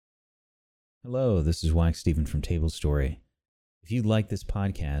Hello, this is Wax Steven from Table Story. If you like this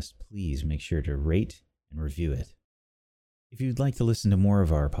podcast, please make sure to rate and review it. If you'd like to listen to more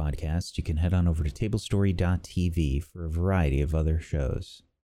of our podcasts, you can head on over to tablestory.tv for a variety of other shows.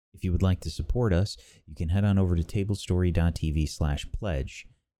 If you would like to support us, you can head on over to tablestory.tv/pledge.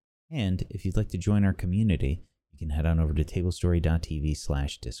 And if you'd like to join our community, you can head on over to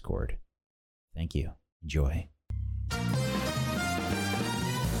tablestory.tv/discord. Thank you. Enjoy.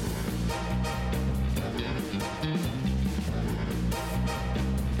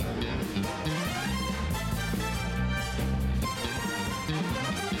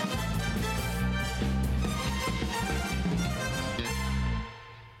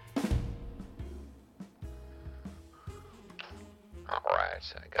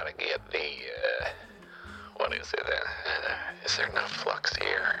 Alright, I gotta get the, what is it? Is there enough flux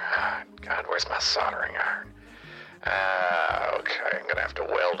here? God, where's my soldering iron? Okay, I'm gonna have to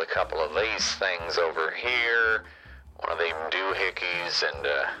weld a couple of these things over here. One of them doohickeys, and,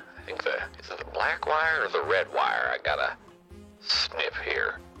 I think is it the black wire or the red wire? I gotta snip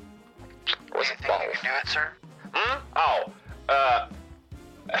here. What's Do it you think you can do it, sir?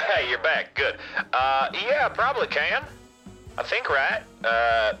 Hey, you're back, good. Yeah, probably can. I think right.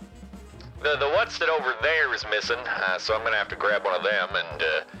 The what's that over there is missing, so I'm gonna have to grab one of them and,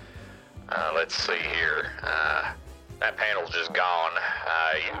 let's see here. That panel's just gone.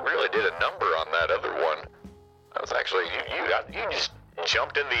 You really did a number on that other one. That was actually, you just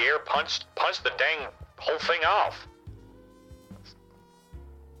jumped in the air, punched the dang whole thing off.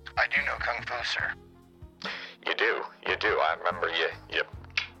 I do know Kung Fu, sir. You do. I remember you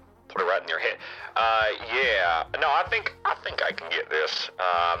put it right in your head. Yeah. No, I think I can get this.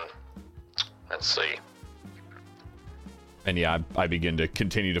 Let's see. And yeah, I begin to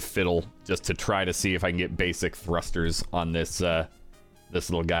continue to fiddle just to try to see if I can get basic thrusters on this this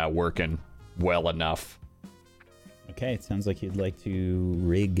little guy working well enough. Okay, it sounds like you'd like to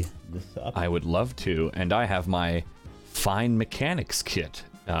rig this up. I would love to, and I have my fine mechanics kit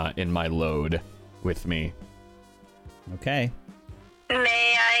in my load with me. Okay.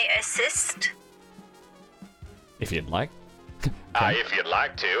 May I assist? If you'd like. If you'd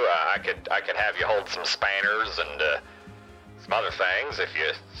like to, I could have you hold some spanners and some other things if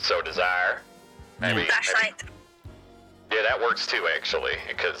you so desire. Maybe. Flashlight. Yeah, that works too, actually,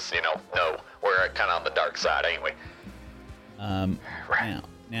 because no, we're kind of on the dark side anyway. Right.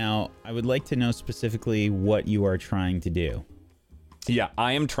 Now, I would like to know specifically what you are trying to do. Yeah,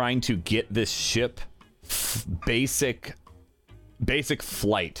 I am trying to get this ship basic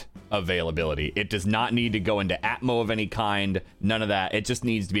flight availability. It does not need to go into Atmo of any kind, none of that. It just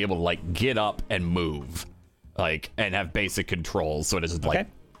needs to be able to get up and move, and have basic controls so it doesn't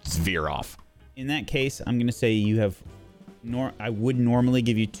veer off. In that case, I'm going to say you have I would normally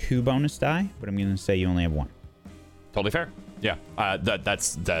give you 2 bonus die, but I'm going to say you only have 1. Totally fair. Yeah,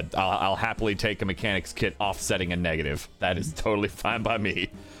 that's I'll happily take a mechanics kit offsetting a negative. That is totally fine by me.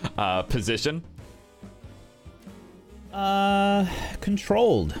 Position?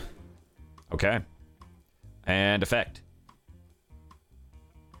 Controlled. Okay. And effect?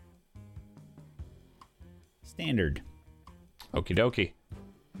 Standard. Okie dokie.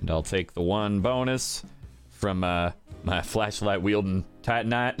 And I'll take the 1 bonus from my flashlight wielding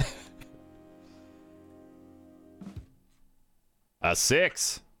Titanite. A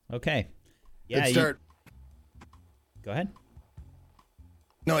 6. Okay. Yeah. Good start. Go ahead.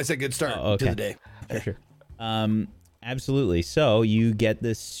 No, I said good start to the day. Sure. Absolutely. So you get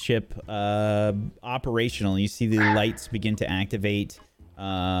this ship operational. You see the lights begin to activate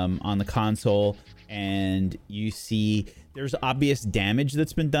on the console, and you see there's obvious damage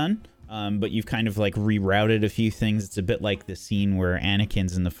that's been done, but you've kind of rerouted a few things. It's a bit like the scene where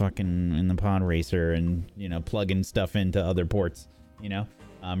Anakin's in the pod racer and plugging stuff into other ports,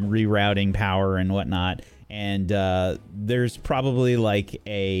 rerouting power and whatnot. And there's probably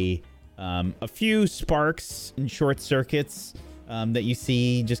a few sparks and short circuits that you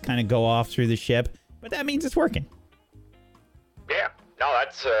see just kind of go off through the ship, but that means it's working. Yeah. No,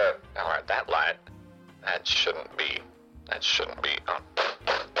 that's all right. That light, that shouldn't be.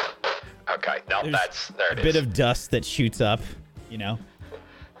 Okay. No, There's there it is. A bit of dust that shoots up. Yeah,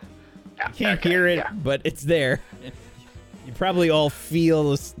 You can't hear it, but it's there. You probably all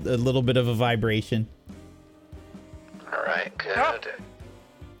feel a little bit of a vibration. All right. Good. Oh.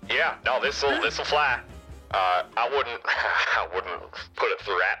 Yeah. No, this'll fly. I wouldn't put it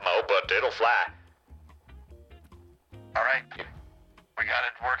through Atmo, but it'll fly. All right. We got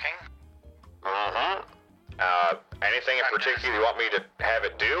it working? Mm-hmm. Anything in particular you want me to have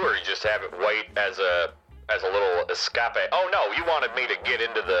it do, or you just have it wait as a little escape? Oh no, you wanted me to get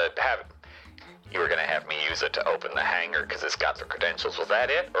into you were gonna have me use it to open the hangar because it's got the credentials. Was that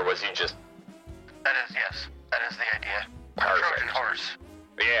it, or was you just? That is, yes. That is the idea. Perfect. Trojan horse.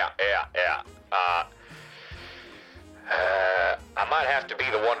 Yeah. I might have to be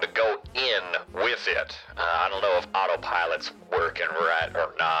the one to go in with it. I don't know if autopilot's working right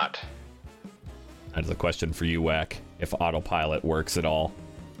or not. That's a question for you, Wack. If autopilot works at all.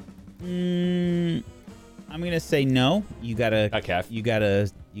 I'm gonna say no. You got a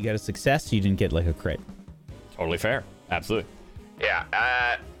success. You didn't get like a crit. Totally fair. Absolutely. Yeah.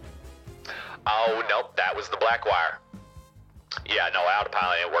 Oh nope, that was the black wire. Yeah, no,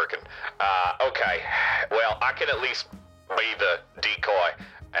 autopilot ain't working. Okay. Well, I can at least be the decoy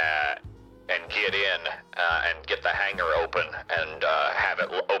and get in and get the hangar open and have it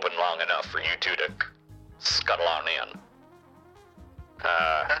open long enough for you two to scuttle on in.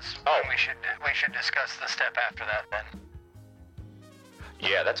 That's when we should discuss the step after that then.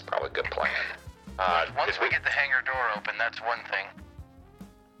 Yeah, that's probably a good plan. Once we get the hangar door open, that's one thing.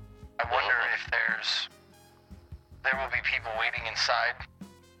 I wonder if there will be people waiting inside.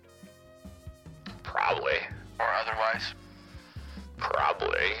 Probably. Or otherwise.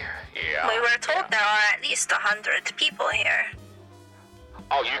 Probably, yeah. We were told there are at least 100 people here.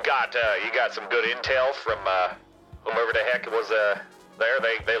 Oh, you got some good intel from whomever the heck was there.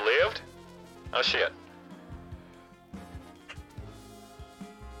 They lived? Oh shit.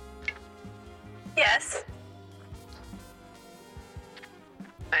 Yes.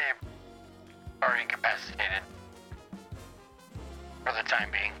 They are incapacitated. For the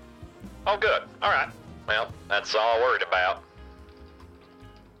time being. Oh, good. All right. Well, that's all I'm worried about.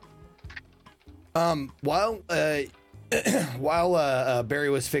 While Barry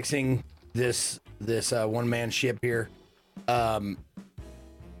was fixing this one-man ship here, or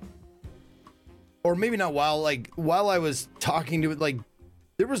maybe not while I was talking to it, like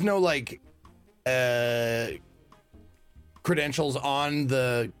there was no credentials on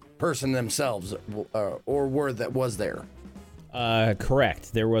the person themselves, or was there?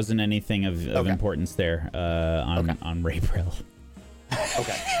 Correct. There wasn't anything of importance there on Ray Brill.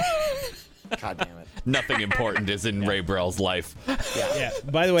 Okay. God damn it. Nothing important is in Ray Brell's life. Yeah.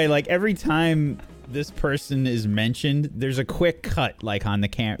 By the way, like every time this person is mentioned, there's a quick cut, like on the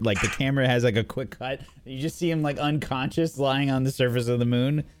camera. Like the camera has like a quick cut. You just see him like unconscious, lying on the surface of the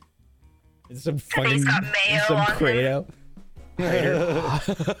moon. It's some fucking he's got mayo some on Credo.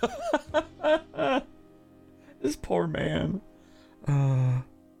 This poor man.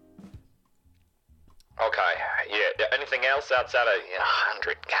 Okay. Yeah. Anything else outside of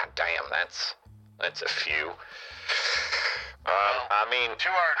 100? God damn, that's a few. I mean, to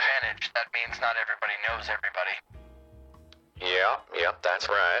our advantage, that means not everybody knows everybody. Yeah, that's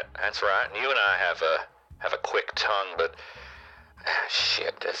right. And you and I have a quick tongue, but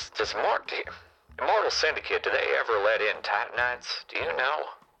shit, does Immortal Syndicate, do they ever let in Titanites? Do you know?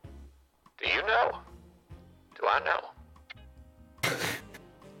 Do you know? Do I know?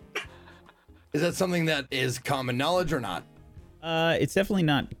 Is that something that is common knowledge or not? It's definitely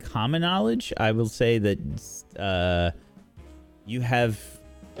not common knowledge. I will say that you have.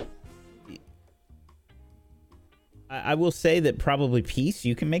 I will say that probably Peace,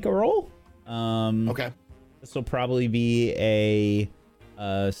 you can make a roll. Okay. This will probably be I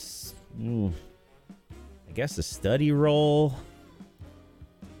guess a study roll.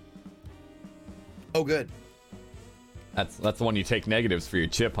 Oh, good. That's the one you take negatives for your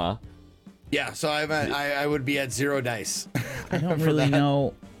chip, huh? Yeah, so I would be at 0 dice. I don't really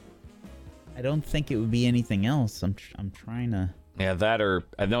know. I don't think it would be anything else. I'm trying to. Yeah, that or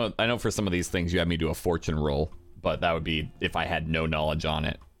I know for some of these things you have me do a fortune roll, but that would be if I had no knowledge on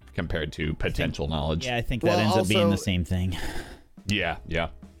it compared to potential knowledge. Yeah, I think that ends up being the same thing. Yeah.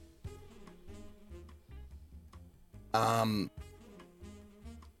 I'm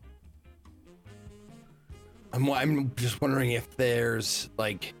just wondering if there's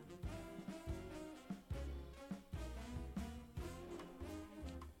like.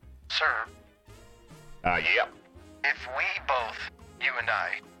 Sir, Yep. if we both, you and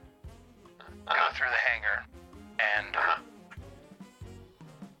I, go through the hangar and,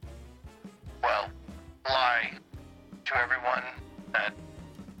 well, lie to everyone that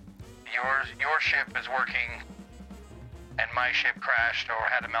your ship is working and my ship crashed or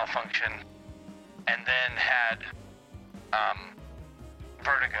had a malfunction and then had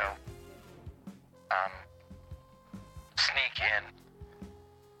Vertigo sneak in.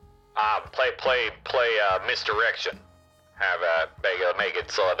 Play misdirection. Have make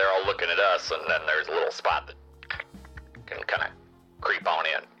it so they're all looking at us, and then there's a little spot that can kind of creep on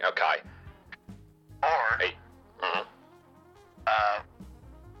in. Okay. Or Hey.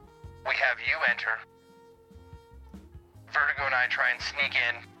 we have you enter. Vertigo and I try and sneak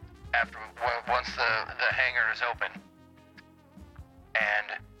in once the hangar is open. And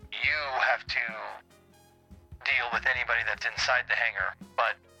you have to deal with anybody that's inside the hangar,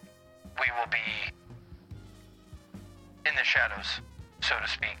 but we will be in the shadows, so to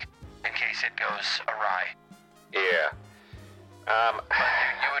speak, in case it goes awry. Yeah. But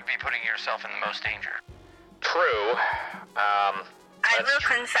you would be putting yourself in the most danger. True. I will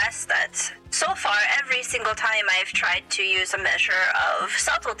confess that so far, every single time I've tried to use a measure of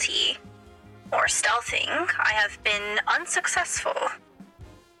subtlety or stealthing, I have been unsuccessful.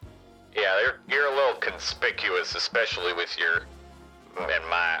 Yeah, you're a little conspicuous, especially with your and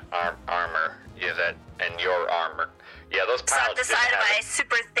my armor. Yeah, and your armor. Yeah, those It's not pilots the didn't side of have my it.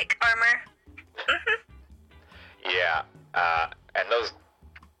 super thick armor. Yeah, and the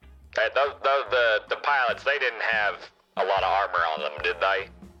pilots, they didn't have a lot of armor on them, did they?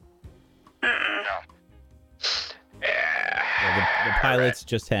 No. Yeah. Yeah, the pilots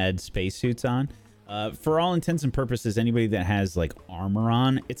just had spacesuits on. For all intents and purposes, anybody that has like armor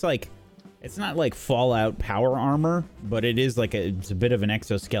on, it's not like Fallout power armor, but it is like it's a bit of an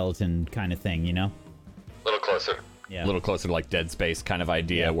exoskeleton kind of thing, you know? A little closer. Yeah. A little closer to like Dead Space kind of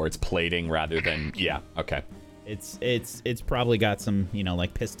idea, where it's plating rather than okay. It's probably got some, you know,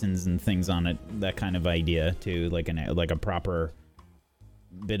 like pistons and things on it, that kind of idea too, like a proper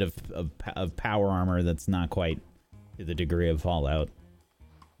bit of power armor that's not quite to the degree of Fallout.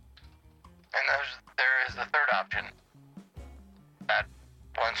 And there is the third option. That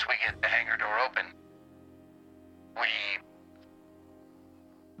once we get the hangar door open, we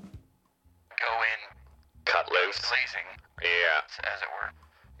go in Cut loose. blazing, Yeah. as it were.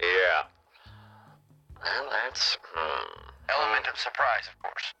 Yeah. Well, that's... Element of surprise, of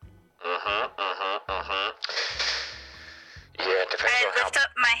course. Yeah, it depends I on how... lift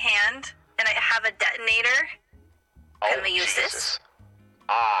up my hand and I have a detonator. Can we use this? Jesus.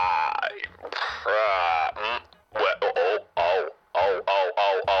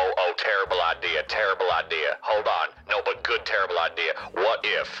 Terrible idea, terrible idea. Hold on. No, but good terrible idea. What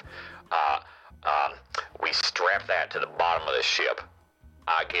if, we strap that to the bottom of the ship?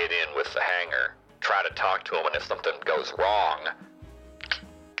 I get in with the hangar, try to talk to him, and if something goes wrong,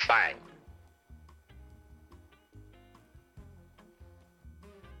 bang.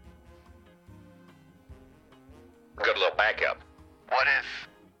 Good little backup. What if...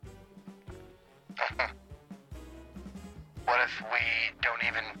 what if we don't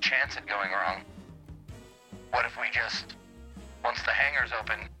even chance it going wrong? What if we just, once the hangar's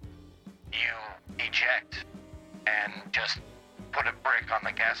open, you eject and just put a brick on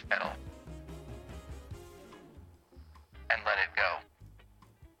the gas pedal and let it go?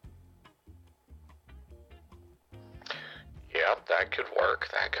 Yep, that could work.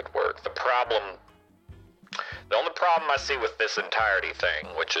 That could work. The only problem I see with this entirety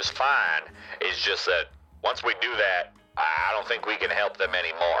thing, which is fine, is just that once we do that, I don't think we can help them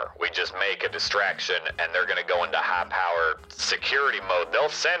anymore. We just make a distraction, and they're going to go into high-power security mode. They'll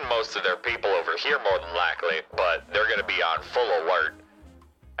send most of their people over here more than likely, but they're going to be on full alert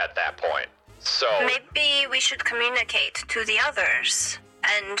at that point. So Maybe we should communicate to the others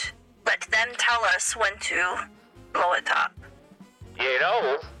and let them tell us when to blow it up. you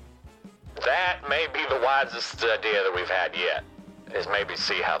know, that may be the wisest idea that we've had yet, is maybe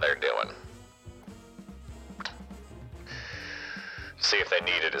see how they're doing. See if they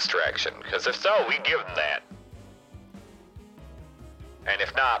need a distraction, because if so, we give them that. And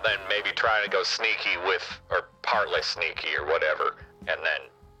if not, then maybe try to go sneaky with, or partly sneaky or whatever, and then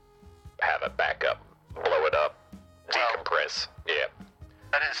have it back up, blow it up, decompress. Yeah.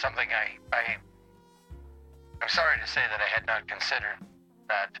 That is something I'm sorry to say that I had not considered,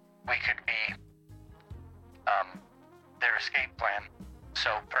 that we could be their escape plan.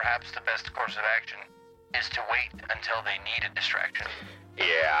 So perhaps the best course of action is to wait until they need a distraction.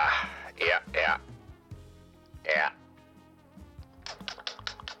 Yeah.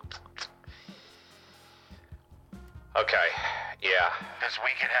 Okay, yeah. Because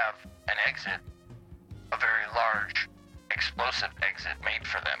we could have an exit, a very large, explosive exit made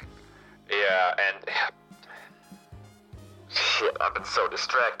for them. Yeah, and shit, I've been so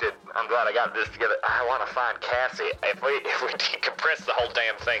distracted. I'm glad I got this together. I want to find Cassie. If we decompress the whole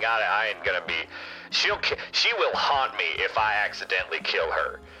damn thing, I ain't gonna be. She will haunt me if I accidentally kill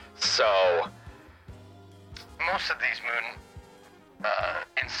her. So Most of these moon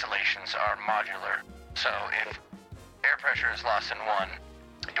installations are modular. So if air pressure is lost in one,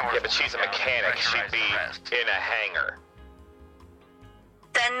 doors yeah, but will she's a come down to mechanic. She'd pressurize the be rest. in a hangar.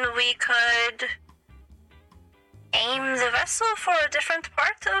 Then we could aim the vessel for a different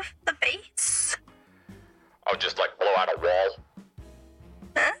part of the base.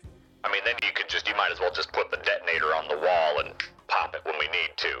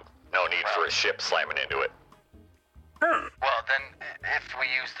 ship slamming into it. Well, then, if we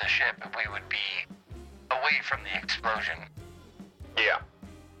use the ship, we would be away from the explosion. Yeah.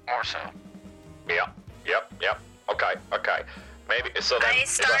 More so. Yeah. Yep. Okay. Maybe so. Then, I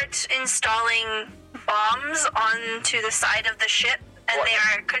start installing bombs onto the side of the ship, and What? they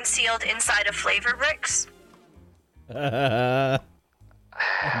are concealed inside of flavor bricks. Okay.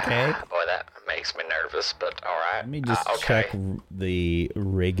 Boy, that makes me nervous. But all right. Let me just okay. check the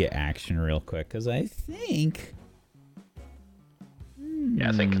rig action real quick, because I think... Yeah,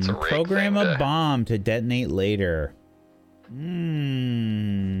 I think it's a rig program thing a to- bomb to detonate later.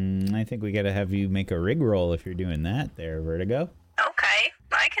 I think we gotta have you make a rig roll if you're doing that there, Vertigo. Okay,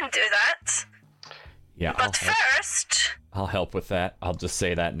 I can do that. Yeah, But first, I'll help with that. I'll just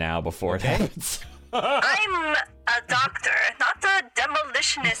say that now before it happens. I'm a doctor, not a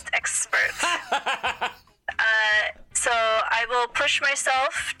demolitionist expert. So I will push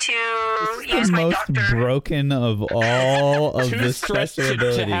myself to use The my most doctor. broken of all of Too the stressed special to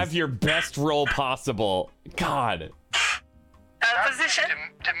abilities. have your best roll possible. God. Position.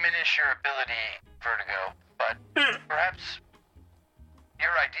 Diminish your ability, Vertigo, but perhaps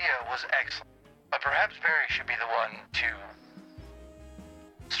your idea was excellent. But perhaps Barry should be the one to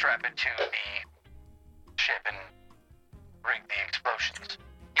strap it to the ship and rig the explosions.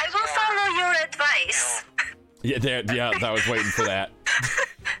 I will follow your advice. Yeah, I was waiting for that.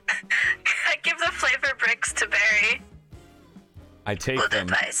 I give the flavor bricks to Barry. I take Good them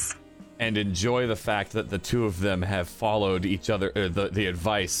advice. and enjoy the fact that the two of them have followed each other, the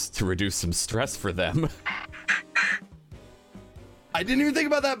advice to reduce some stress for them. I didn't even think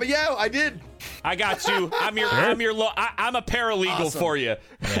about that, but yeah, I did. I got you. I'm a paralegal Awesome. for you.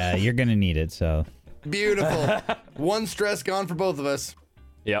 Yeah, you're gonna need it, so... Beautiful. One stress gone for both of us.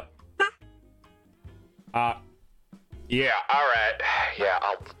 Yep. Yeah. All right. Yeah.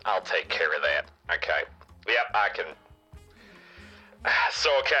 I'll take care of that. Okay. Yep. I can. So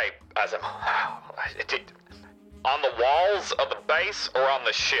okay, as I'm on the walls of the base or on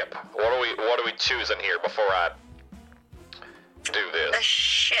the ship. What are we choosing here before I do The this?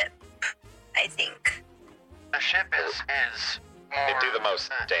 ship, I think. The ship is more... It do the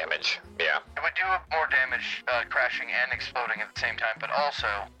most damage. Yeah. It would do more damage crashing and exploding at the same time, but also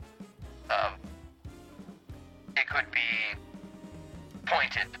it could be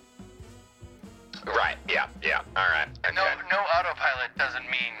pointed. Right. Yeah. All right. Okay. No autopilot doesn't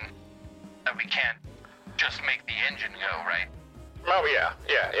mean that we can't just make the engine go, right? Oh yeah.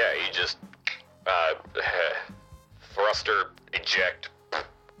 You just thruster eject.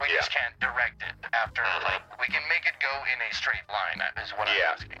 We just can't direct it after, like, we can make it go in a straight line, is what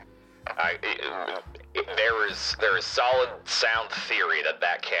Yeah. I'm asking. There is solid sound theory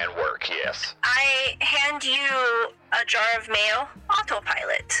that can work. Yes. I hand you a jar of mayo,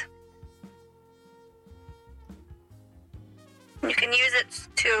 autopilot. You can use it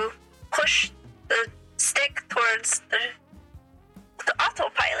to push the stick towards the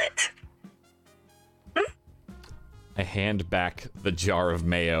autopilot. I hand back the jar of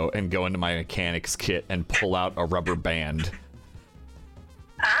mayo and go into my mechanics kit and pull out a rubber band.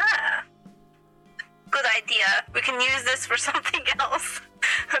 Ah. Good idea. We can use this for something else.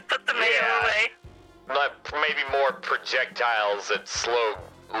 Put the mayo Yeah. away. Maybe more projectiles at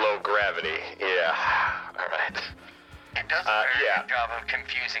low gravity. Yeah. All right. It does a very yeah. good job of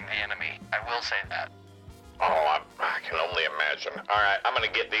confusing the enemy. I will say that. Oh, I can only imagine. All right, I'm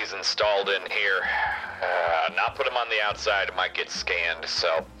gonna get these installed in here. Not put them on the outside. It might get scanned.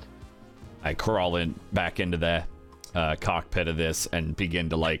 So. I crawl back into the cockpit of this and begin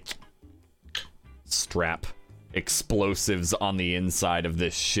to strap explosives on the inside of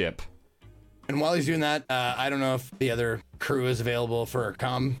this ship. And while he's doing that, I don't know if the other crew is available for a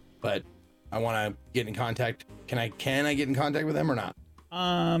comm, but I want to get in contact. Can I get in contact with them or not?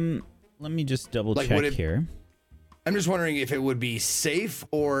 Let me just double Like, check would it- here. I'm just wondering if it would be safe,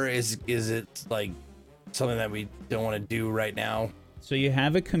 or is it like something that we don't want to do right now? So you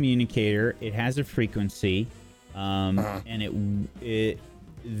have a communicator. It has a frequency, and it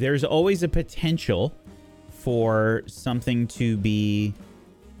there's always a potential for something to be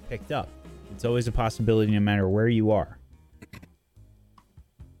picked up. It's always a possibility, no matter where you are.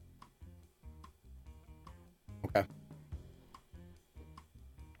 Okay.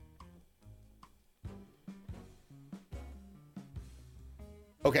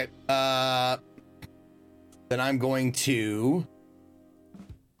 Okay. Then I'm going to.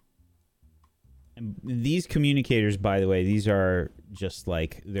 And these communicators, by the way, these are just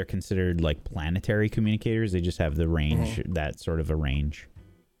they're considered like planetary communicators. They just have the range, that sort of a range.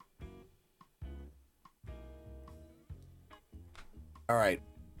 All right.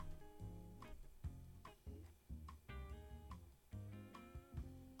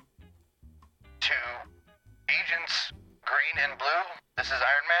 Agents Green and Blue, this is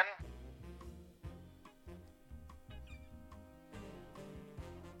Iron Man.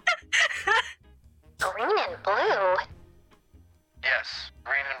 Green and blue? Yes,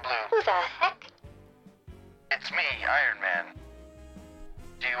 Green and Blue. Who the heck? It's me, Iron Man.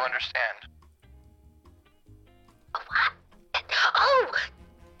 Do you understand? What? Oh!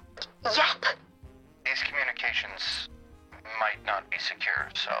 Yep. These communications might not be secure,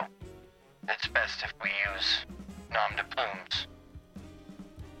 so it's best if we use nom de plumes.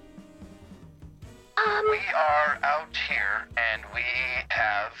 We are out here and we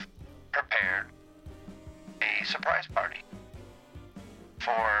have prepared a surprise party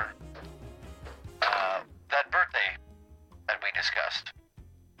for that birthday that we discussed.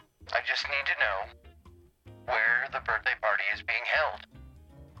 I just need to know where the birthday party is being held,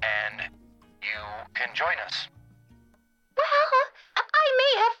 and you can join us. Well, I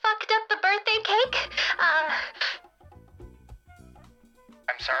may have fucked up the birthday cake.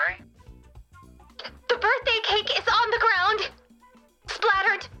 I'm sorry? The birthday cake is on the ground.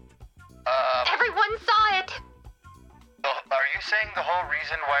 Splattered. Everyone saw it. Are you saying the whole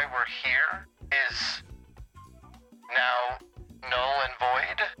reason why we're here is now null and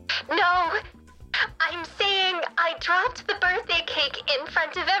void? No. I'm saying I dropped the birthday cake in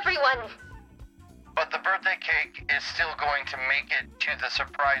front of everyone. But the birthday cake is still going to make it to the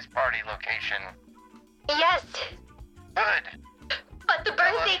surprise party location. Yes. Good. But the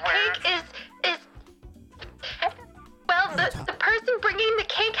birthday cake is well, the person bringing the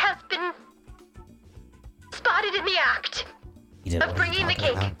cake has been spotted in the act of bringing the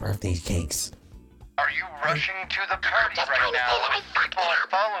cake. About birthday cakes. Are you rushing to the party just right trying to now? say that I fucked People are up.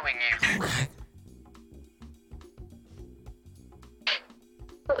 following you.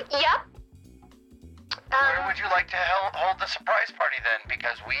 Yep. Where would you like to hold the surprise party then?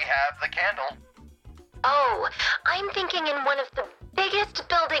 Because we have the candle. Oh, I'm thinking in one of the biggest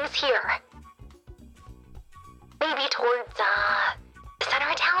buildings here. Maybe towards, the center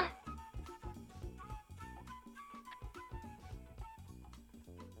of town?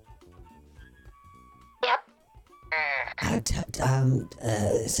 Yep.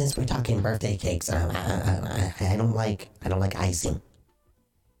 Since we're talking birthday cakes, I don't like icing.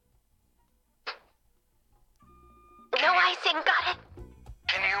 No icing, got it.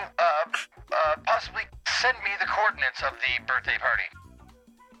 Can you, possibly send me the coordinates of the birthday party?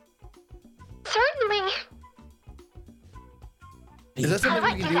 Certainly. Is that something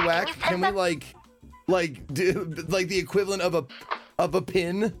How we do can I do, do that? Wax? Can you Can we do like the equivalent of a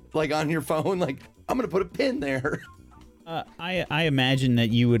pin, like on your phone? Like, I'm gonna put a pin there. I imagine that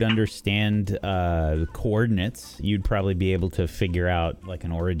you would understand coordinates. You'd probably be able to figure out like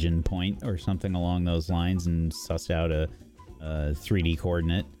an origin point or something along those lines and suss out a 3D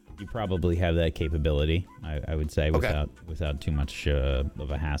coordinate. You probably have that capability, I would say, Okay. without too much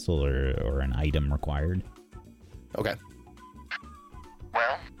of a hassle or an item required. Okay.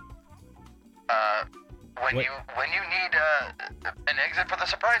 Well, when What- you need an exit for the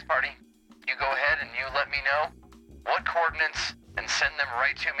surprise party, you go ahead and you let me know what coordinates and send them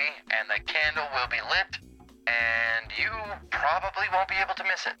right to me, and the candle will be lit, and you probably won't be able to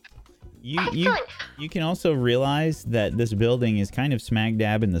miss it. You can also realize that this building is kind of smack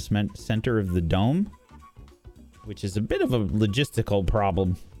dab in the center of the dome, which is a bit of a logistical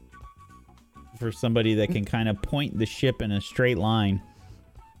problem for somebody that can kind of point the ship in a straight line.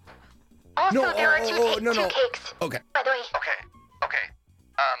 Also, No, there are two no. cakes. Okay. By the way, Okay.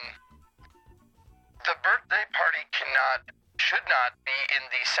 The birthday party should not be in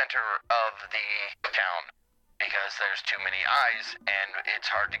the center of the town, because there's too many eyes and it's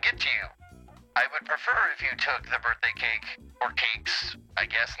hard to get to you. I would prefer if you took the birthday cake, or cakes, I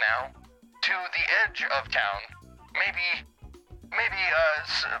guess now, to the edge of town. Maybe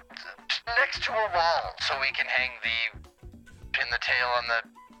next to a wall, so we can hang pin the tail on the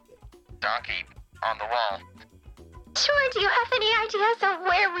donkey on the wall. sure, do you have any ideas of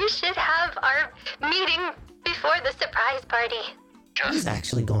where we should have our meeting before the surprise party? What is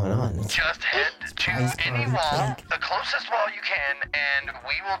actually going on? Just head to Surprise any party wall, cake. the closest wall you can, and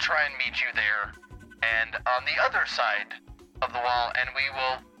we will try and meet you there. And on the other side of the wall, and we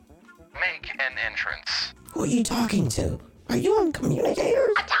will make an entrance. Who are you talking to? Are you on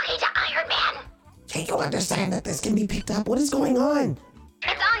communicators? I'm talking to Iron Man. Can't you understand that this can be picked up? What is going on?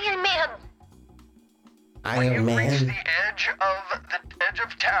 It's Iron Man. When you Iron reach Man. the edge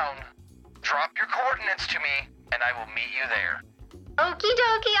of town, drop your coordinates to me, and I will meet you there. Okie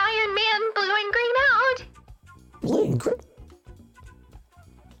dokie, Iron Man, blue and green out. Blue and green.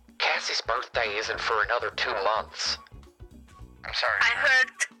 Cassie's birthday isn't for another 2 months. I'm sorry. I heard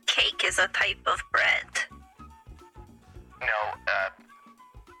cake is a type of bread. No,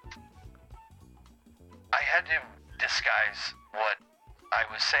 I had to disguise what I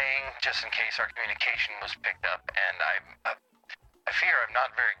was saying just in case our communication was picked up, and I fear I'm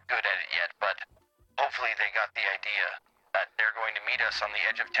not very good at it yet, but hopefully they got the idea that they're going to meet us on the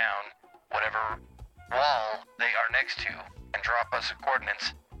edge of town, whatever wall they are next to, and drop us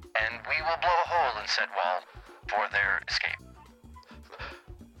coordinates, and we will blow a hole in said wall for their escape.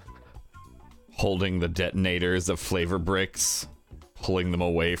 Holding the detonators of flavor bricks, pulling them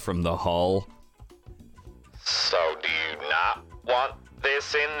away from the hull. So, do you not want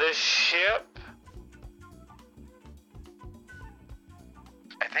this in the ship?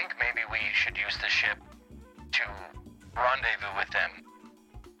 I think maybe we should use the ship to rendezvous with them,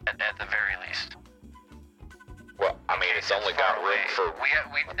 at the very least. Well, I mean, it's only got room for...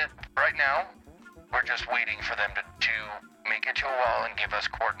 Right now, we're just waiting for them to make it to a wall and give us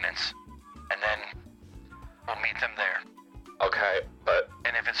coordinates, and then we'll meet them there. Okay, but...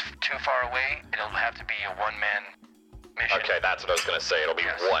 And if it's too far away, it'll have to be a one-man mission. Okay, that's what I was gonna say. It'll be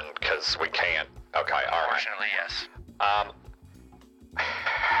one, because we can't. Okay, alright. Unfortunately, yes.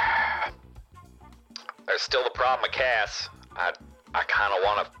 There's still the problem of Cass. I kind of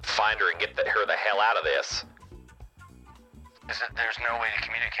want to find her and get her the hell out of this. There's no way to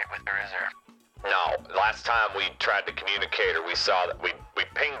communicate with her, is there? No, last time we tried to communicate her, we saw that we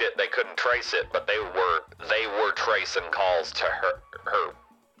pinged it. They couldn't trace it, but they were tracing calls to her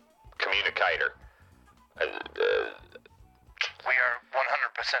communicator. We are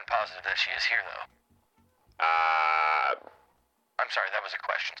 100% positive that she is here, though. I'm sorry, that was a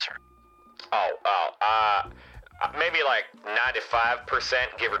question, sir. Maybe like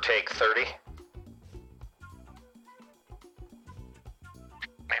 95%, give or take 30.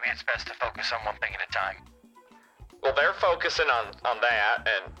 Maybe it's best to focus on one thing at a time. Well, they're focusing on that,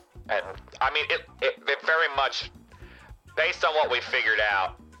 and I mean, it very much, based on what we figured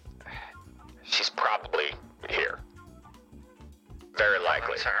out, she's probably here. Very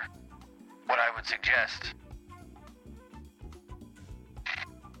likely. Sir, what I would suggest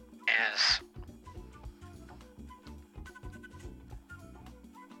is...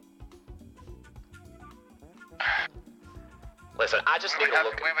 Listen, I just need to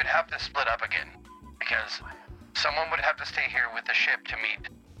look... We would have to split up again, because someone would have to stay here with the ship to meet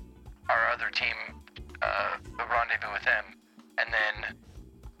our other team, rendezvous with them, and then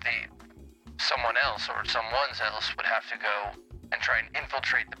someone else or someone else would have to go and try and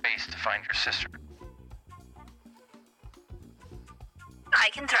infiltrate the base to find your sister. I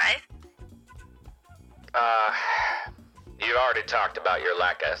can drive. You've already talked about your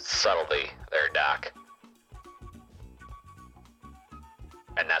lack of subtlety there, Doc.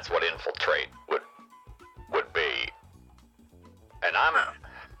 And that's what infiltrate would be. And I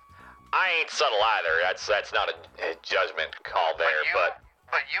ain't subtle either. That's not a judgment call there,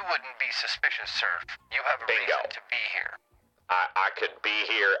 But you wouldn't be suspicious, sir. You have a reason to be here. I could be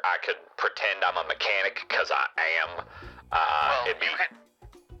here. I could pretend I'm a mechanic, because I am. You could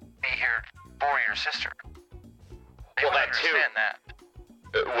be here for your sister. They would understand that.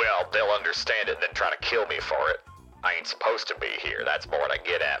 Well, they'll understand it, then try to kill me for it. I ain't supposed to be here. That's more what I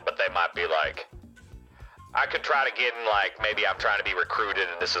get at. But they might be like, I could try to get in, like, maybe I'm trying to be recruited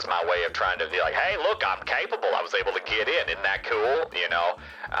and this is my way of trying to be like, hey, look, I'm capable. I was able to get in. Isn't that cool? You know,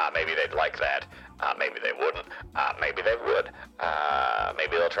 maybe they'd like that. Maybe they wouldn't. Maybe they would.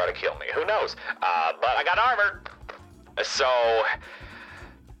 Maybe they'll try to kill me. Who knows? But I got armor. So,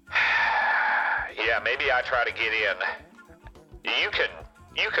 yeah, maybe I try to get in. You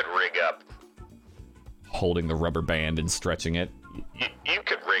could rig up. Holding the rubber band and stretching it. You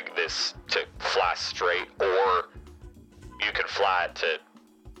could rig this to fly straight, or you could fly it to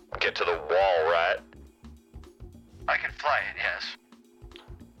get to the wall, right? I could fly it, yes.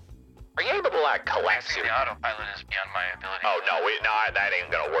 Are you able to, like, collapse the autopilot is beyond my ability. Oh, no, that ain't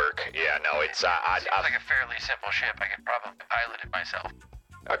gonna work. Yeah, no, it's, Seems like a fairly simple ship. I could probably pilot it myself.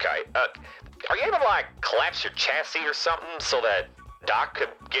 Okay, are you able to, like, collapse your chassis or something so that Doc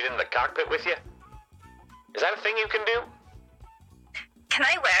could get in the cockpit with you? Is that a thing you can do? Can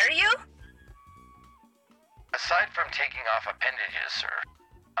I wear you? Aside from taking off appendages, sir,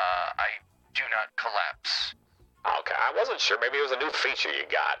 I do not collapse. Okay, I wasn't sure. Maybe it was a new feature you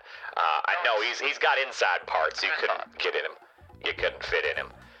got. I know he's got inside parts. You couldn't get in him. You couldn't fit in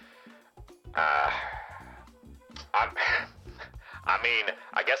him. I mean,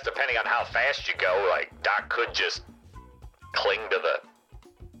 I guess depending on how fast you go, like, Doc could just cling to the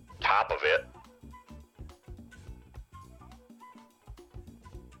top of it.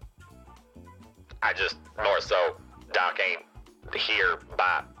 I just, more so, Doc ain't here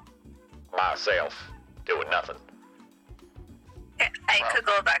by myself doing nothing. I could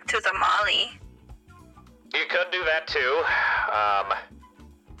go back to the Molly. You could do that too,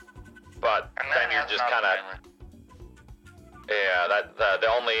 but then you're just kind of. Yeah, the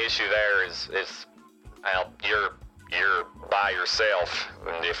only issue there is well, you're by yourself,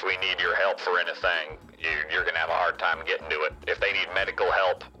 and if we need your help for anything, you're gonna have a hard time getting to it. If they need medical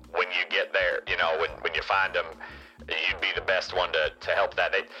help when you get there, you know, when you find them, you'd be the best one to help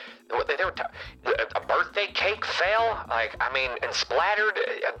that. They were a birthday cake fell, like, I mean, and splattered.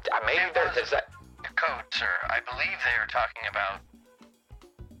 Maybe there's that. Code, sir. I believe they are talking about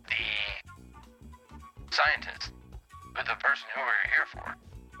the scientist, the person who we're here for.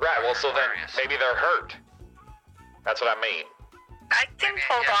 Right. Well, so then maybe they're hurt. That's what I mean. I can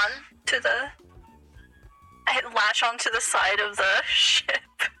hold on to I latch onto the side of the ship.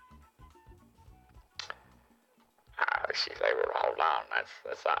 They were hold on.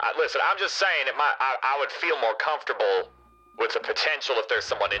 That's not, listen, I'm just saying I would feel more comfortable with the potential, if there's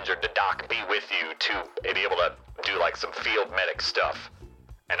someone injured, to Doc be with you to be able to do like some field medic stuff,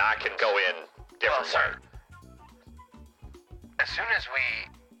 and I can go in different. Well, sir, as soon as we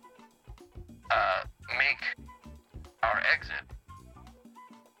make our exit,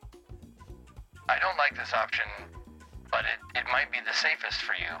 I don't like this option, but it might be the safest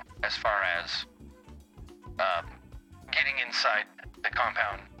for you as far as getting inside the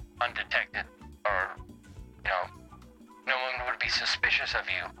compound undetected, or, you know, no one would be suspicious of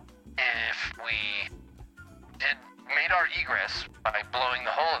you if we made our egress by blowing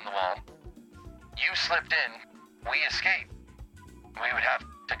the hole in the wall. You slipped in, we escaped. We would have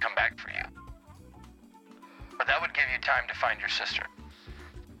to come back for you. But that would give you time to find your sister.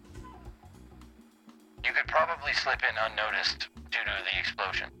 You could probably slip in unnoticed due to the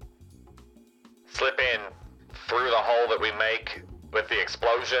explosion. Slip in through the hole that we make with the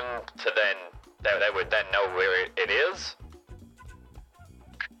explosion to then, they would then know where it is?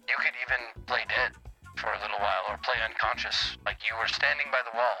 You could even play dead for a little while, or play unconscious, like you were standing by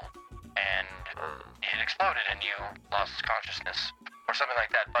the wall and it exploded and you lost consciousness, or something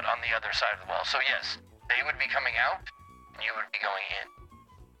like that, but on the other side of the wall. So yes, they would be coming out and you would be going in.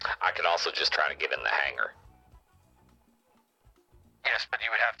 I could also just try to get in the hangar. Yes, but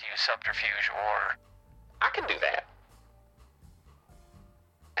you would have to use subterfuge, or... I can do that.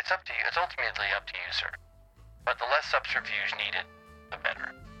 It's up to you. It's ultimately up to you, sir. But the less subterfuge needed, the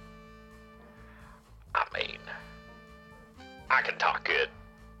better. I mean, I can talk good.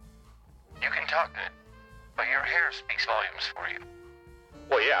 You can talk good, but your hair speaks volumes for you.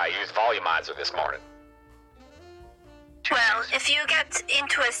 Well, yeah, I used volumizer this morning. Well, if you get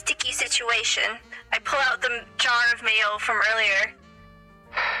into a sticky situation, I pull out the jar of mayo from earlier.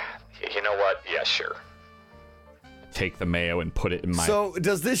 You know what? Yeah, sure. Take the mayo and put it in my... So,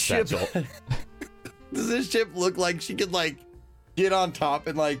 does this ship... satchel. Does this ship look like she could, like, get on top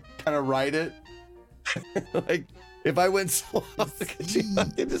and, like, kind of ride it? Like, if I went slow, could she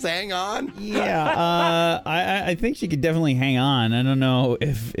fucking just hang on? Yeah, I think she could definitely hang on. I don't know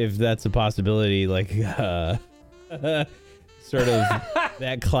if that's a possibility. Like, sort of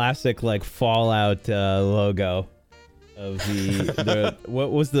that classic like Fallout logo of the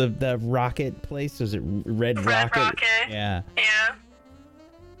what was the rocket place? Was it Red Rocket? Yeah. Yeah.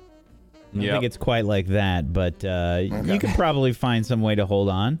 I don't think it's quite like that, but you could probably find some way to hold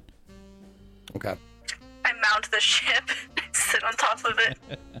on. Okay. I mount the ship, sit on top of it.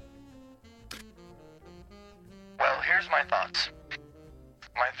 Well, here's my thoughts.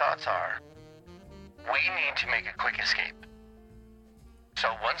 My thoughts are, we need to make a quick escape. So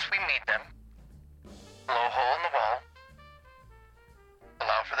once we meet them, blow a hole in the wall,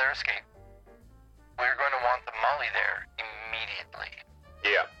 allow for their escape. We're going to want the Molly there immediately.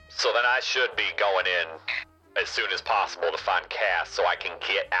 Yeah, so then I should be going in as soon as possible to find Cass so I can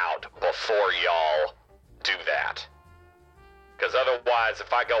get out before y'all do that. Because otherwise,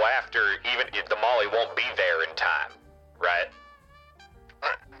 if I go after, even if the Molly won't be there in time, right?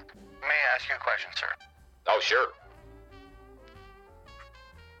 May I ask you a question, sir? Oh, sure.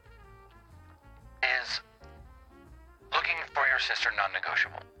 Is looking for your sister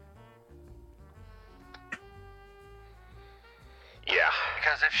non-negotiable? Yeah.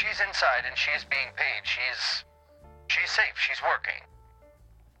 Because if she's inside and she's being paid, she's safe, she's working.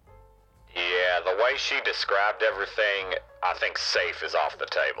 Yeah, the way she described everything, I think safe is off the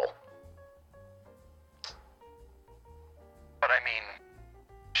table. But I mean,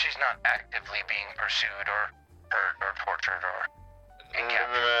 she's not actively being pursued or hurt or tortured or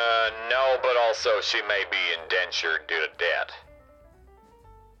captured. No, but also she may be indentured due to debt.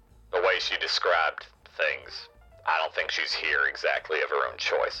 The way she described things, I don't think she's here exactly of her own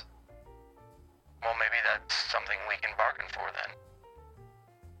choice. Well, maybe that's something we can bargain for then.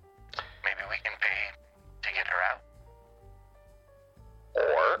 maybe we can pay to get her out.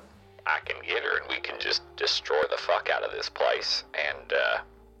 Or I can get her and we can just destroy the fuck out of this place. And,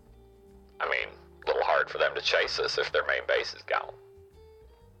 I mean, a little hard for them to chase us if their main base is gone.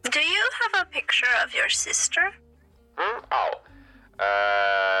 Do you have a picture of your sister? Oh,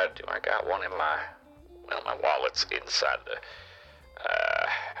 do I got one in my, well, my wallet's inside the,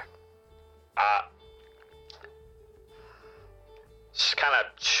 she's kind of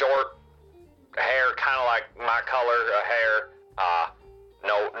short hair, kind of like my color of hair,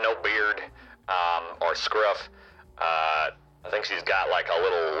 no beard, or scruff. I think she's got like a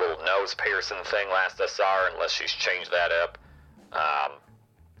little nose piercing thing last I saw her, unless she's changed that up.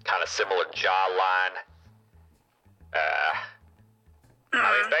 Kind of similar jawline.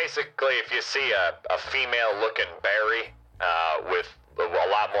 I mean, basically, if you see a female-looking berry with a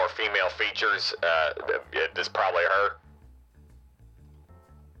lot more female features, it's probably her.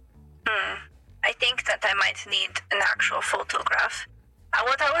 I think that I might need an actual photograph.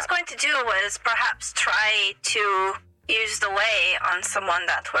 What I was going to do was perhaps try to use the way on someone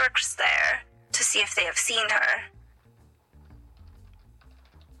that works there to see if they have seen her.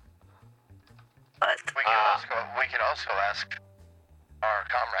 But We could also ask our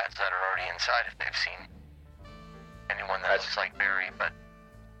comrades that are already inside if they've seen anyone that looks like Barry, but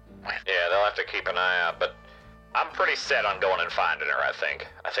with... Yeah, they'll have to keep an eye out, but I'm pretty set on going and finding her, I think.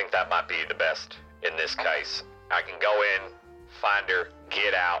 I think that might be the best in this case. I can go in, find her,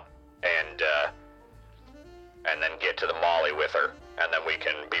 get out, and then get to the Molly with her, and then we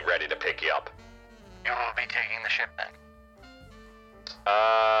can be ready to pick you up. You will be taking the ship then?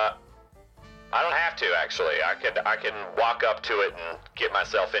 I don't have to, actually. I can walk up to it and get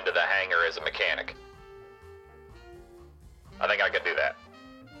myself into the hangar as a mechanic. I think I can do that.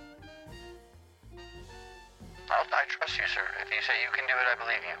 I trust you, sir. If you say you can do it, I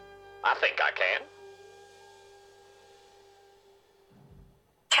believe you. I think I can.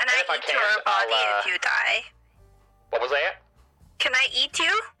 can I if I eat can't, your body I'll, if you die? What was that? Can I eat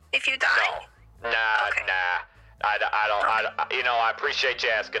you if you die? No. Nah, Okay. nah. I don't, you know, I appreciate you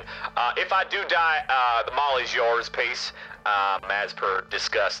asking. If I do die, the Molly's yours, Peace, as per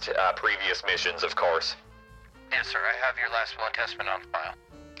discussed previous missions, of course. Yes, sir. I have your last will and testament on file.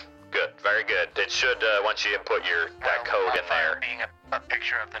 Good, very good. It should, once you input that code in there. Being a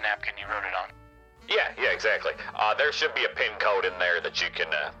picture of the napkin you wrote it on. Yeah, exactly. There should be a PIN code in there that you can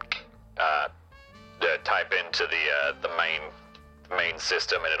type into the main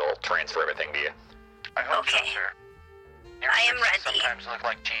system, and it'll transfer everything to you. I hope so, Okay. sir. Your I am pictures ready. Sometimes look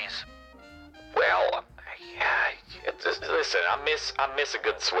like cheese. Well, yeah, listen, I miss a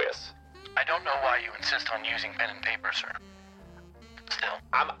good Swiss. I don't know why you insist on using pen and paper, sir. Still,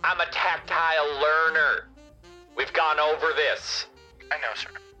 I'm a tactile learner. We've gone over this. I know, sir.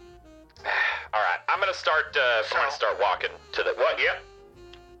 All right, I'm gonna start. I'm gonna start walking to the what? Yep.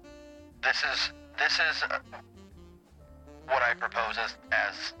 This is what I propose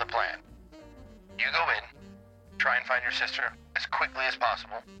as the plan. You go in, try and find your sister as quickly as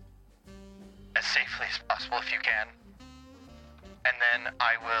possible, as safely as possible if you can, and then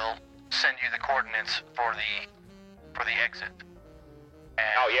I will send you the coordinates for the exit. And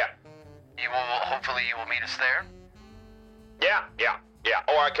Oh yeah. hopefully you will meet us there. Yeah.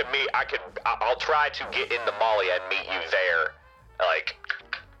 Or I'll try to get in the Molly and meet you there. Like,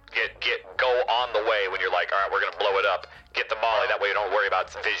 go on the way when you're like, all right, we're gonna blow it up. Get the Molly, that way you don't worry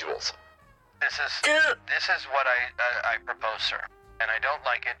about some visuals. This is what I propose, sir, and I don't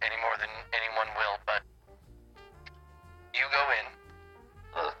like it any more than anyone will. But you go in,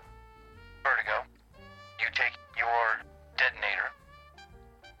 Vertigo. You take your detonator,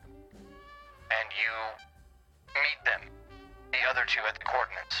 and you meet them, the other two at the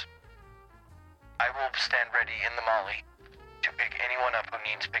coordinates. I will stand ready in the Molly to pick anyone up who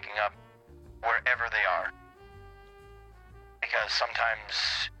needs picking up, wherever they are, because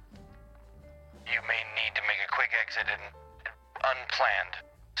sometimes you may need to make a quick exit and unplanned.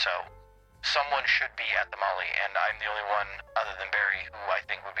 So someone should be at the Molly, and I'm the only one other than Barry who I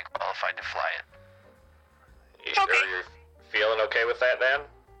think would be qualified to fly it. You sure Okay. you're feeling okay with that then?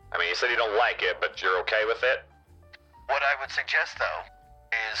 I mean, you said you don't like it, but you're okay with it? What I would suggest, though,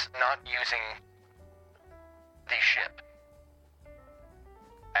 is not using the ship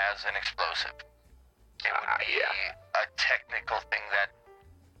as an explosive. It would be a technical thing that...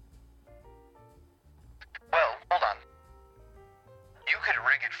 Well, hold on. You could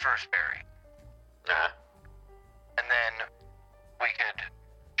rig it first, Barry, and then we could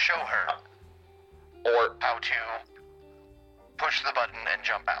show her Or how to push the button and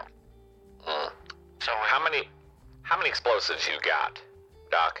jump out. So how many explosives you got,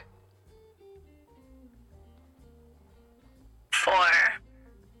 Doc? 4. All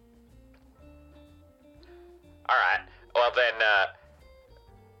right. Well, then,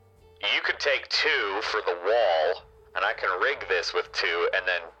 you could take 2 for the wall, and I can rig this with 2, and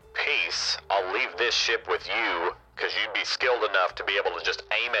then Peace, I'll leave this ship with you, because you'd be skilled enough to be able to just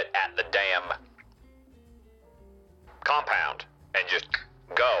aim it at the damn compound and just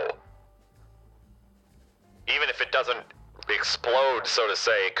go. Even if it doesn't explode, so to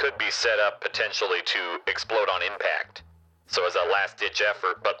say, it could be set up potentially to explode on impact. So as a last-ditch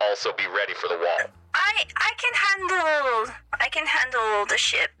effort, but also be ready for the wall. I can handle the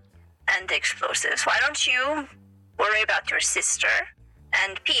ship and the explosives. Why don't you worry about your sister,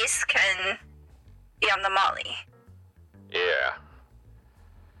 and Peace can be on the Molly. Yeah.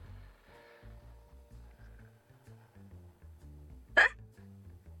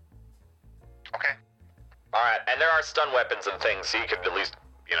 Okay. Alright, and there are stun weapons and things, so you could at least,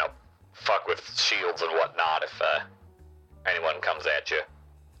 fuck with shields and whatnot if, anyone comes at you.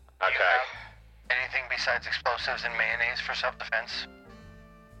 Do you Okay. have anything besides explosives and mayonnaise for self-defense?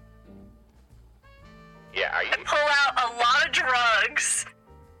 Yeah, are you... Pull out a lot of drugs.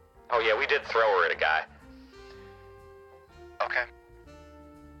 Oh yeah, we did throw her at a guy. Okay.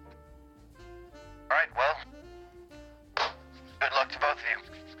 Alright, well, good luck to both of you.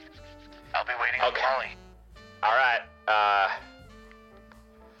 I'll be waiting on Okay. Molly. Alright,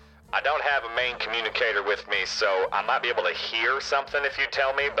 I don't have a main communicator with me, so I might be able to hear something if you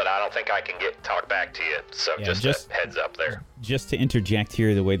tell me, but I don't think I can talk back to you, so Yeah, just a heads up there. Just to interject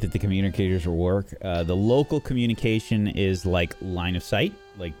here, the way that the communicators will work, the local communication is like line of sight.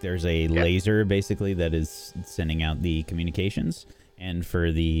 Like there's a laser basically that is sending out the communications. And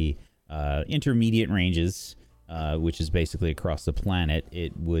for the intermediate ranges, which is basically across the planet,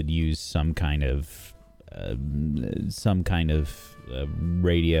 it would use some kind of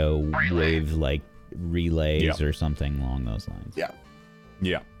radio wave like relays or something along those lines. Yeah.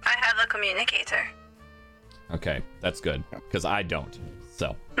 Yeah. I have a communicator. Okay, that's good because I don't.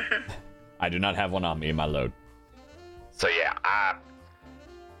 So I do not have one on me in my load. So yeah,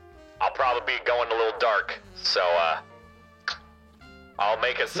 I'll probably be going a little dark, so I'll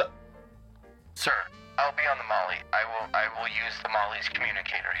make us. Sir, I'll be on the Molly. I will use the Molly's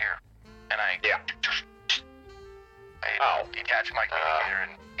communicator here. And I detach my communicator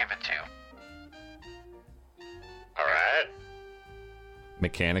and give it to you. All right.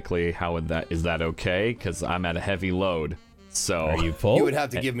 Mechanically, is that okay? Because I'm at a heavy load. So Are you full? You would have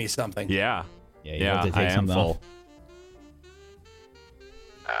to give me something. Yeah. Yeah, you have to take I am something full. off.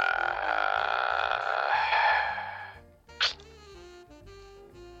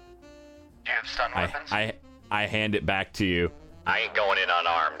 Do you have stun weapons? I hand it back to you. I ain't going in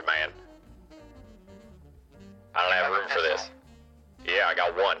unarmed, man. I don't have room for this. Yeah, I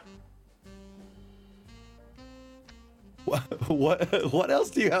got one. What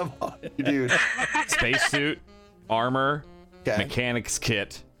else do you have on you, dude? Spacesuit, armor, Okay. mechanics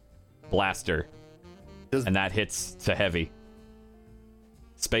kit, blaster. And that hits to heavy.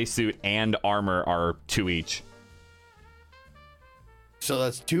 Spacesuit and armor are 2 each. So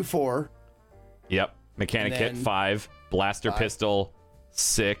that's 2-4. Yep. Mechanic And kit then 5, blaster 5. pistol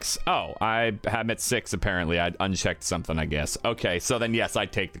 6. Oh, I am at 6 apparently. I unchecked something, I guess. Okay, so then yes, I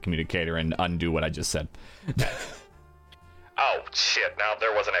take the communicator and undo what I just said. Oh shit! Now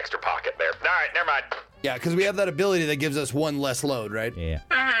there was an extra pocket there. All right, never mind. Yeah, because we have that ability that gives us one less load, right? Yeah.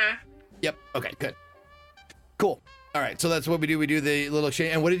 Yep. Okay. Good. Cool. All right. So that's what we do. We do the little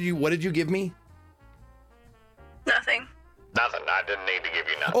exchange. And what did you give me? Nothing. Nothing. I didn't need to give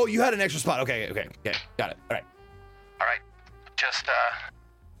you nothing. Oh, you had an extra spot. Okay. Got it. All right. All right. Just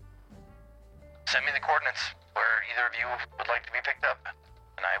send me the coordinates where either of you would like to be picked up,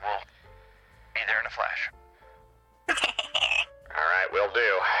 and I will be there in a flash. All right, will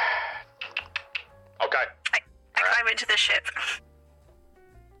do. Okay. I climb into the ship.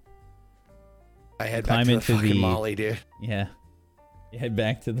 I head Climb back to the into fucking the- Molly, dude. Yeah. You head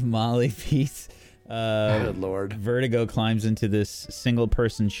back to the Molly piece. Good lord. Vertigo climbs into this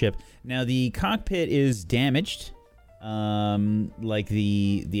single-person ship. Now, the cockpit is damaged. Like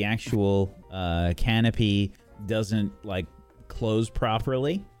the actual canopy doesn't close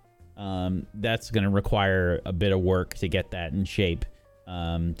properly. That's going to require a bit of work to get that in shape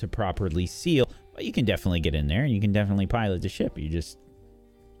to properly seal. But you can definitely get in there and you can definitely pilot the ship. You just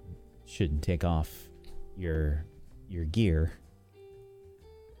shouldn't take off your gear.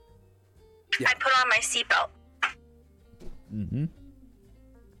 I put on my seatbelt. Mm-hmm.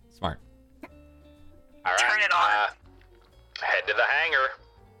 Smart. All right. Turn it on. Head to the hangar.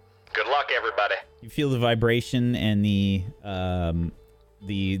 Good luck, everybody. You feel the vibration and the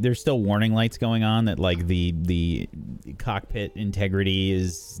there's still warning lights going on that like the cockpit integrity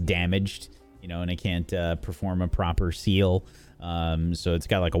is damaged, and it can't perform a proper seal. So it's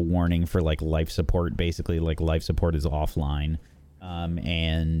got like a warning for like life support, basically like life support is offline,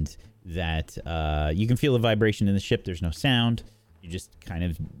 and that you can feel the vibration in the ship. There's no sound. You just kind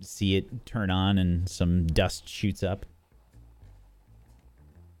of see it turn on and some dust shoots up.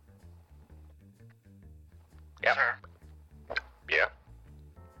 Yeah. Sir, Yeah.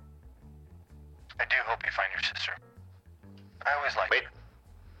 I do hope you find your sister. I always like her.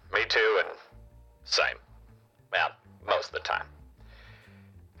 Me too, and same. Well, most of the time.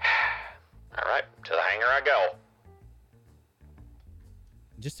 All right, to the hangar I go.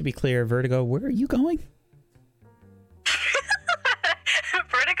 Just to be clear, Vertigo, where are you going?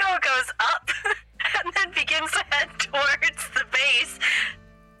 Vertigo goes up and then begins to head towards the base.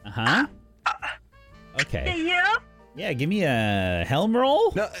 Uh-huh. Okay. Yep. Yeah, give me a helm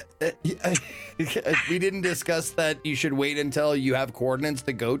roll. No, we didn't discuss that you should wait until you have coordinates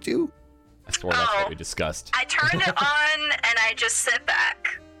to go to. I swore that's what we discussed. I turn it on and I just sit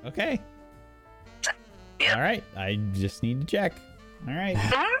back. Okay. Yep. All right. I just need to check. All right.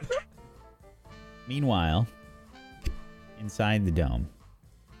 Meanwhile, inside the dome,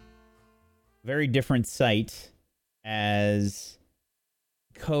 very different sight as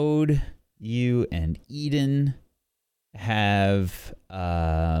Code, you, and Eden have,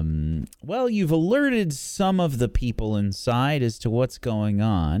 you've alerted some of the people inside as to what's going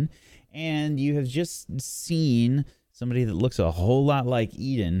on, and you have just seen somebody that looks a whole lot like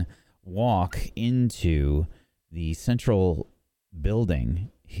Eden walk into the central building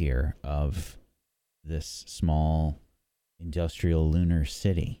here of this small industrial lunar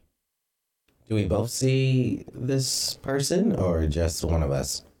city. Do we both see this person or just one of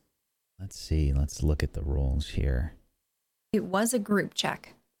us? Let's see. Let's look at the rolls here. It was a group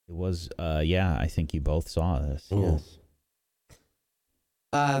check. It was, I think you both saw this. Ooh.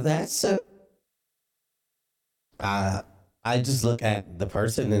 Yes. That's I just look at the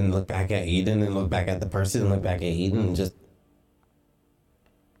person and look back at Eden and look back at the person and look back at Eden and just.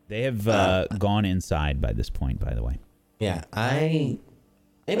 They have gone inside by this point, by the way. Yeah, I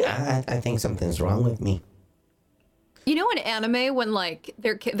think something's wrong with me. You know in anime when like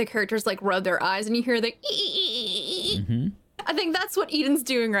the characters like rub their eyes and you hear the Mm-hmm. I think that's what Eden's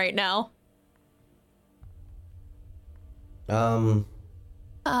doing right now. Care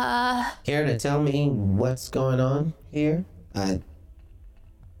to tell me what's going on here? I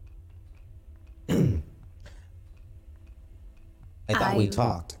thought we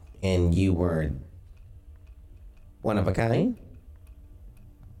talked and you were one of a kind.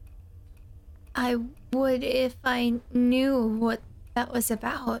 I would if I knew what that was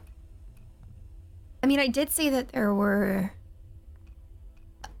about. I mean, I did say that there were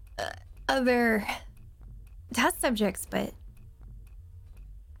other test subjects, but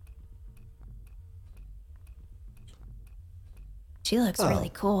she looks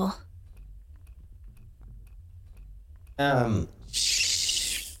really cool. It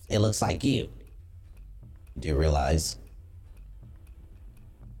looks like you. Do you realize?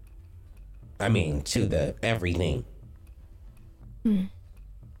 I mean, to the everything.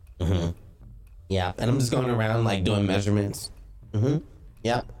 Yeah, and I'm just going around like doing measurements.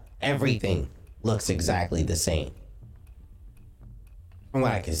 Yep, everything looks exactly the same. From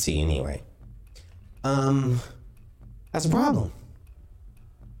what I can see anyway. That's a problem.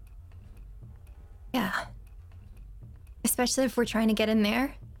 Yeah. Especially if we're trying to get in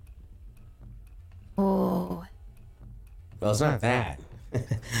there. Oh. Well, it's not that.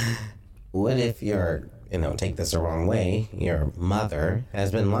 What if you're, take this the wrong way, your mother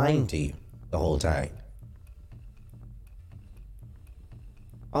has been lying to you the whole time?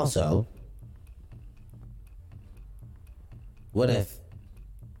 Also, what if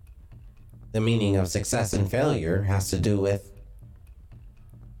the meaning of success and failure has to do with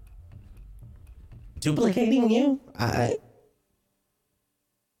duplicating you? I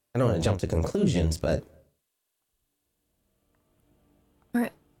don't want to jump to conclusions, but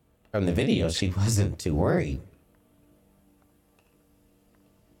from the video, she wasn't too worried.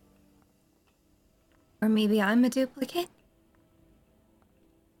 Or maybe I'm a duplicate?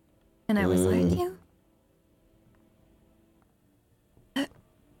 And I was lying to you?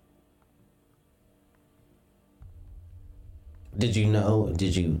 Did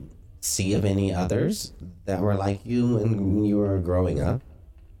you see of any others that were like you when you were growing up?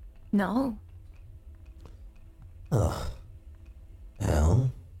 No. Oh.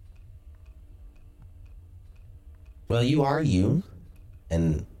 Well, you are you.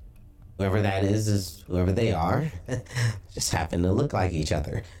 And whoever that is whoever they are. Just happen to look like each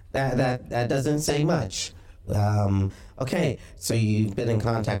other. That doesn't say much. Okay, so you've been in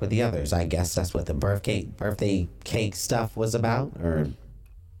contact with the others. I guess that's what the birthday cake stuff was about, or...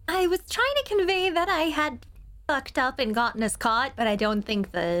 I was trying to convey that I had fucked up and gotten us caught, but I don't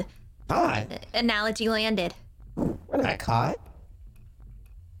think the analogy landed. We're not caught.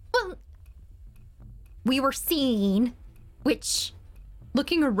 Well, we were seen, which,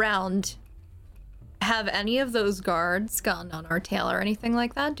 looking around, have any of those guards gotten on our tail or anything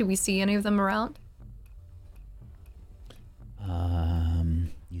like that? Do we see any of them around?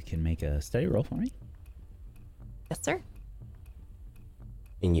 You can make a study roll for me. Yes, sir.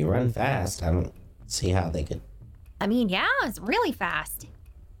 And you run fast. I don't see how they could... I mean, yeah, it's really fast.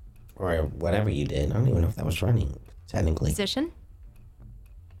 Or whatever you did. I don't even know if that was running, technically. Position?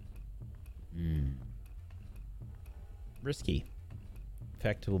 Risky.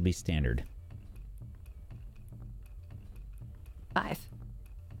 Effect will be standard. 5.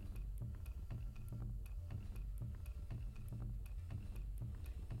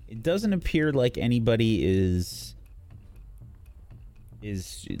 It doesn't appear like anybody is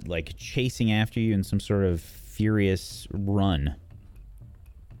like chasing after you in some sort of furious run,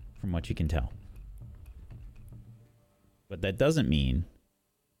 from what you can tell. But that doesn't mean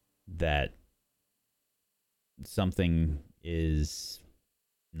that something is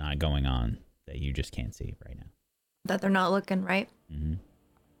not going on that you just can't see right now. That they're not looking, right? Mm-hmm.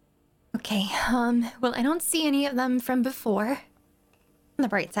 Okay, well, I don't see any of them from before. On the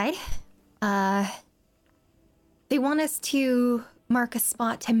bright side. They want us to mark a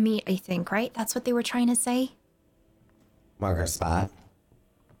spot to meet, I think, right? That's what they were trying to say? Mark a spot?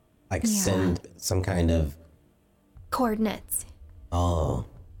 Like send some kind of... coordinates. Oh.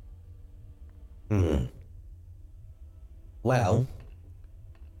 Well,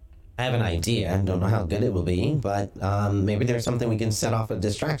 I have an idea. I don't know how good it will be, but maybe there's something we can set off a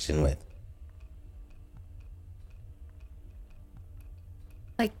distraction with.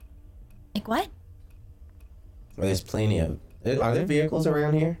 Like what? Well, there's plenty of... Are there vehicles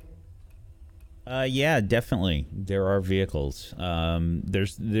around here? Yeah, definitely. There are vehicles.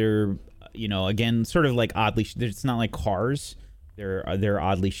 They're again, sort of like oddly... It's not like cars. They're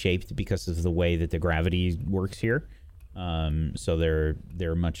oddly shaped because of the way that the gravity works here. So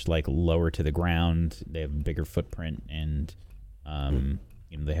they're much like lower to the ground. They have a bigger footprint, and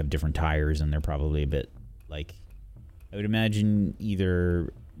they have different tires, and they're probably a bit like... I would imagine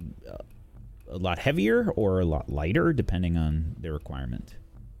either... a lot heavier or a lot lighter, depending on their requirement.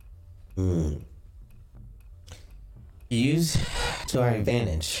 Use to our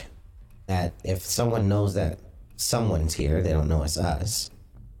advantage that if someone knows that someone's here, they don't know it's us,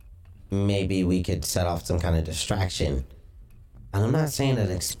 maybe we could set off some kind of distraction. And I'm not saying an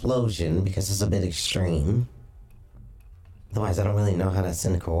explosion because it's a bit extreme. Otherwise, I don't really know how to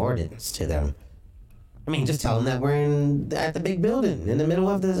send coordinates to them. I mean, just tell them that we're at the big building in the middle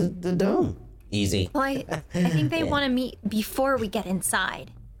of the dome. Easy. Well, I think they want to meet before we get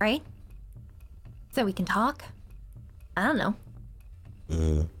inside, right? So we can talk? I don't know.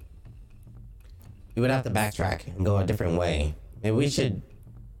 We would have to backtrack and go a different way. Maybe we should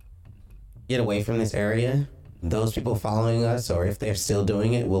get away from this area. Those people following us, or if they're still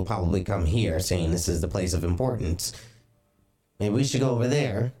doing it, will probably come here saying this is the place of importance. Maybe we should go over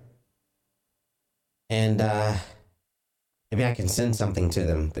there. And, maybe I can send something to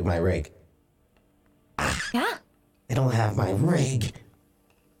them through my rig. Yeah. They don't have my rig.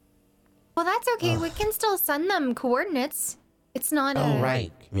 Well, that's okay. We can still send them coordinates. It's not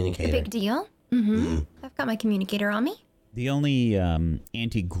right. a Communicator. big deal. I've got my communicator on me. The only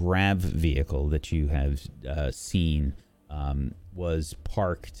anti-grav vehicle that you have seen was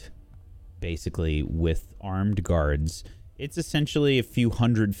parked basically with armed guards. It's essentially a few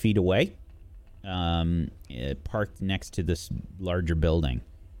 100 feet away, parked next to this larger building.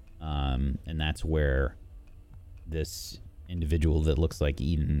 And that's where this individual that looks like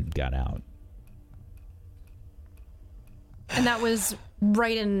Eden got out. And that was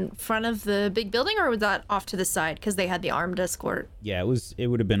right in front of the big building, or was that off to the side because they had the armed escort? Yeah, it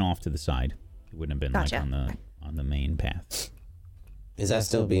would have been off to the side. It wouldn't have been Gotcha. like on the main path. Is that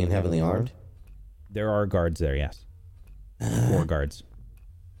still being heavily armed? There are guards there, yes. 4 guards.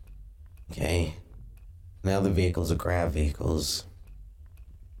 Okay. Now the vehicles are grav vehicles.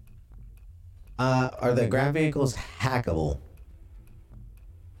 Are the grav vehicles hackable?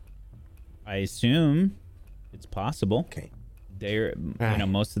 I assume it's possible. Okay. They're,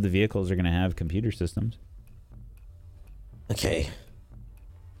 most of the vehicles are going to have computer systems. Okay.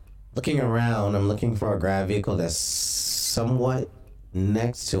 Looking around, I'm looking for a grav vehicle that's somewhat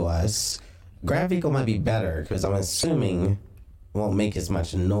next to us. Grav vehicle might be better because I'm assuming it won't make as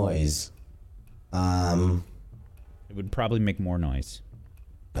much noise. It would probably make more noise.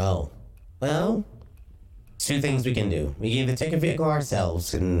 Oh. Well, two things we can do. We can either take a vehicle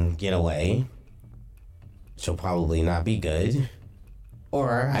ourselves and get away, which will probably not be good,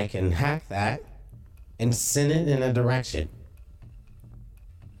 or I can hack that and send it in a direction.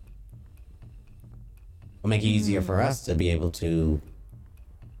 It'll make it easier for us to be able to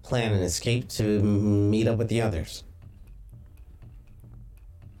plan an escape to meet up with the others.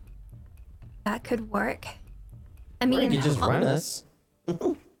 That could work. I Or mean, you could just run us.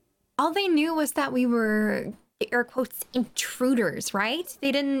 all they knew was that we were, air quotes, intruders, right?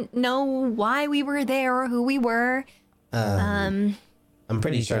 They didn't know why we were there or who we were. I'm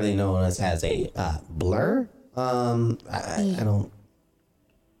pretty sure they know us as a blur. I don't.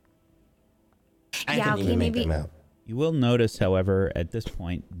 I Yeah, couldn't okay, even make maybe- them out. You will notice, however, at this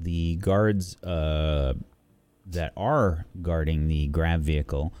point, the guards that are guarding the grab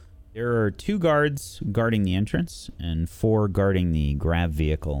vehicle, there are 2 guards guarding the entrance and 4 guarding the grab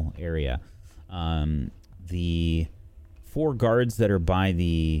vehicle area. The 4 guards that are by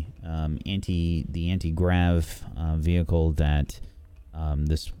the anti-grav vehicle that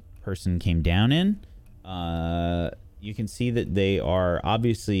this person came down in, you can see that they are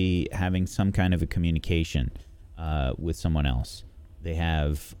obviously having some kind of a communication with someone else. They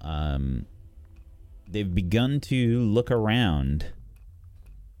have they've begun to look around.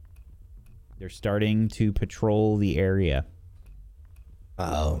 They're starting to patrol the area.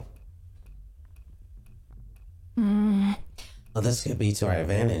 Uh-oh. Well, this could be to our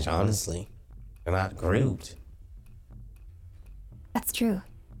advantage, honestly. We're not grouped. That's true.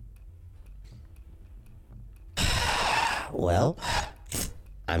 Well,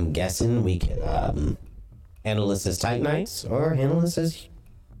 I'm guessing we could handle this as Tight Knights or handle this as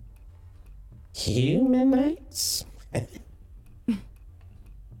Human Knights.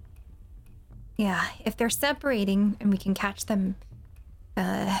 Yeah, if they're separating and we can catch them,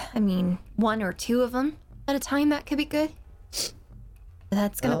 I mean, 1 or 2 of them at a time, that could be good.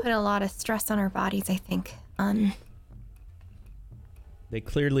 That's gonna Well- put a lot of stress on our bodies, I think. They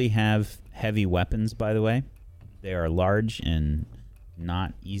clearly have heavy weapons, by the way. They are large and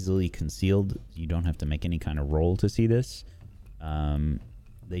not easily concealed. You don't have to make any kind of roll to see this.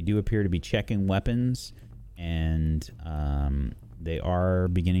 They do appear to be checking weapons, and they are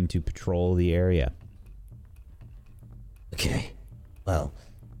beginning to patrol the area. Okay. Well,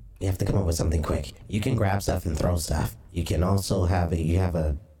 you have to come up with something quick. You can grab stuff and throw stuff. You can also have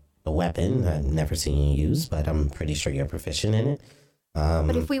a weapon I've never seen you use, but I'm pretty sure you're proficient in it.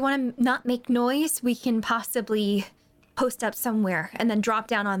 But if we want to not make noise, we can possibly post up somewhere and then drop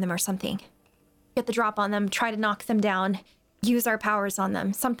down on them or something. Get the drop on them, try to knock them down, use our powers on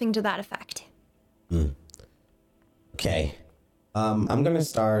them, something to that effect. Okay. I'm gonna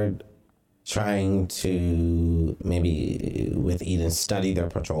start trying to maybe with Eden study their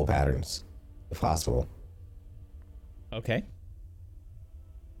patrol patterns, if possible. Okay.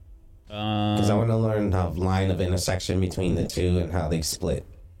 Because I want to learn the line of intersection between the two and how they split.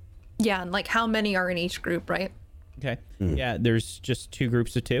 Yeah, and like how many are in each group, right? Okay. Yeah, there's just 2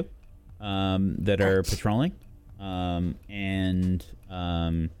 groups of 2 that are patrolling.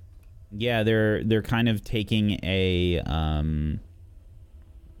 Yeah, they're kind of taking a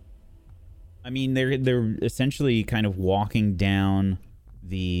I mean, they're essentially kind of walking down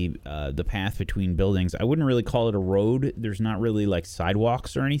the path between buildings. I wouldn't really call it a road. There's not really like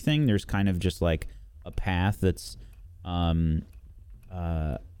sidewalks or anything. There's kind of just like a path that's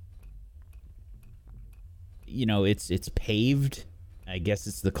you know, it's paved. I guess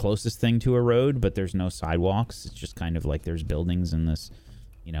it's the closest thing to a road, but there's no sidewalks. It's just kind of like there's buildings in this,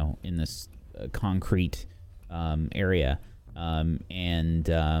 you know, in this concrete area,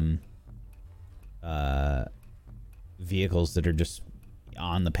 and vehicles that are just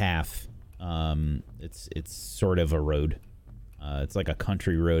on the path. It's sort of a road. It's like a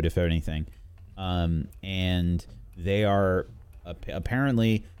country road, if anything. And they are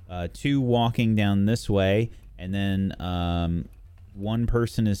apparently 2 walking down this way, and then one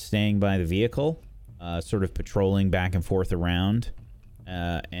person is staying by the vehicle, sort of patrolling back and forth around,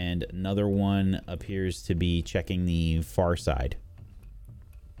 and another one appears to be checking the far side.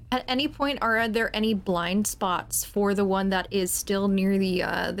 At any point, are there any blind spots for the one that is still near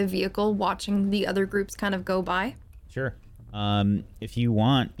the vehicle, watching the other groups kind of go by? Sure. If you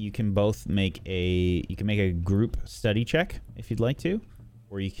want, you can both make a group study check if you'd like to,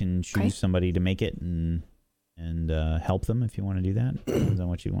 or you can choose somebody to make it and help them if you want to do that. Depends on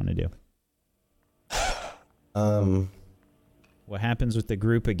what you want to do. what happens with the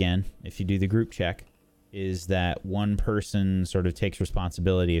group again, if you do the group check, is that one person sort of takes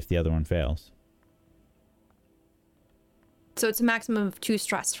responsibility if the other one fails. So it's a maximum of 2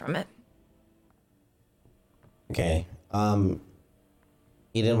 stress from it. Okay. Eden,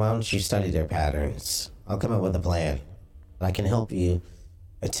 why don't you study their patterns? I'll come up with a plan. I can help you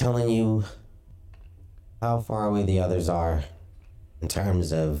by telling you how far away the others are in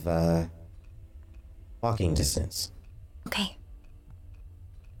terms of walking distance. Okay.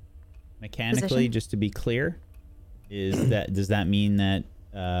 Mechanically, Position? just to be clear, does that mean that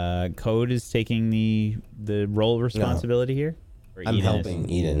Code is taking the role responsibility here? Or I'm Eden helping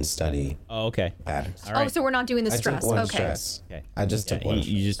Eden study Oh, okay. patterns. All right. Oh, so we're not doing the I stress. took one Okay. stress. Okay. I just took one.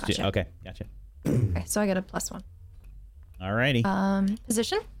 You just Gotcha. okay. Gotcha. Okay, so I get a +1. Alrighty.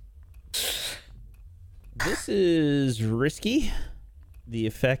 Position? This is risky. The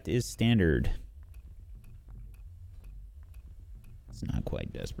effect is standard. It's not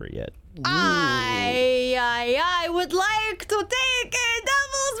quite desperate yet. I would like to take a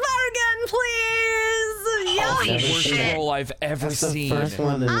devil's bargain, please. Holy Worst shit. roll I've ever That's the seen. first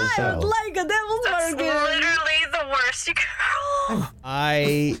one in the I show. would like a devil's That's bargain. literally the worst you can roll.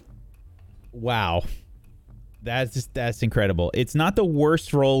 Wow. That's incredible. It's not the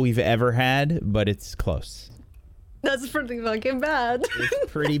worst roll we've ever had, but it's close. That's pretty fucking bad.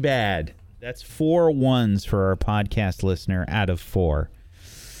 It's pretty bad. That's 4 1s for our podcast listener out of 4.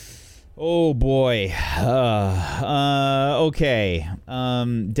 Oh boy. Okay.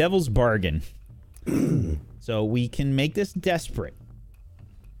 Devil's bargain. So we can make this desperate.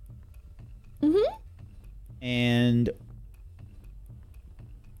 Mm-hmm. And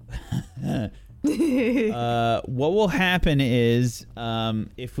what will happen is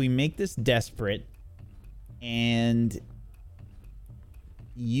if we make this desperate and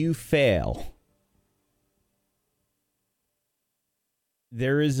you fail,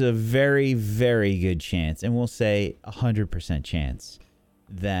 there is a very, very good chance, and we'll say 100% chance,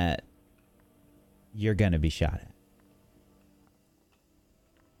 that you're going to be shot at.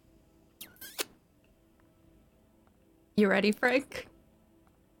 You ready, Frank?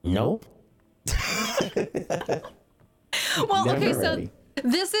 Nope. Well, Never okay, so ready.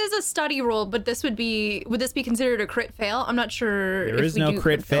 this is a study roll, but would this be considered a crit fail? I'm not sure. There if is we no do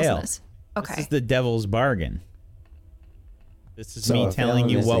crit fails in fail. this. Okay. This is the devil's bargain. This is So me a telling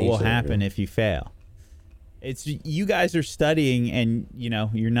fail you is what will easy. happen if you fail. It's you guys are studying and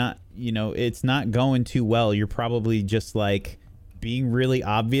you're not, it's not going too well. You're probably just like being really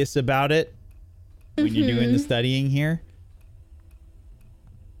obvious about it when you're doing the studying here.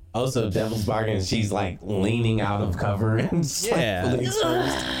 Also, Devil's Bargain, she's like leaning out of cover and Yeah. like,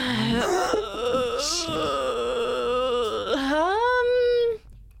 exposed.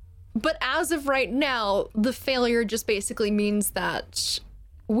 But as of right now, the failure just basically means that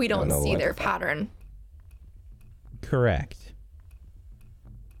we don't know see what their the fuck. pattern. Correct.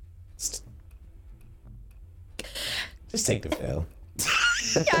 Just take the fail.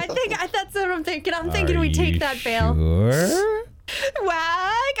 Yeah, I think that's what I'm thinking. I'm thinking Are we take you that fail. Sure?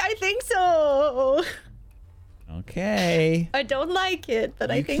 Whack! I think so. Okay. I don't like it,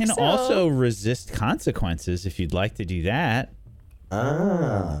 but I You think can so. also resist consequences if you'd like to do that.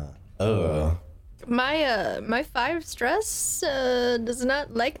 Ah. Oh. My 5 stress does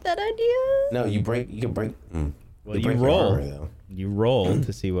not like that idea. No, you can break. Well, you break your roll. armor, though. You roll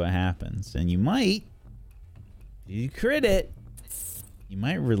to see what happens, and you might. If you crit it, you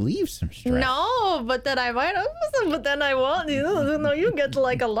might relieve some stress. No, but then I might also, but then I won't. No, you get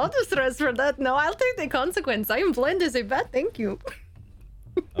like a lot of stress for that. No, I'll take the consequence. I am blind as a bat. Thank you.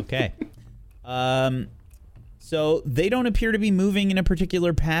 Okay. So they don't appear to be moving in a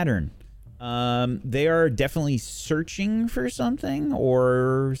particular pattern. They are definitely searching for something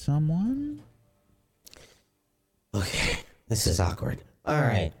or someone. Okay, this is awkward. All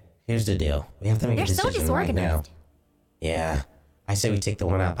right, here's the deal. We have to make You're a so decision right now. disorganized. Yeah, I say we take the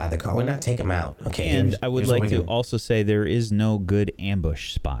one out by the car. We're not take him out. Okay. And here's- I would here's what like we to do. also say there is no good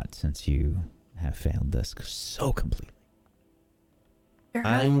ambush spot since you have failed this so completely.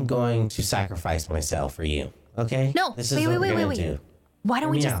 I'm going to sacrifice myself for you. Okay. No, This is wait, what wait, we're wait, gonna wait. do. Why don't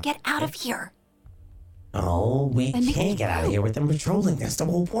we Hear me just out. get out of here? Oh, we And make can't it get out of out. here with them patrolling. That's the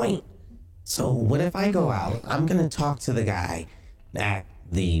whole point. So what if I go out? I'm gonna talk to the guy at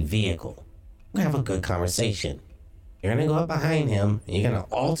the vehicle. We're gonna have a good conversation. You're gonna go up behind him and you're gonna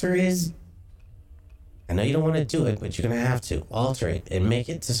alter his. I know you don't want to do it, but you're gonna have to alter it and make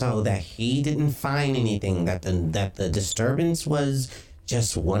it so that he didn't find anything. That the disturbance was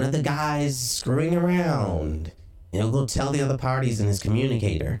just one of the guys screwing around. And he'll go tell the other parties in his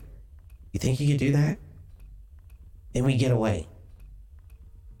communicator. You think you could do that? Then we get away.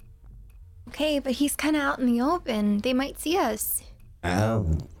 Okay, but he's kind of out in the open. They might see us.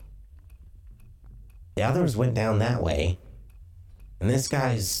 The others went down that way. And this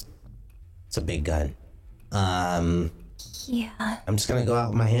guy's... It's a big gun. Yeah. I'm just gonna go out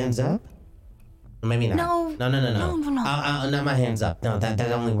with my hands up? Or maybe not. No. No. Not my hands up. No, that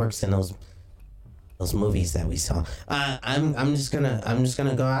only works in those movies that we saw. I'm just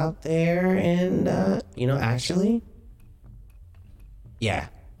gonna go out there and actually, yeah,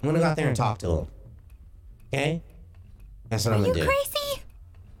 I'm gonna go out there and talk to him. Okay, that's what I'm gonna do. Are you crazy?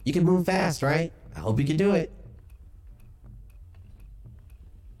 You can move fast, right? I hope you can do it.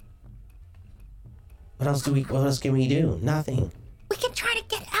 What else can we do? Nothing. We can try to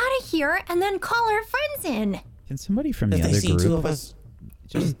get out of here and then call our friends in. Can somebody from the If they other see two of group us,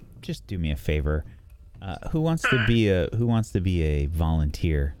 just do me a favor? Who wants to be a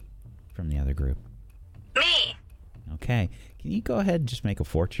volunteer from the other group? Me. Okay. Can you go ahead and just make a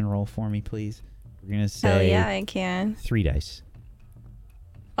fortune roll for me, please? We're gonna say Oh yeah, I can. 3 dice.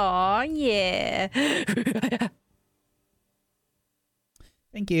 Oh yeah.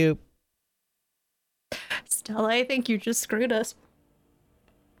 Thank you. Stella, I think you just screwed us.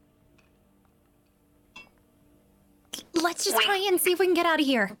 Let's just try and see if we can get out of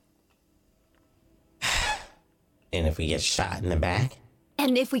here. and if we get shot in the back,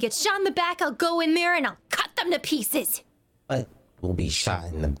 And if we get shot in the back, I'll go in there and I'll cut them to pieces. but we'll be shot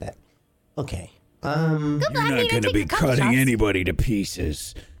in the back. Okay. You're not going to be cutting anybody to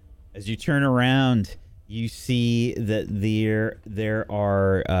pieces. As you turn around, you see that there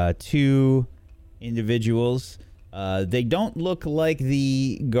are 2 individuals. They don't look like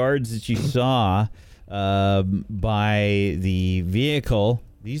the guards that you saw by the vehicle.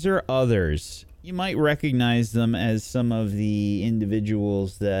 These are others. You might recognize them as some of the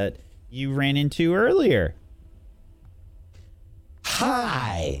individuals that you ran into earlier.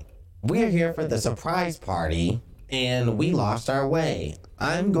 Hi! We're here for the surprise party, and we lost our way.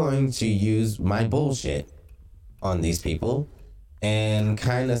 I'm going to use my bullshit on these people and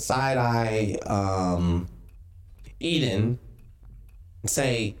kind of side-eye Eden and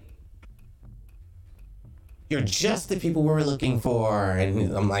say, you're just the people we're looking for.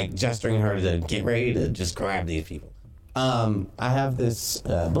 And I'm like gesturing her to get ready to just grab these people. I have this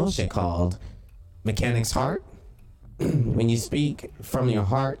bullshit called Mechanic's Heart. When you speak from your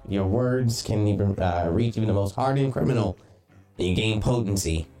heart, your words can even reach even the most hardened criminal, and you gain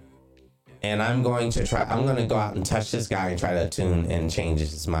potency. And I'm going to go out and touch this guy and try to attune and change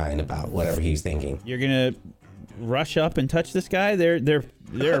his mind about whatever he's thinking. You're gonna rush up and touch this guy? They're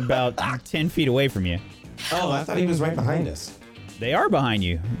about 10 feet away from you. Oh, I thought he was right behind us. They are behind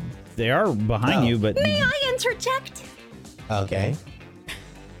you. They are behind you, but May I interject? Okay.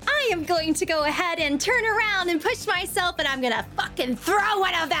 I am going to go ahead and turn around and push myself, and I'm gonna fucking throw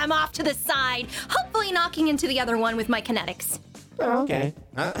one of them off to the side, hopefully knocking into the other one with my kinetics. Oh, okay.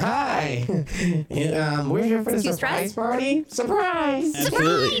 Hi. We're here for the You surprise stressed? party. Surprise!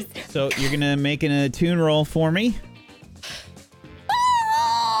 absolutely. So you're gonna make an attune roll for me.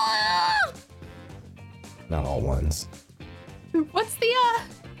 Not all ones. What's the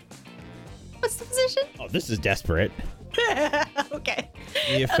position? Oh, this is desperate. Okay.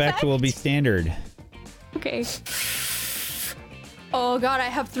 The effect will be standard. Okay. Oh god, I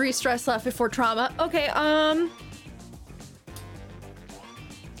have 3 stress left before trauma. Okay,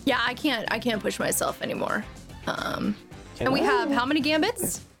 yeah, I can't push myself anymore. And we have how many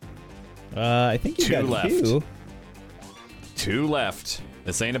gambits? I think you 2 got left. 2. 2 left.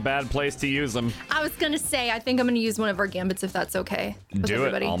 This ain't a bad place to use them. I was gonna say, I think I'm gonna use one of our gambits if that's okay. With Do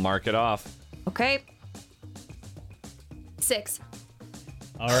everybody. it. I'll mark it off. Okay. 6.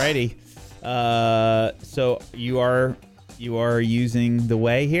 Alrighty. So you are using the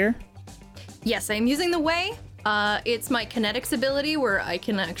way here? Yes, I am using the way. It's my kinetics ability where I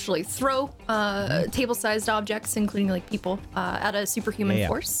can actually throw table-sized objects, including like people, at a superhuman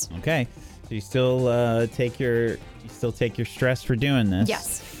force. Okay. So you still take your stress for doing this.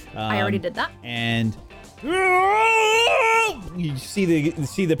 Yes, I already did that. And you see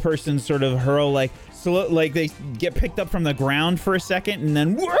the person sort of hurl like they get picked up from the ground for a second, and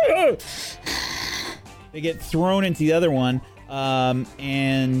then they get thrown into the other one.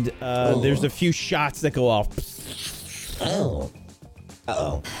 And there's a few shots that go off. Oh.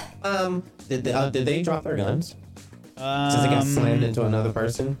 Did they drop their guns? Since they got slammed into another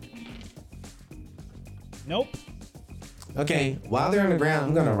person? Nope. Okay, while they're on the ground,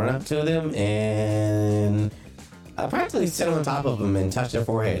 I'm gonna run up to them and practically sit on top of them and touch their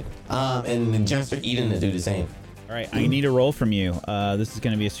forehead. And gesture Eden to do the same. All right, I need a roll from you. This is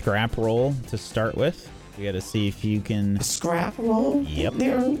going to be a scrap roll to start with. We got to see if you can. Scrap roll? Yep.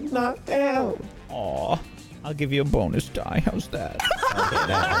 They're knocked down. Aw, I'll give you a bonus die. How's that?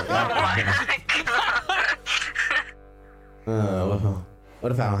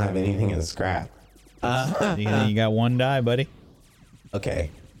 What if I don't have anything in scrap? You got 1 die, buddy. Okay.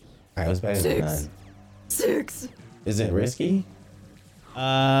 All right, what's better than none? 6. Is it risky?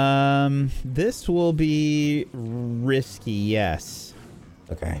 This will be risky, yes.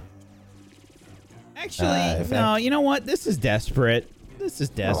 Okay. Actually, no, you know what? This is desperate. This is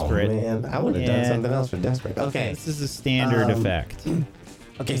desperate. Oh, man. I would have done something else for desperate. Okay. This is a standard effect.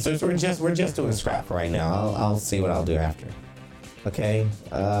 Okay, so we're just doing scrap for right now. I'll see what I'll do after. Okay.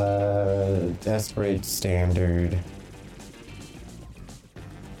 Desperate, standard.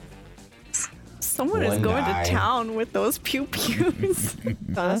 Someone is One going die. to town with those pew pews. Oh,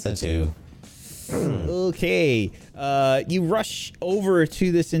 that's a 2. Okay, you rush over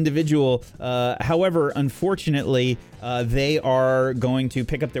to this individual. However, unfortunately, they are going to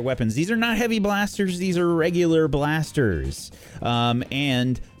pick up their weapons. These are not heavy blasters. These are regular blasters.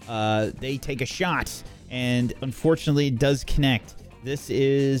 And they take a shot, and unfortunately, it does connect. This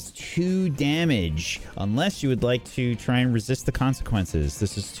is 2 damage, unless you would like to try and resist the consequences.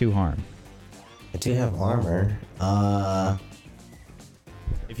 This is 2 harm. I do have armor.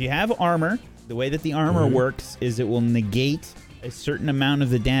 If you have armor, the way that the armor works is it will negate a certain amount of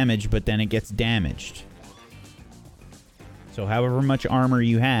the damage, but then it gets damaged. So however much armor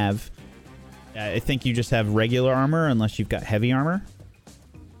you have, I think you just have regular armor unless you've got heavy armor.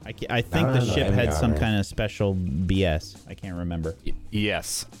 I think the ship had some kind of special BS. I can't remember.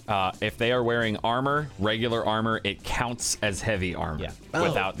 Yes. If they are wearing armor, regular armor, it counts as heavy armor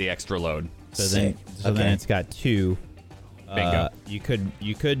without the extra load. So then it's got 2. Bingo. You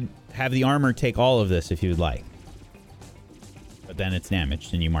could have the armor take all of this if you would like, but then it's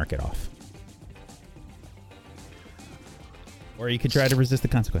damaged and you mark it off. Or you could try to resist the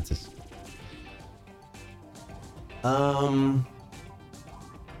consequences.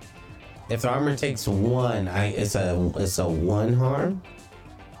 If the armor takes 1, it's a 1 harm.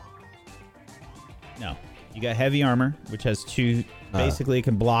 No, you got heavy armor, which has 2. Basically, it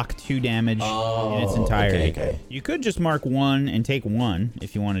can block 2 damage in its entirety. Okay. You could just mark 1 and take 1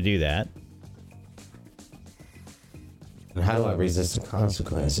 if you want to do that. And how do I resist the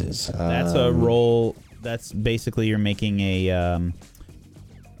consequences? That's a roll. That's basically you're making a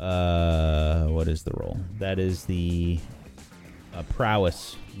what is the roll? That is the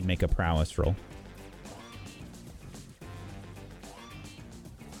prowess. You make a prowess roll.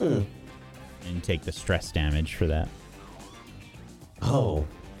 And take the stress damage for that. Oh,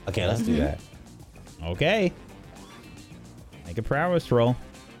 okay, let's do that. Okay. Make a prowess roll.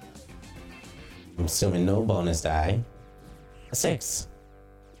 I'm assuming no bonus die. A 6.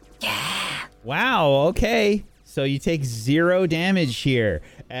 Wow, okay. So you take 0 damage here.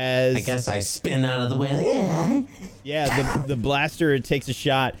 As I guess I spin out of the way. Yeah, the blaster takes a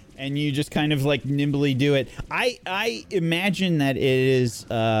shot, and you just kind of like nimbly do it. I imagine that it is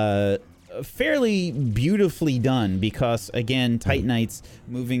fairly beautifully done because, again, Titanites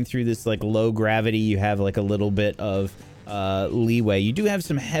moving through this like low gravity, you have like a little bit of leeway. You do have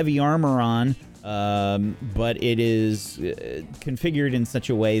some heavy armor on, but it is configured in such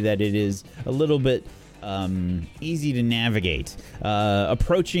a way that it is a little bit easy to navigate.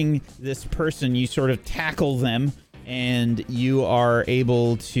 Approaching this person, you sort of tackle them, and you are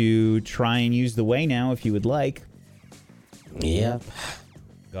able to try and use the way now if you would like. Yep.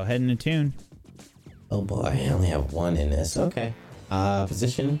 Go ahead and attune. Oh boy, I only have 1 in this. Okay.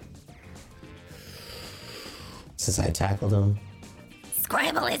 Position. Since I tackled him.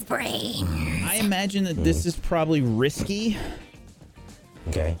 Scramble his brain. I imagine that this is probably risky.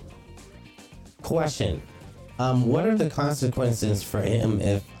 Okay. Question. What are the consequences for him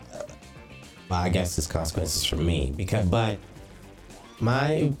if... well, I guess it's consequences for me. But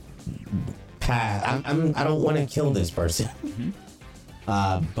my path... I don't want to kill this person.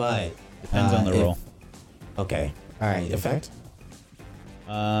 But... Depends on the roll. Okay. Alright, effect?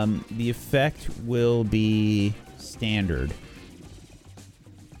 The effect will be standard.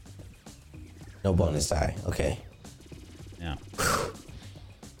 No bonus die. Okay. No.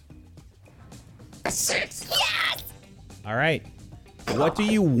 A 6. Yes! All right. What do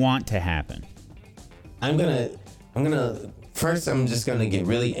you want to happen? I'm gonna first I'm just gonna get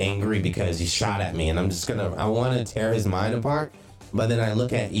really angry because he shot at me, and I want to tear his mind apart. But then I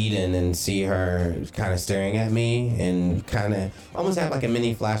look at Eden and see her kind of staring at me, and kind of almost have like a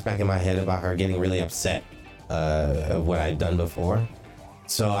mini flashback in my head about her getting really upset of what I'd done before.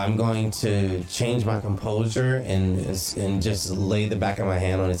 So I'm going to change my composure and just lay the back of my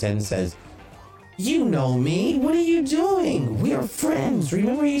hand on his head and says, You know me. What are you doing? We are friends.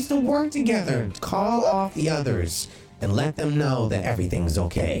 Remember, we used to work together. Call off the others and let them know that everything's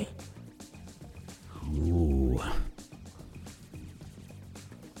okay. Ooh.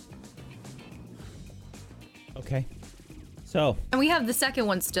 Okay. So. And we have the second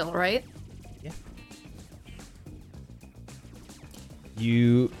one still, right? Yeah.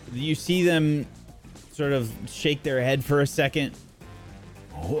 You see them sort of shake their head for a second.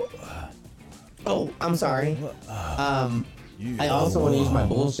 Oh, I'm sorry. I also want to use my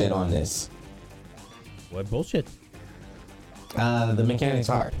bullshit on this. What bullshit? The mechanic's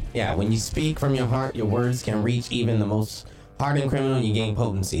heart. Yeah, when you speak from your heart, your words can reach even the most hardened criminal. You gain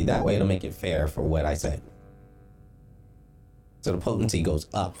potency. That way, it'll make it fair for what I said. So the potency goes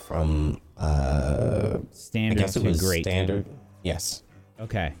up from standard I guess it to was great. Standard. Yes.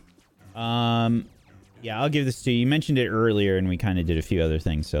 Okay. Yeah, I'll give this to you. You mentioned it earlier, and we kind of did a few other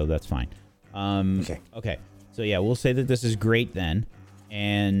things, so that's fine. Okay. So yeah, we'll say that this is great then,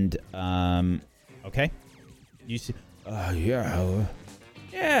 and okay. You see? Yeah.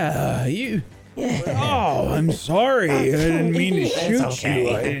 You. Oh, I'm sorry. I didn't mean to shoot you.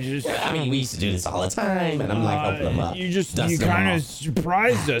 I mean, we used to do this all the time, and I'm like, open them up. You kind of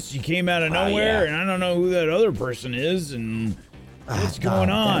surprised us. You came out of nowhere, and I don't know who that other person is, and what's going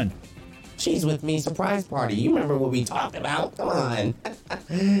on? She's with me. Surprise party. You remember what we talked about? Come on.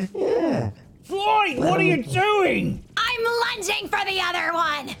 Yeah. Floyd, what are you doing? I'm lunging for the other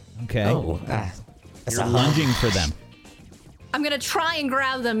one. Okay. Oh, you're lunging for them. I'm gonna try and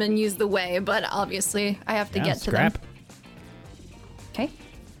grab them and use the way, but obviously I have to get to them. Okay.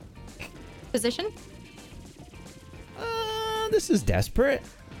 Position? This is desperate.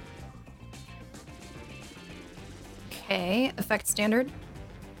 Okay. Effect standard.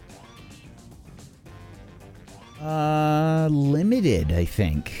 Limited, I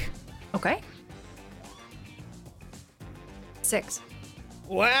think. Okay. 6.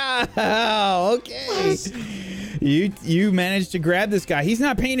 Wow. Okay. You managed to grab this guy. He's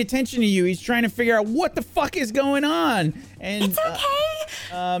not paying attention to you. He's trying to figure out what the fuck is going on. And it's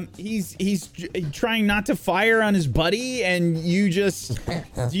okay. He's trying not to fire on his buddy, and you just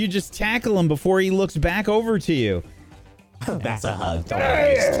tackle him before he looks back over to you. That's a hug. Don't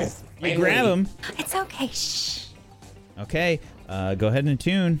worry. You grab him. It's okay. Shh. Okay. Go ahead and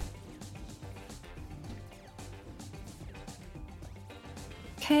attune.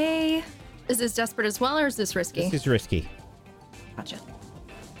 Okay. Is this desperate as well, or is this risky? This is risky. Gotcha.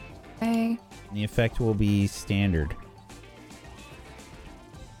 Okay. The effect will be standard.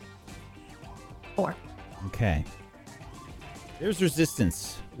 4. Okay. There's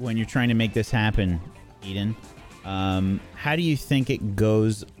resistance when you're trying to make this happen, Eden. How do you think it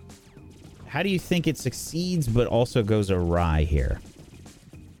goes? How do you think it succeeds but also goes awry here?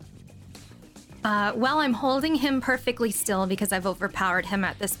 Well, I'm holding him perfectly still because I've overpowered him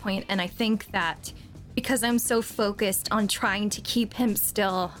at this point, and I think that because I'm so focused on trying to keep him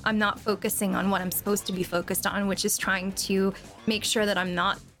still, I'm not focusing on what I'm supposed to be focused on, which is trying to make sure that I'm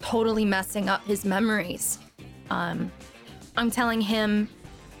not totally messing up his memories. I'm telling him,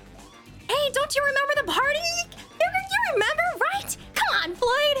 hey, don't you remember the party? You remember, right? Come on,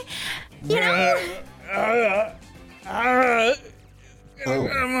 Floyd. You know? My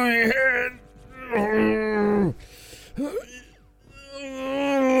head.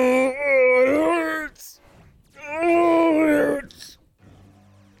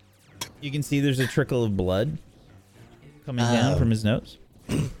 You can see there's a trickle of blood coming down from his nose.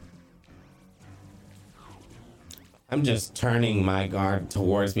 I'm just turning my guard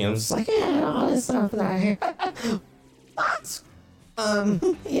towards me. I'm just like, yeah, all this stuff that I hear. What?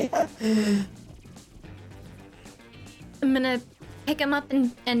 Yeah. I'm gonna pick him up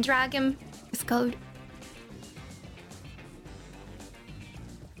and drag him with code.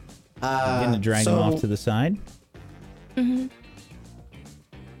 I'm gonna drag him off to the side. Mm-hmm.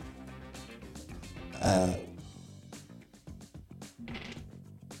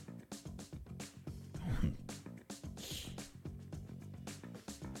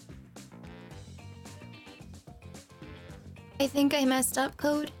 I think I messed up,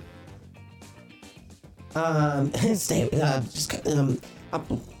 Code. Stay, just,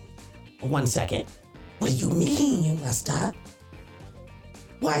 1 second. What do you mean you messed up?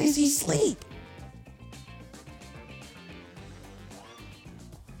 Why does he sleep?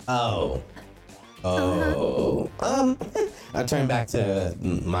 Oh. I turn back to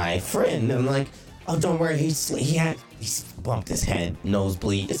my friend. I'm like, oh, don't worry. He bumped his head,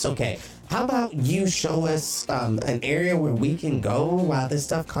 nosebleed. It's okay. How about you show us an area where we can go while this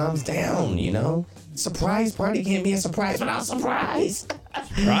stuff calms down, you know? Surprise party can't be a surprise without surprise.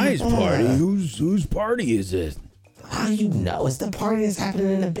 Surprise party? Whose party is it? How you know? It's the party that's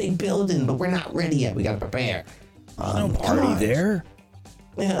happening in a big building, but we're not ready yet. We gotta prepare. No party there.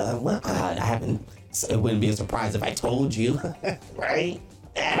 Yeah, well, I haven't. So it wouldn't be a surprise if I told you, right?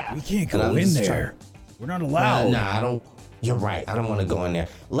 We can't go in there. We're not allowed. Nah, I don't. You're right. I don't want to go in there.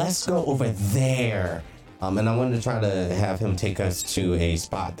 Let's go over there. And I wanted to try to have him take us to a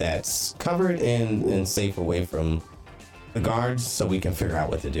spot that's covered and safe away from the guards, so we can figure out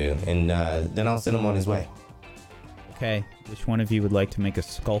what to do. And then I'll send him on his way. Okay. Which one of you would like to make a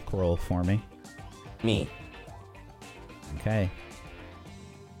skulk roll for me? Me. Okay.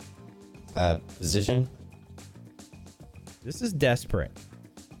 Position? This is desperate.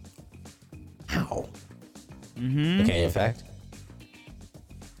 How? Mm-hmm. Okay, in fact.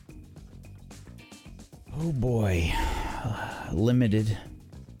 Oh boy. Limited.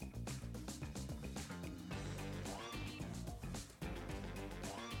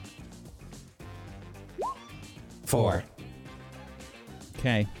 Four.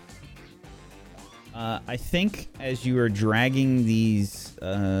 Okay. I think as you are dragging these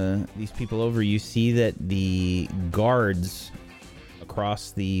people over, you see that the guards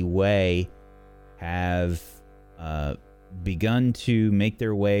across the way have begun to make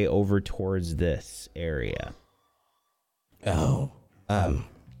their way over towards this area. Oh,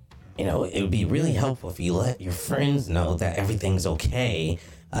 it would be really helpful if you let your friends know that everything's okay.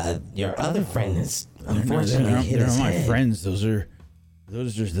 Your other friend is unfortunately hit his they're not my head. friends. Those are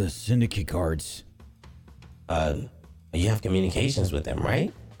the syndicate guards. You have communications with them,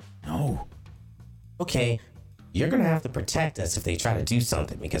 right? No. Okay, you're gonna have to protect us if they try to do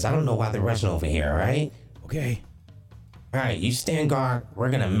something, because I don't know why they're rushing over here, all right? Okay. All right, you stand guard. We're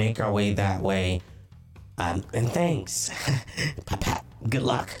gonna make our way that way. And thanks. Papa, good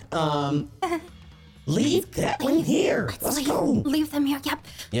luck. Leave that one here. Let's go. Leave them here. Yep.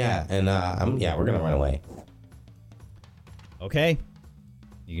 Yeah, and we're gonna run away. Okay.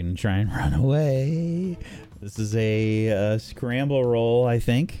 You're gonna try and run away. This is a scramble roll, I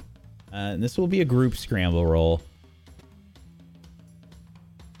think. And this will be a group scramble roll.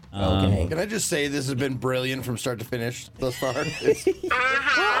 Okay. Can I just say this has been brilliant from start to finish thus far? The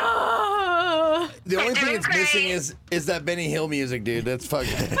only thing it's missing is that Benny Hill music, dude. That's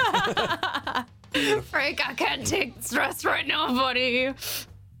fucking. Frank, I can't take stress right now, buddy.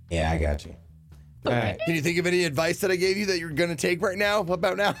 Yeah, I got you. All right. Can you think of any advice that I gave you that you're gonna take right now? What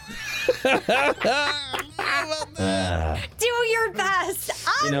about now? Do your best.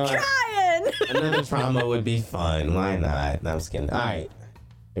 I'm trying. Another trauma would be fun. Why not? No, I'm just kidding. All right.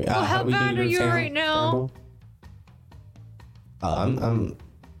 Well, how bad are you right now? I'm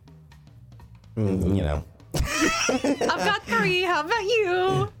I've got 3. How about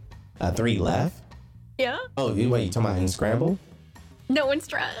you? 3 left. Yeah. Oh, you talking about in scramble? No one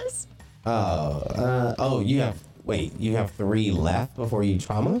stress. You have 3 left before you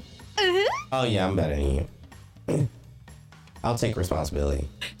trauma? Oh yeah, I'm better than you. I'll take responsibility.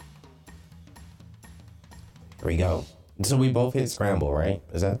 Here we go. So we both hit scramble, right?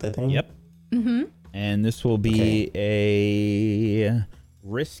 Is that the thing? Yep. Mm-hmm. And this will be a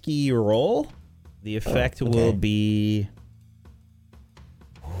risky roll. The effect will be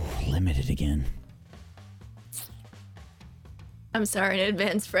limited again. I'm sorry in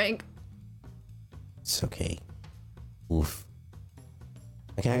advance, Frank. It's okay. Oof.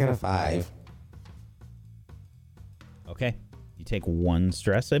 Okay, I got a 5. Okay. You take 1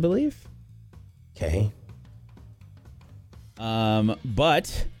 stress, I believe. Okay.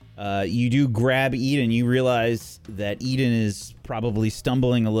 But you do grab Eden. You realize that Eden is probably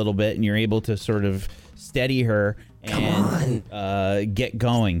stumbling a little bit, and you're able to sort of steady her and get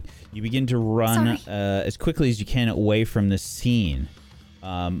going. You begin to run as quickly as you can away from the scene.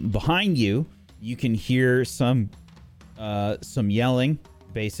 Behind you, you can hear some yelling,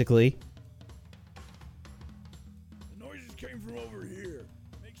 basically. The noises came from over here.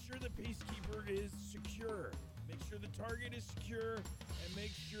 Make sure the Peacekeeper is secure. Make sure the target is secure, and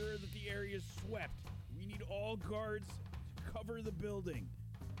make sure that the area is swept. We need all guards to cover the building.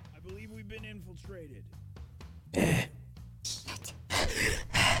 I believe we've been infiltrated.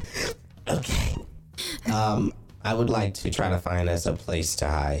 Okay. I would like to try to find us a place to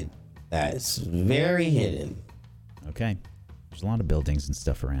hide that's very hidden. Okay. There's a lot of buildings and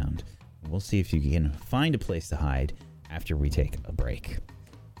stuff around. We'll see if you can find a place to hide after we take a break.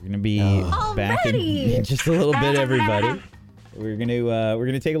 We're gonna be back in just a little bit, everybody. We're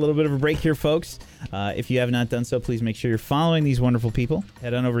gonna take a little bit of a break here, folks. If you have not done so, please make sure you're following these wonderful people.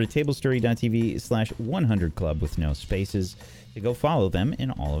 Head on over to tablestory.tv/100club with no spaces to go follow them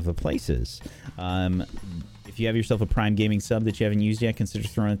in all of the places. If you have yourself a Prime Gaming sub that you haven't used yet, consider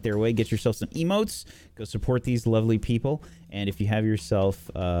throwing it their way. Get yourself some emotes. Go support these lovely people. And if you have yourself,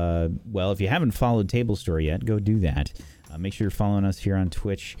 if you haven't followed Table Story yet, go do that. Make sure you're following us here on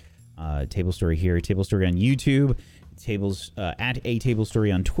Twitch. Table Story here, Table Story on YouTube, at A Table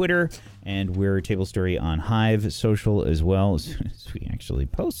Story on Twitter, and we're Table Story on Hive Social as well, as soon as we actually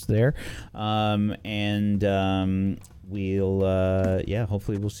post there. Hopefully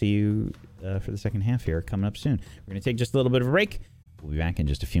we'll see you for the second half here coming up soon. We're going to take just a little bit of a break. We'll be back in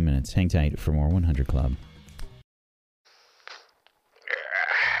just a few minutes. Hang tight for more 100 Club.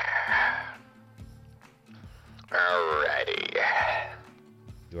 Alrighty.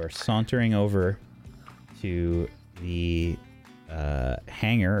 You are sauntering over to the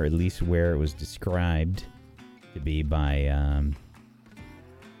hangar, or at least where it was described to be by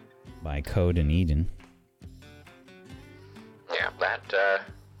Code and Eden. Yeah, that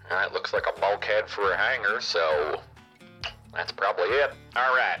looks like a bulkhead for a hangar, so that's probably it.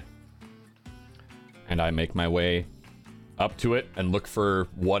 All right. And I make my way up to it and look for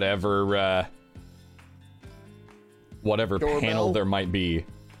whatever panel there might be.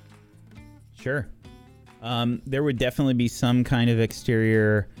 Sure. There would definitely be some kind of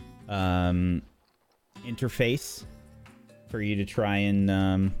exterior interface for you to try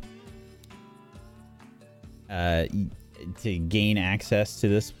and to gain access to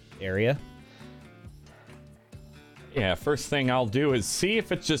this area. Yeah, first thing I'll do is see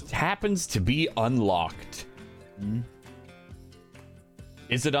if it just happens to be unlocked. Mm-hmm.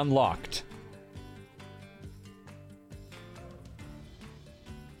 Is it unlocked?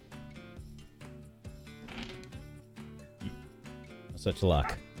 Such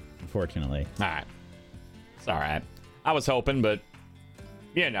luck, unfortunately. Alright. It's alright. I was hoping, but,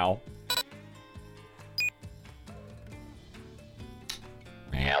 you know.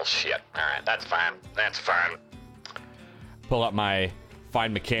 Well, shit. Alright, that's fine. That's fine. Pull up my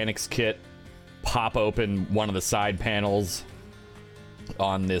Find Mechanics kit, pop open one of the side panels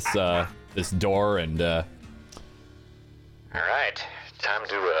on this door, and Alright, time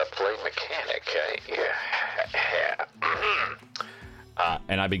to play mechanic.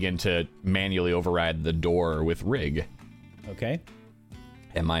 and I begin to manually override the door with Rig. Okay.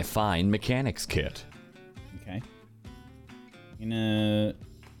 And my Find Mechanics kit. Okay. I'm gonna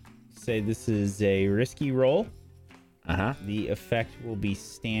say this is a risky roll. Uh-huh. The effect will be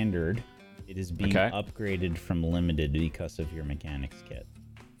standard. It is being upgraded from limited because of your mechanics kit.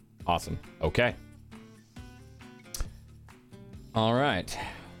 Awesome. Okay. All right.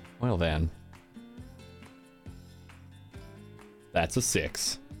 Well then. That's a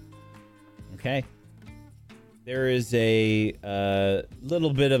 6. Okay. There is a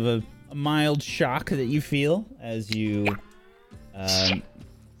little bit of a mild shock that you feel as you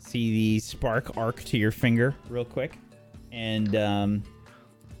see the spark arc to your finger real quick. And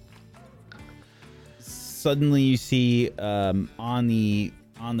suddenly you see on the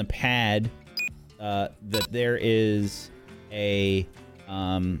pad that there is a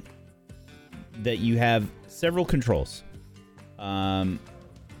that you have several controls.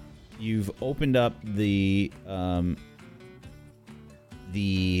 You've opened up you've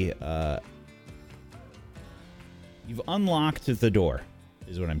unlocked the door,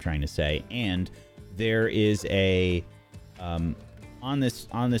 is what I'm trying to say, and there is a on this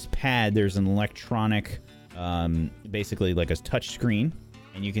pad there's an electronic basically like a touch screen,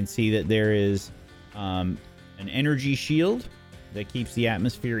 and you can see that there is an energy shield that keeps the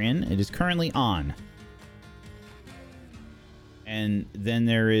atmosphere in. It is currently on. And then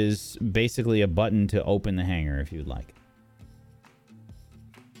there is basically a button to open the hangar if you'd like.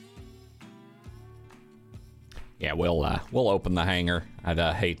 Yeah, we'll open the hangar. I'd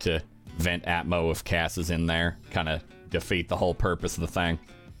hate to vent Atmo if Cass is in there. Kind of defeat the whole purpose of the thing.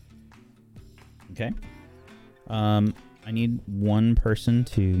 Okay. I need one person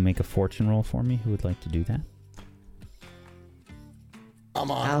to make a fortune roll for me. Who would like to do that? Come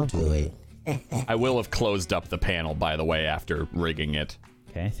on. I'll do it. I will have closed up the panel, by the way, after rigging it.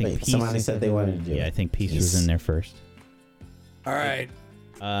 Okay, I think Peace somebody said they wanted to do it. Yeah, I think Peace was in there first. All right.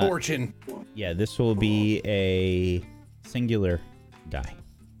 Fortune. Yeah, this will be a singular die.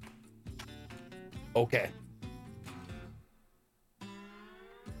 Okay.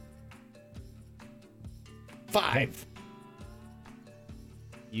 Five.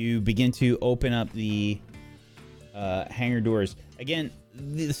 You begin to open up the hangar doors. Again,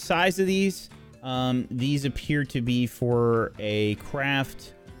 the size of these appear to be for a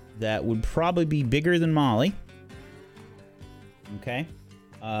craft that would probably be bigger than Molly. Okay.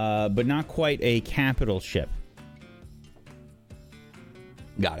 But not quite a capital ship.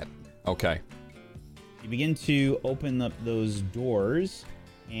 Got it. Okay. You begin to open up those doors,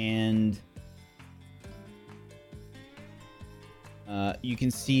 and you can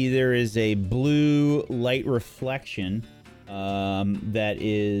see there is a blue light reflection that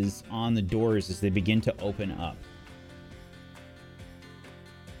is on the doors as they begin to open up.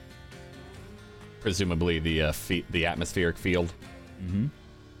 Presumably the atmospheric field. Mm-hmm.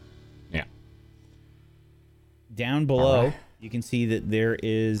 Yeah. Down below, you can see that there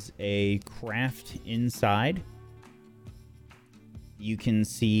is a craft inside. You can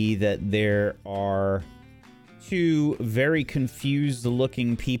see that there are two very confused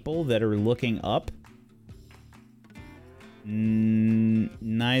looking people that are looking up.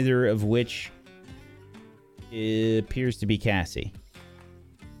 Neither of which appears to be Cassie.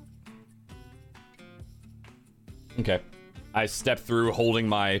 Okay. I step through holding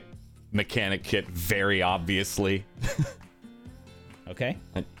my mechanic kit very obviously. Okay.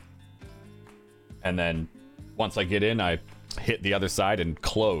 And then once I get in, I hit the other side and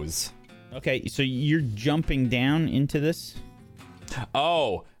close. Okay, so you're jumping down into this?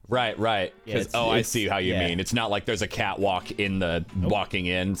 Oh, right. Yeah, I see how you yeah. mean. It's not like there's a catwalk in the walking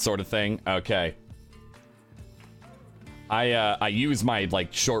in sort of thing. Okay. I use my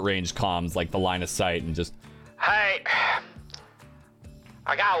like short range comms, like the line of sight, and just. Hey,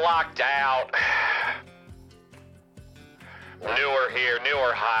 I got locked out. Newer here,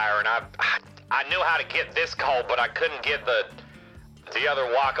 newer higher, and I knew how to get this code, but I couldn't get the other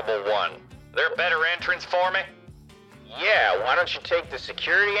walkable one. There a better entrance for me? Yeah, why don't you take the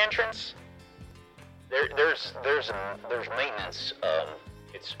security entrance? There's maintenance.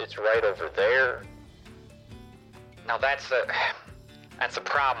 It's right over there. Now that's a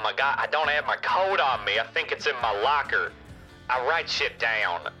problem. I don't have my code on me. I think it's in my locker. I write shit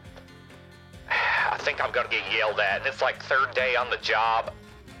down. I think I'm gonna get yelled at, and it's like third day on the job.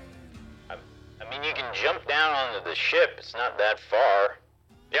 I mean, you can jump down onto the ship. It's not that far.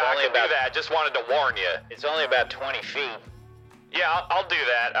 Yeah, I can do that. I just wanted to warn you. It's only about 20 feet. Yeah, I'll do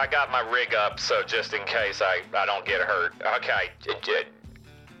that. I got my rig up, so just in case I don't get hurt. Okay.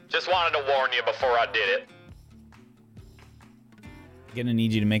 Just wanted to warn you before I did it. Gonna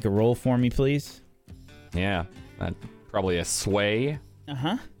need you to make a roll for me, please. Yeah, probably a sway.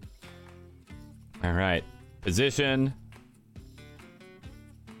 Uh-huh. All right. Position.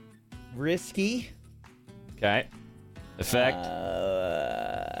 Risky. Okay. Effect.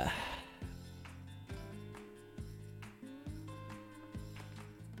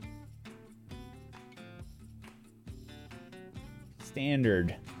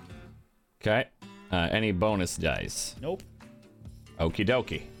 Standard. Okay. Any bonus dice? Nope. Okie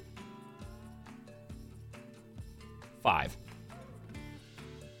dokie. 5.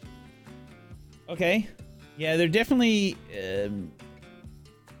 Okay. Yeah, they're definitely...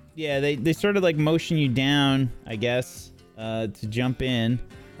 yeah, they sort of like motion you down, I guess, to jump in.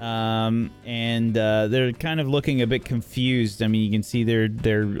 And they're kind of looking a bit confused. I mean, you can see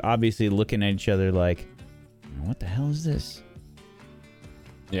they're obviously looking at each other like, what the hell is this?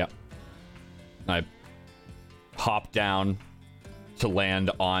 Yeah. I hop down to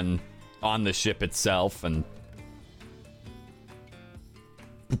land on the ship itself, and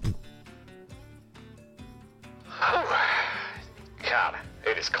God,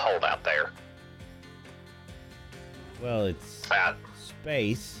 it is cold out there. Well, it's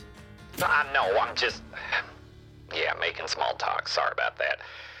space. I know, I'm just... Yeah, making small talk. Sorry about that.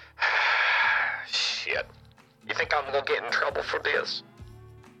 Shit. You think I'm gonna get in trouble for this?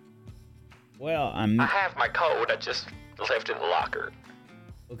 Well, I have my code, I just left it in the locker.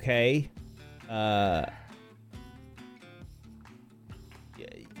 Okay.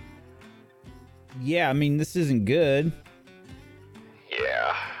 Yeah, I mean, this isn't good.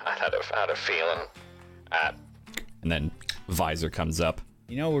 Yeah, I had a feeling. And then visor comes up.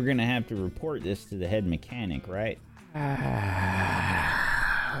 You know, we're gonna have to report this to the head mechanic, right?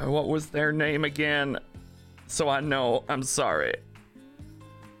 What was their name again? So I know. I'm sorry.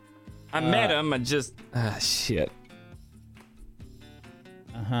 I met him. I just... shit.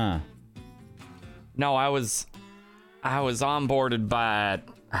 Uh-huh. No, I was onboarded by...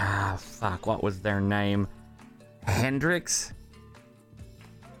 fuck, what was their name? Hendrix?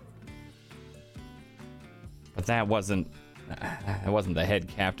 But that wasn't the head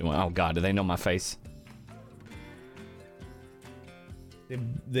captain. Oh, God, do they know my face?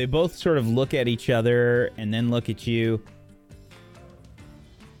 They both sort of look at each other and then look at you.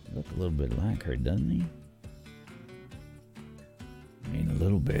 Look a little bit like her, doesn't he? I mean, a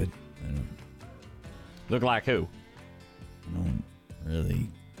little bit. Look like who? I don't really...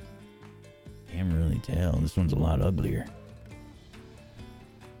 Can't really tell. This one's a lot uglier.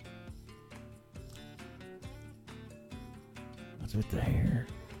 What's with the hair?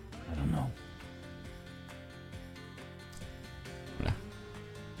 I don't know. I'm gonna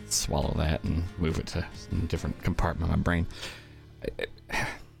swallow that and move it to a different compartment of my brain.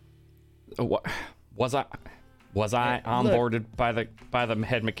 What was I onboarded by the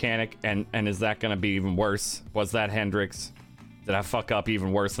head mechanic, and is that gonna be even worse? Was that Hendrix? Did I fuck up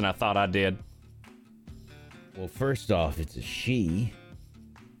even worse than I thought I did? Well, first off, it's a she.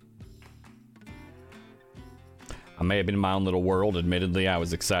 I may have been in my own little world. Admittedly, I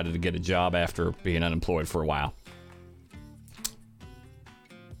was excited to get a job after being unemployed for a while.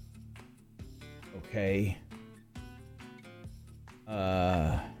 Okay.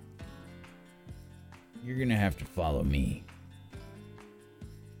 You're gonna have to follow me.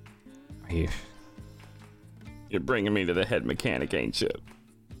 You're bringing me to the head mechanic, ain't you?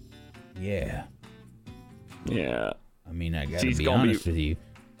 Yeah. Yeah. I mean, I gotta be honest with you.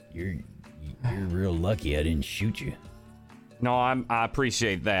 You're real lucky I didn't shoot you. No, I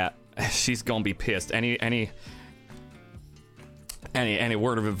appreciate that. She's gonna be pissed. Any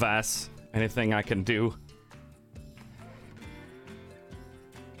word of advice? Anything I can do?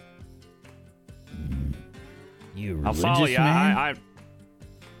 You a I'll religious follow you. man?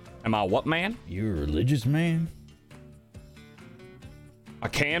 Am I what, man? You a religious man? I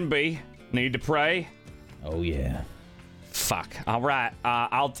can be. Need to pray? Oh yeah. Fuck. All right.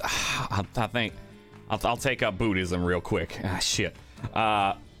 I think I'll take up Buddhism real quick. Ah, shit.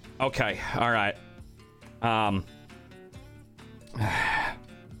 Okay. All right. All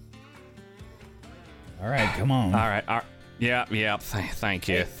right. Come on. All right. Yeah. Thank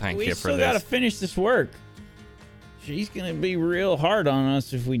you. Thank you for We still this. gotta finish this work. She's gonna be real hard on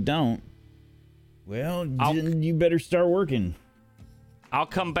us if we don't. Well, then you better start working. I'll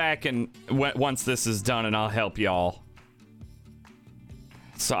come back and once this is done, and I'll help y'all.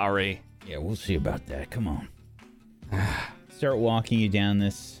 Sorry. Yeah, we'll see about that. Come on. Start walking you down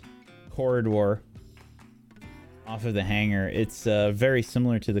this corridor off of the hangar. It's very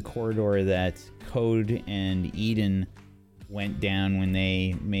similar to the corridor that Code and Eden went down when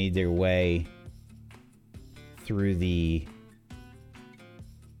they made their way through the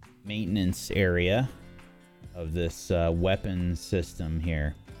maintenance area of this weapon system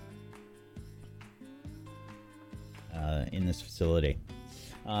here in this facility.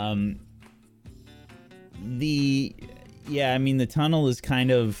 The tunnel is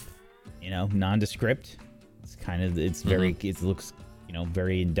kind of, nondescript. It's very, it looks,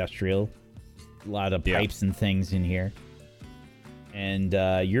 very industrial. A lot of pipes and things in here. And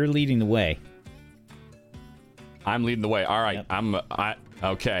you're leading the way. I'm leading the way. All right. Yep.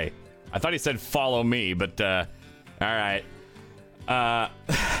 Okay. I thought he said follow me, but all right.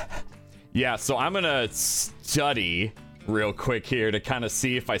 Yeah, so I'm going to study real quick here to kind of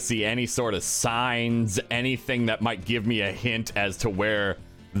see if I see any sort of signs, anything that might give me a hint as to where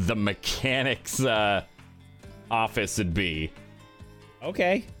the mechanic's office would be.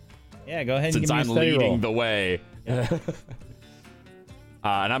 Okay. Yeah, go ahead and Since give me a I'm study leading roll. the way. And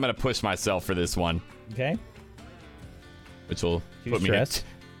I'm going to push myself for this one. Okay. Which will Two put stress. me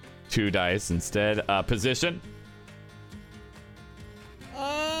at 2 dice instead. Position.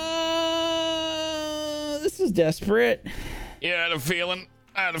 This is desperate. Yeah, I had a feeling.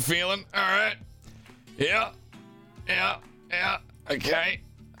 All right. Yeah. Okay.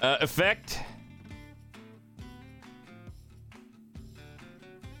 Effect.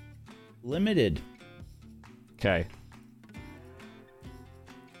 Limited. Okay.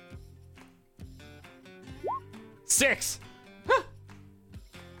 6.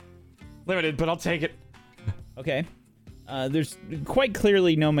 Limited, but I'll take it. Okay. There's quite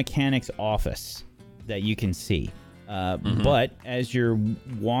clearly no mechanic's office that you can see. But as you're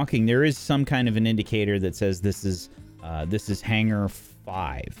walking, there is some kind of an indicator that says this is hangar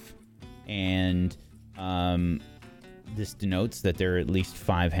 5. And this denotes that there are at least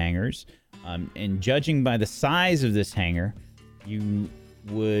 5 hangars. And judging by the size of this hangar, you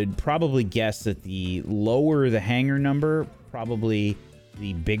would probably guess that the lower the hangar number, probably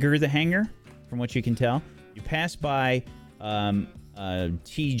the bigger the hangar, from what you can tell. You pass by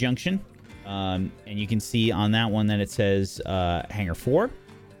T Junction, and you can see on that one that it says Hangar 4.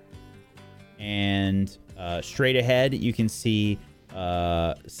 And straight ahead, you can see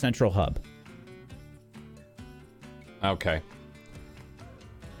Central Hub. Okay.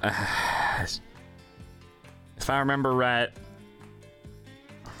 If I remember right,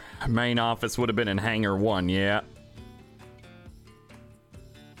 main office would have been in Hangar 1, yeah?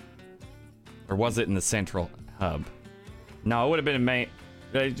 Or was it in the Central Hub? No, it would have been in main...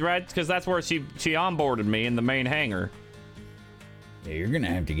 Right? Because that's where she onboarded me, in the main hangar. Yeah, you're going to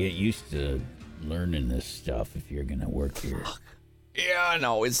have to get used to learning this stuff if you're going to work here. Yeah, I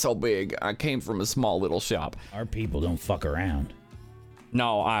know. It's so big. I came from a small little shop. Our people don't fuck around.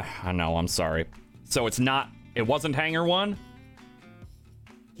 No, I know. I'm sorry. So it wasn't Hangar 1?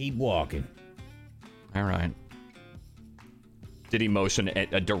 Keep walking. All right. Did he motion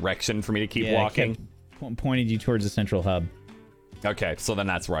a direction for me to keep walking? Pointed you towards the central hub. Okay, so then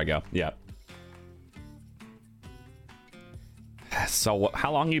that's where I go. Yeah. So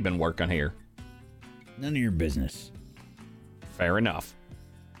how long you been working here? None of your business. Fair enough.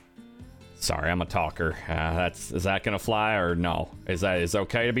 Sorry, I'm a talker. Is that gonna fly or no? Is it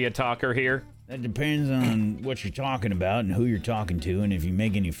okay to be a talker here? That depends on what you're talking about and who you're talking to, and if you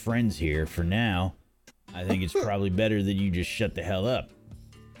make any friends here. For now, I think it's probably better that you just shut the hell up.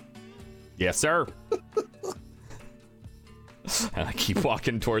 Yes, sir. And I keep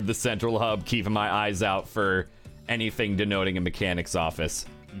walking toward the central hub, keeping my eyes out for anything denoting a mechanic's office.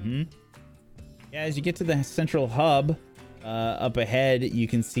 Mm-hmm. Yeah, as you get to the central hub, up ahead, you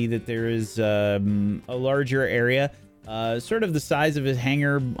can see that there is a larger area, sort of the size of a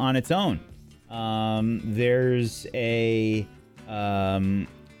hangar on its own. There's a...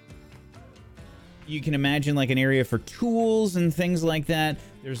 you can imagine like an area for tools and things like that.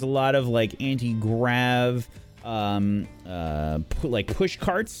 There's a lot of like anti-grav, like push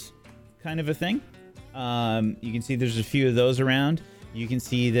carts kind of a thing. You can see there's a few of those around. You can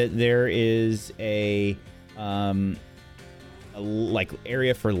see that there is a like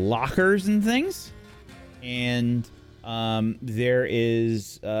area for lockers and things. And there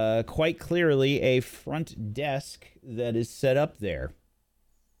is quite clearly a front desk that is set up there.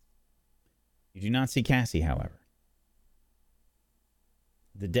 You do not see Cassie, however.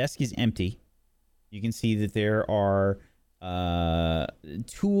 The desk is empty. You can see that there are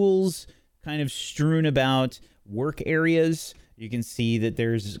tools kind of strewn about, work areas. You can see that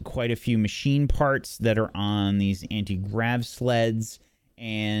there's quite a few machine parts that are on these anti-grav sleds.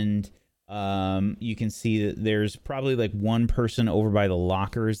 And you can see that there's probably like one person over by the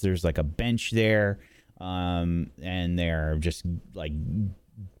lockers. There's like a bench there. And they're just like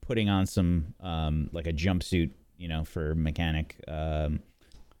putting on some like a jumpsuit, for mechanic,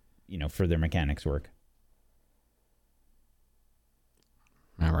 for their mechanics work.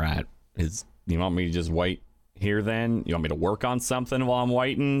 All right. You want me to just wait here then? You want me to work on something while I'm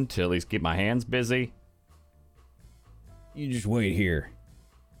waiting to at least keep my hands busy? You just wait here.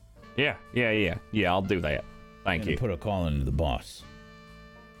 Yeah, I'll do that. Thank you. Put a call into the boss.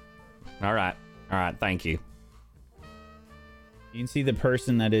 All right, thank you. You can see the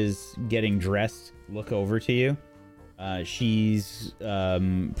person that is getting dressed look over to you. She's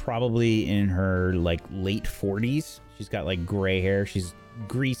probably in her like late 40s. She's got like gray hair. She's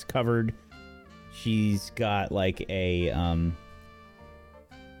grease covered. She's got like a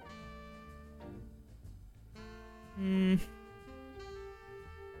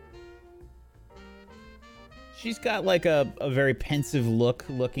she's got like a very pensive look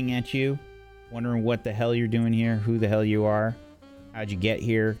looking at you, wondering what the hell you're doing here, who the hell you are, how'd you get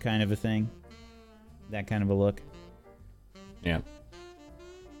here, kind of a thing. That kind of a look. Yeah.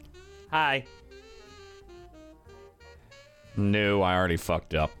 Hi. No, I already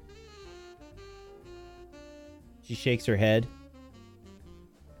fucked up. She shakes her head.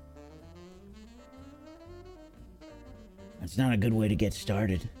 That's not a good way to get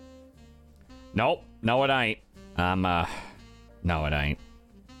started. Nope. No, it ain't. No, it ain't.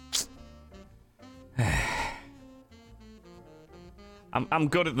 I'm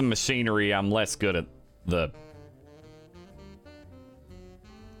good at the machinery. I'm less good at the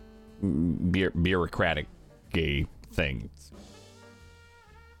bureaucratic gay things.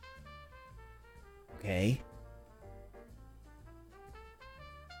 Okay.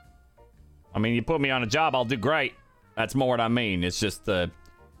 I mean, you put me on a job, I'll do great. That's more what I mean. It's just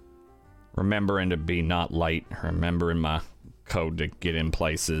remembering to be not late, remembering my code to get in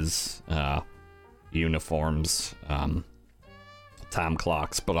places, uniforms, time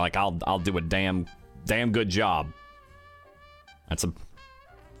clocks. But like, I'll do a damn good job. That's a.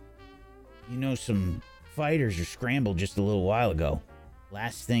 Some fighters are scrambled just a little while ago.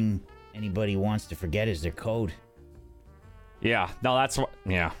 Last thing anybody wants to forget is their code. Yeah, no, that's what.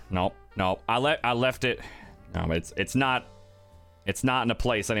 Yeah, no. I left it. No, it's not in a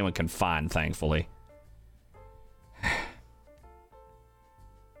place anyone can find, thankfully.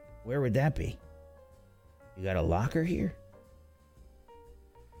 Where would that be? You got a locker here?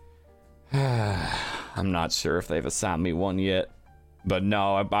 I'm not sure if they've assigned me one yet. But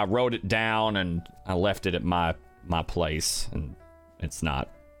no, I wrote it down and I left it at my place, and it's not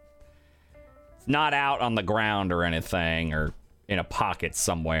out on the ground or anything, or in a pocket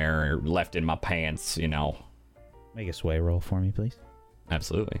somewhere, or left in my pants, Make a sway roll for me, please.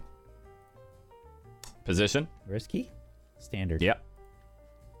 Absolutely. Position? Risky? Standard. Yep.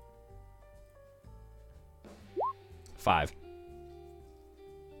 5.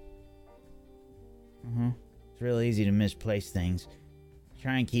 It's real easy to misplace things.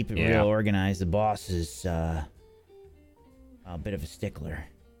 Try and keep it Yeah. real organized. The boss is a bit of a stickler.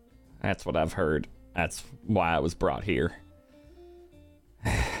 That's what I've heard. That's why I was brought here.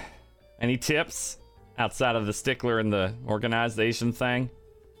 Any tips outside of the stickler and the organization thing?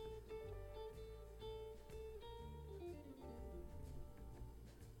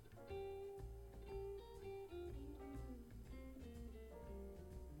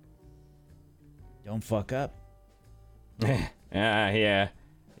 Don't fuck up. Yeah. I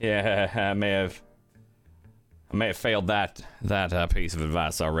may have failed that piece of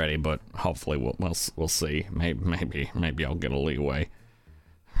advice already, but hopefully we'll see. Maybe I'll get a leeway.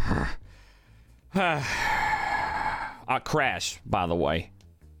 Crash, by the way.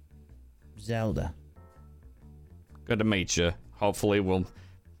 Zelda. Good to meet you. Hopefully we'll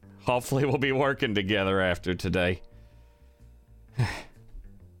be working together after today.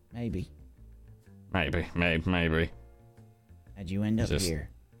 Maybe. Maybe. How'd you end up Just- here?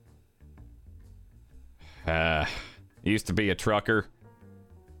 Used to be a trucker.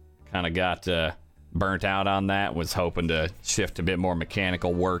 Kind of got burnt out on that. Was hoping to shift a bit more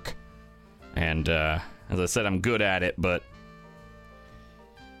mechanical work. And as I said, I'm good at it, but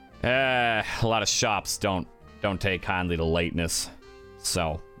a lot of shops don't take kindly to lateness.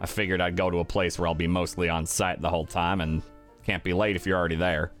 So I figured I'd go to a place where I'll be mostly on site the whole time and can't be late if you're already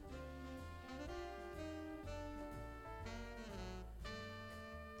there.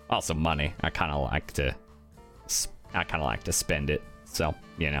 Also money. I kind of like to spend it. So,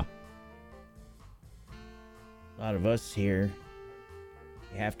 you know. A lot of us here,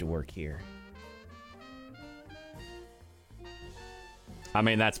 we have to work here. I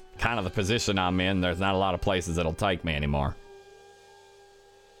mean, that's kind of the position I'm in. There's not a lot of places that'll take me anymore.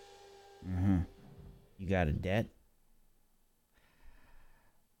 You got a debt?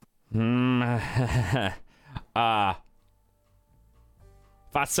 If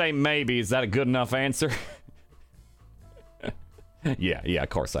I say maybe, is that a good enough answer? Yeah, of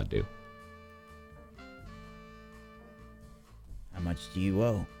course I do. How much do you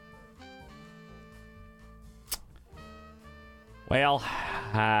owe? Well,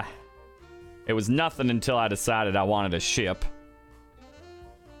 it was nothing until I decided I wanted a ship.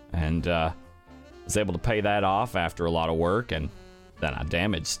 And was able to pay that off after a lot of work, and then I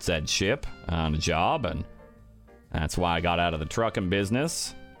damaged said ship on a job, and that's why I got out of the trucking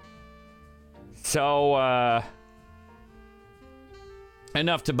business. So,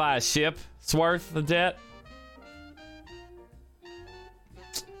 enough to buy a ship. It's worth the debt.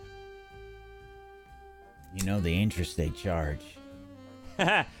 You know the interest they charge.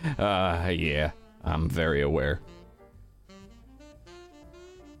 Yeah, I'm very aware.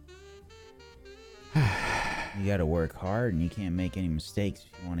 You gotta work hard and you can't make any mistakes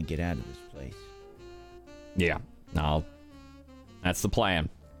if you want to get out of this place. Yeah, no, that's the plan.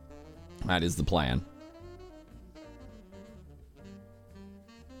 That is the plan.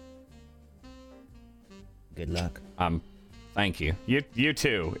 Good luck. Thank you. You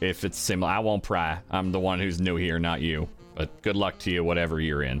too, if it's similar. I won't pry. I'm the one who's new here, not you. But good luck to you, whatever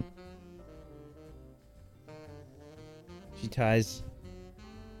you're in. She ties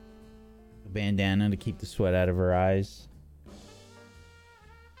a bandana to keep the sweat out of her eyes.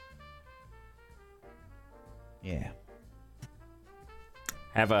 Yeah.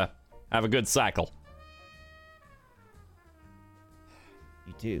 Have a good cycle.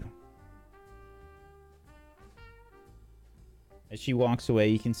 You too. As she walks away,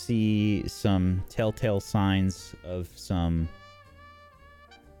 you can see some telltale signs of some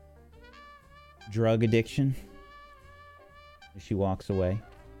drug addiction. As she walks away,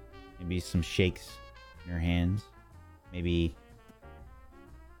 maybe some shakes in her hands. Maybe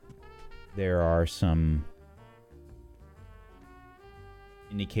there are some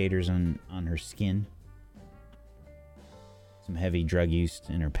indicators on her skin. Some heavy drug use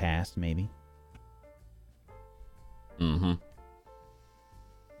in her past, maybe. Mm-hmm.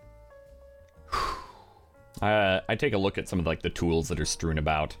 I take a look at some of the tools that are strewn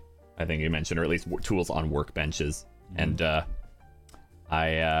about. I think you mentioned, or at least tools on workbenches, and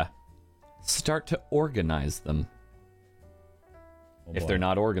I start to organize them. If they're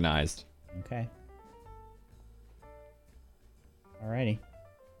not organized. Okay. Alrighty.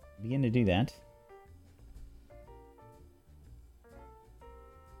 Begin to do that.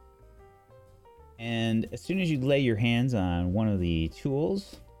 And as soon as you lay your hands on one of the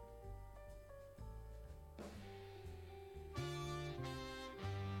tools,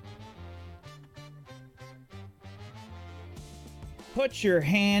 Put your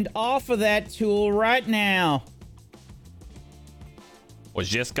hand off of that tool right now. Was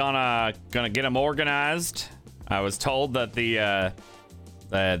just gonna get them organized. I was told that the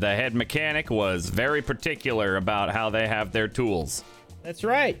head mechanic was very particular about how they have their tools. That's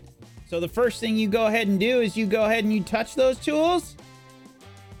right. So the first thing you go ahead and do is you go ahead and you touch those tools.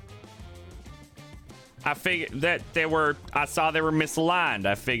 I figured that I saw they were misaligned.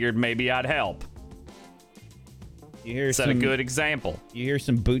 I figured maybe I'd help. You hear Set a good example. You hear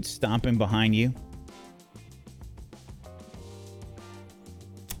some boots stomping behind you.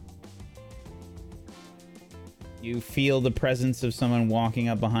 You feel the presence of someone walking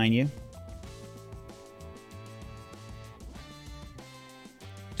up behind you.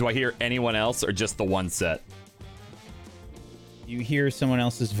 Do I hear anyone else or just the one set? You hear someone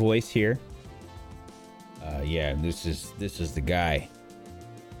else's voice here. Yeah, this is the guy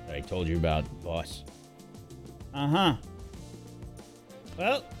that I told you about, boss. Uh-huh.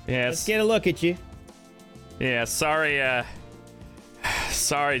 Well, yes. Let's get a look at you. Yeah, sorry,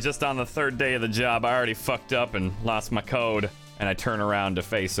 just on the third day of the job, I already fucked up and lost my code. And I turn around to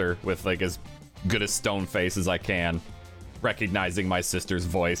face her with, like, as good a stone face as I can, recognizing my sister's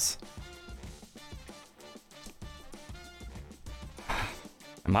voice.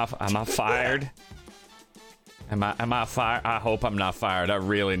 Am I fired? Am I fired? I hope I'm not fired. I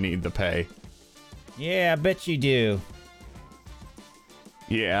really need the pay. Yeah, I bet you do.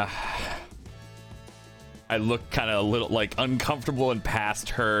 Yeah. I look kind of a little, like, uncomfortable and past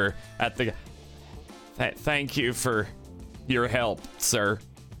her at the... Thank you for your help, sir.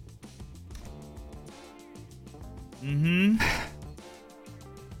 Mm-hmm.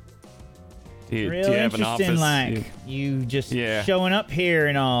 Do you have an interesting, office? like, you just showing up here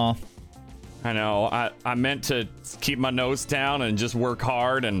and all. I know. I meant to keep my nose down and just work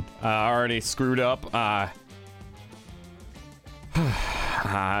hard, and I already screwed up. I'm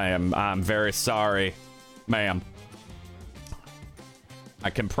very sorry, ma'am. I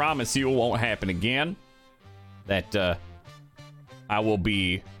can promise you it won't happen again. That I will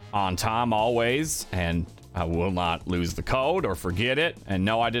be on time always, and I will not lose the code or forget it. And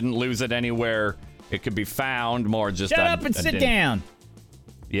no, I didn't lose it anywhere it could be found. More just shut up and sit down.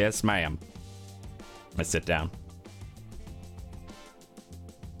 Yes, ma'am. I sit down.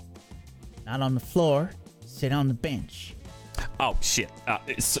 Not on the floor. Sit on the bench. Oh shit.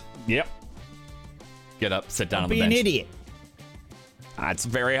 Yep. Get up. Sit down on the bench. Be an idiot. That's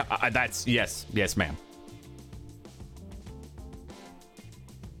very. That's yes, ma'am.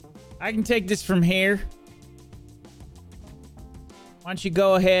 I can take this from here. Why don't you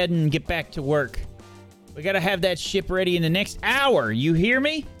go ahead and get back to work? We gotta have that ship ready in the next hour. You hear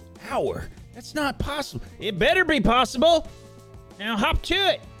me? Hour. That's not possible. It better be possible. Now hop to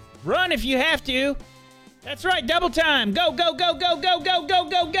it. Run if you have to. That's right, double time. Go, go, go, go, go, go, go,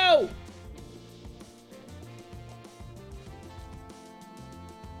 go, go.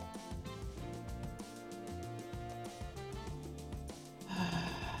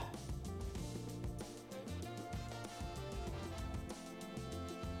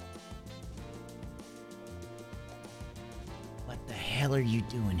 What the hell are you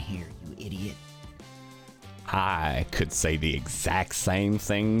doing here, you idiot? I could say the exact same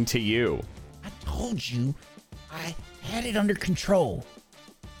thing to you. I told you I had it under control.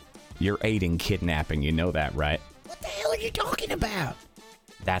 You're aiding kidnapping, you know that, right? What the hell are you talking about?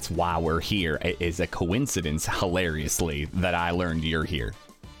 That's why we're here. It is a coincidence, hilariously, that I learned you're here.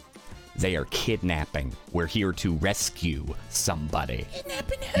 They are kidnapping. We're here to rescue somebody.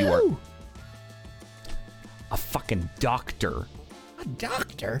 Kidnapping who? You are a fucking doctor. A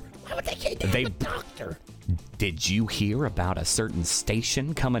doctor? Why would they kidnap a doctor? Did you hear about a certain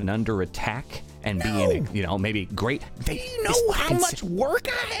station coming under attack and being, maybe great? Do you know how much work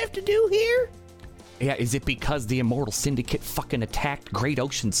I have to do here? Yeah, is it because the Immortal Syndicate fucking attacked Great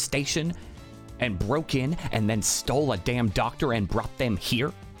Ocean Station and broke in and then stole a damn doctor and brought them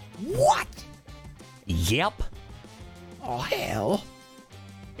here? What? Yep. Oh, hell.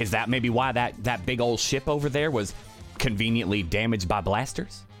 Is that maybe why that big old ship over there was conveniently damaged by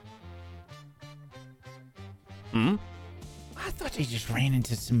blasters? I thought they just ran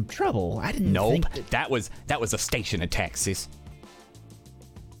into some trouble. I didn't think think that was a station attack, sis.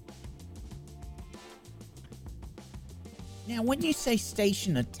 Now, when you say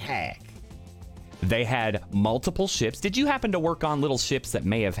station attack, they had multiple ships. Did you happen to work on little ships that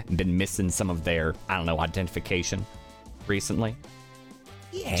may have been missing some of their, identification recently?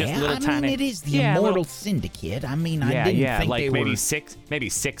 Yeah, just little tiny. It is the Immortal Syndicate. I didn't think like they maybe were...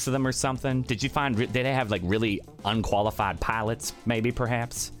 six of them or something. Did you find? Did they have like really unqualified pilots? Maybe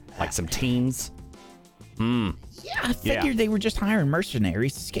perhaps like some teens. Yeah, I figured they were just hiring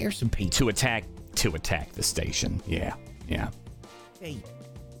mercenaries to scare some people. To attack the station. Yeah. Hey.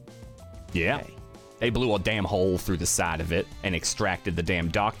 Yeah. Okay. They blew a damn hole through the side of it and extracted the damn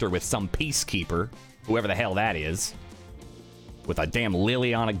doctor with some peacekeeper, whoever the hell that is, with a damn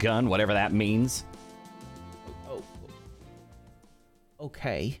lily on a gun, whatever that means. Oh.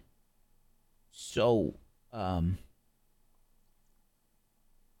 Okay. So,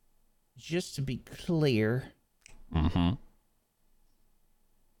 just to be clear.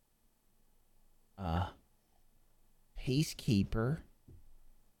 Peacekeeper.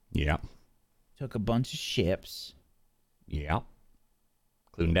 Yeah. Took a bunch of ships. Yeah.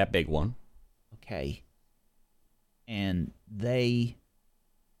 Including that big one. Okay. And they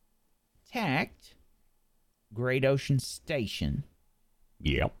attacked Great Ocean Station.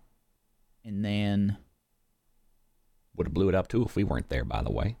 Yep. And then... Would have blew it up too if we weren't there, by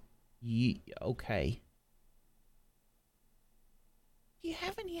the way. Okay. Do you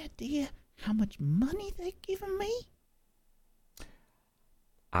have any idea how much money they've given me?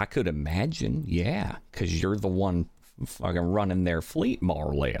 I could imagine, yeah, because you're the one fucking running their fleet, more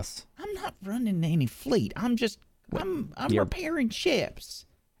or less. I'm not running any fleet. I'm repairing ships.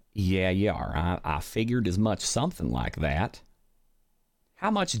 Yeah, you are. I figured as much, something like that.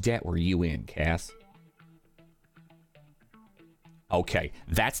 How much debt were you in, Cass? Okay,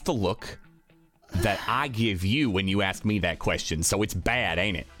 that's the look that I give you when you ask me that question, so it's bad,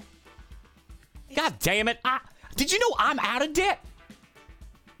 ain't it? God damn it. Did you know I'm out of debt?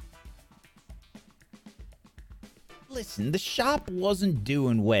 Listen, the shop wasn't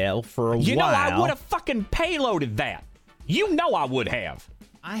doing well for a while. You know, I would have fucking payloaded that. You know I would have.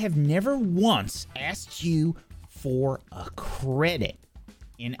 I have never once asked you for a credit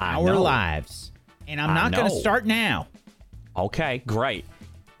in our lives. And I'm not going to start now. Okay, great.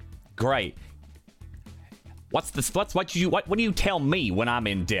 What do you tell me when I'm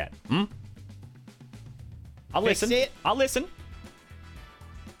in debt? I'll listen. Fix it. I'll listen.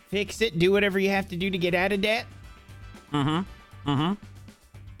 Fix it. Do whatever you have to do to get out of debt. Don't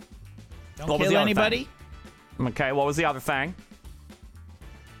kill anybody. Okay, what was the other thing?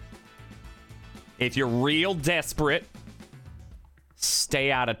 If you're real desperate,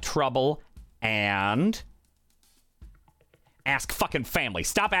 stay out of trouble and ask fucking family.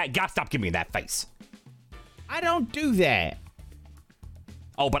 Stop giving me that face. I don't do that.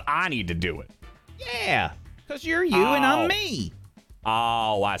 Oh, but I need to do it. Yeah, because you're you and I'm me.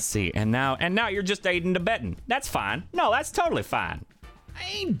 Oh, I see. And now you're just aiding and abetting. That's fine. No, that's totally fine. I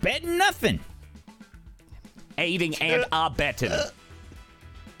ain't betting nothing. Aiding and abetting.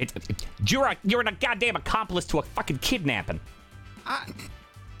 You're a goddamn accomplice to a fucking kidnapping.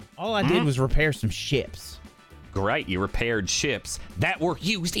 All I did was repair some ships. Great, you repaired ships that were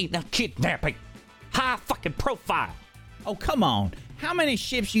used in a kidnapping. High fucking profile. Oh, come on. How many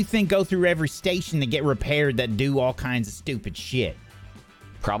ships you think go through every station that get repaired that do all kinds of stupid shit?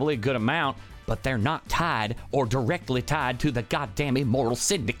 Probably a good amount, but they're not tied or directly tied to the goddamn Immortal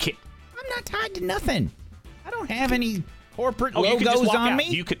Syndicate. I'm not tied to nothing. I don't have any corporate you could just logos walk on out.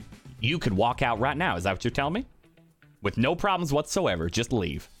 me. You could walk out right now. Is that what you're telling me? With no problems whatsoever. Just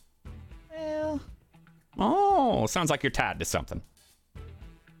leave. Well. Oh, sounds like you're tied to something.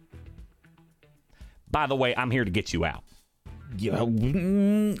 By the way, I'm here to get you out.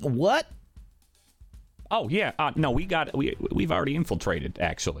 What? Oh, yeah. No, we've already infiltrated,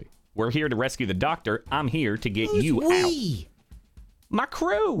 actually. We're here to rescue the doctor. I'm here to get you out. My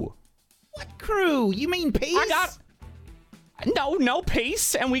crew. What crew? You mean Peace? No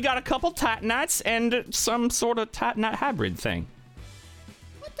Peace. And we got a couple Titanites and some sort of Titanite hybrid thing.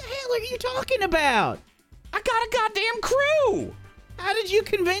 What the hell are you talking about? I got a goddamn crew. How did you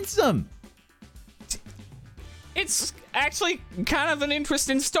convince them? It's actually kind of an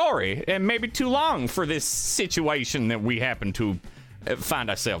interesting story, and maybe too long for this situation that we happen to find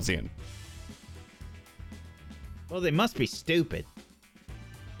ourselves in. Well, they must be stupid.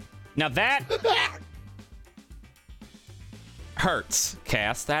 Now that hurts,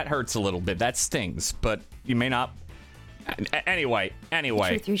 Cass. That hurts a little bit. That stings, but you may not. Anyway. The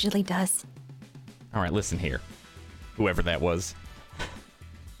truth usually does. All right, listen here. Whoever that was.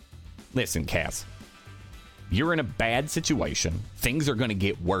 Listen, Cass. You're in a bad situation. Things are going to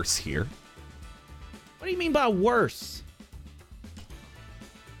get worse here. What do you mean by worse?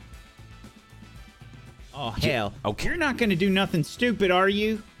 Oh, hell. Okay. You're not going to do nothing stupid, are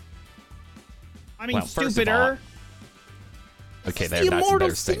you? I mean, well, stupider. Okay, the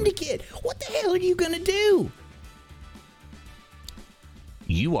Immortal Syndicate. What the hell are you going to do?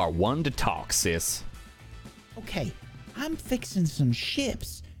 You are one to talk, sis. Okay, I'm fixing some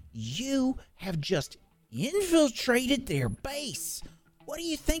ships. You have just infiltrated their base. What do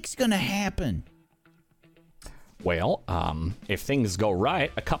you think's gonna happen? Well, if things go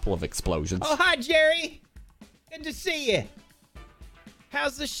right, a couple of explosions. Oh, hi, Jerry. Good to see you.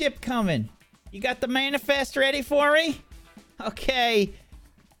 How's the ship coming? You got the manifest ready for me? Okay.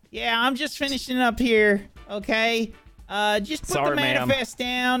 Yeah, I'm just finishing up here. Okay. Just put the manifest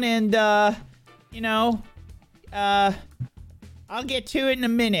down and, I'll get to it in a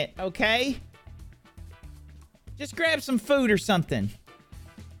minute, okay? Just grab some food or something.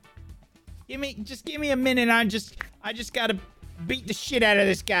 Give me a minute. I just gotta beat the shit out of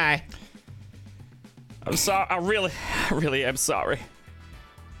this guy. I'm sorry. I really am sorry.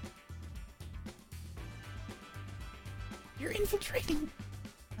 You're infiltrating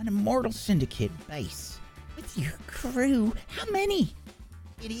an Immortal Syndicate base with your crew. How many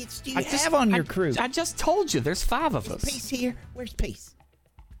idiots do you have on your crew? I just told you, there's 5 of us. Is Peace here? Where's Peace?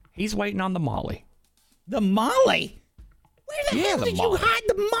 He's waiting on the Molly. The Molly? Where the hell did you hide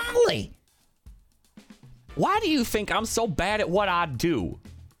the Molly? Why do you think I'm so bad at what I do?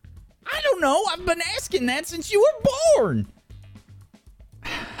 I don't know. I've been asking that since you were born.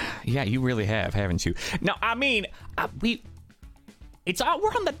 Yeah, you really have, haven't you? No, I mean, we're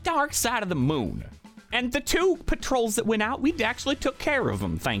on the dark side of the moon. And the 2 patrols that went out, we actually took care of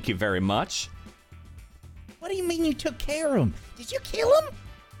them. Thank you very much. What do you mean you took care of them? Did you kill them?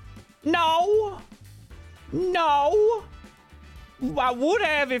 No. I would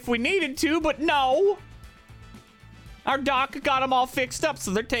have if we needed to, but no. Our doc got them all fixed up, so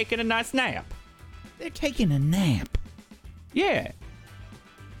they're taking a nice nap. They're taking a nap? Yeah.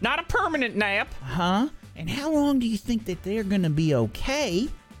 Not a permanent nap. Huh? And how long do you think that they're gonna be okay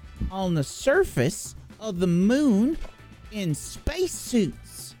on the surface of the moon in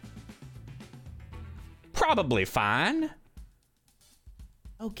spacesuits? Probably fine.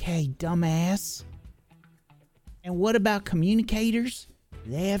 Okay, dumbass. And what about communicators?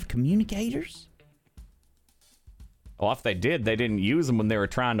 Do they have communicators? Well, if they did, they didn't use them when they were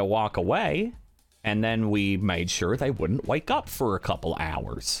trying to walk away. And then we made sure they wouldn't wake up for a couple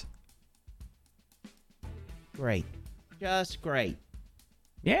hours. Great. Just great.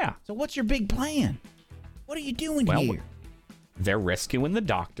 Yeah. So what's your big plan? What are you doing here? They're rescuing the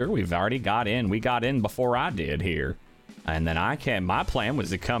doctor. We've already got in. We got in before I did here. And then my plan was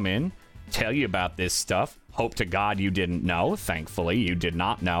to come in, tell you about this stuff. Hope to God you didn't know. Thankfully, you did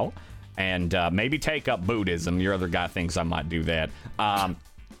not know. And maybe take up Buddhism. Your other guy thinks I might do that.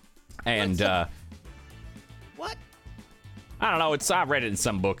 What? I don't know. I read it in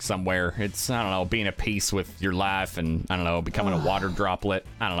some book somewhere. It's, I don't know, being at peace with your life and, I don't know, becoming a water droplet.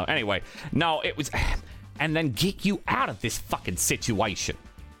 I don't know. Anyway, no, it was... And then get you out of this fucking situation.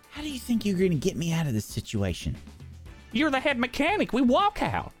 How do you think you're going to get me out of this situation? You're the head mechanic. We walk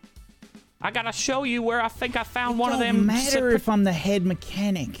out. I got to show you where I think I found one of them... It don't matter if I'm the head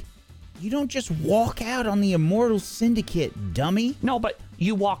mechanic. You don't just walk out on the Immortal Syndicate, dummy. No, but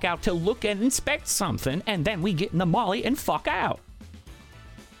you walk out to look and inspect something, and then we get in the Molly and fuck out.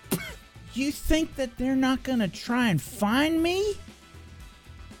 You think that they're not gonna try and find me?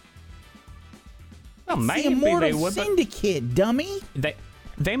 Well, it's maybe the Immortal they would, Syndicate, dummy.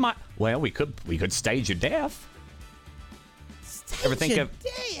 They might. Well, we could stage your death. Ever think of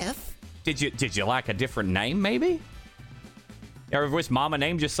death? Did you like a different name, maybe? Ever wish Mama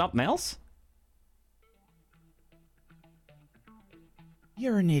named you something else?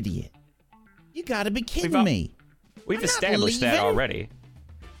 You're an idiot. You gotta be kidding me. We've established that already.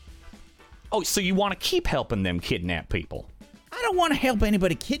 Oh, so you want to keep helping them kidnap people? I don't want to help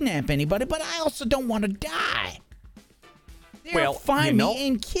anybody kidnap anybody, but I also don't want to die. They'll find me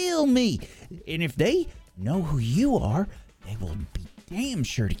and kill me. And if they know who you are, they will be damn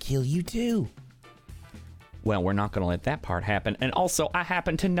sure to kill you too. Well, we're not going to let that part happen. And also, I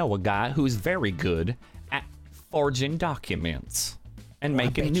happen to know a guy who's very good at forging documents and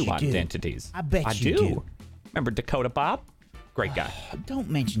making new identities. I bet you do. Remember Dakota Bob? Great guy. Don't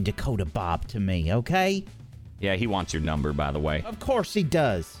mention Dakota Bob to me, okay? Yeah, he wants your number, by the way. Of course he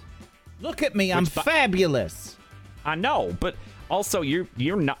does. Look at me, I'm fabulous. I know, but also your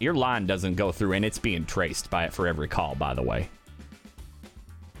line doesn't go through, and it's being traced by it for every call, by the way.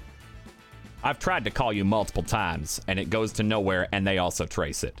 I've tried to call you multiple times, and it goes to nowhere, and they also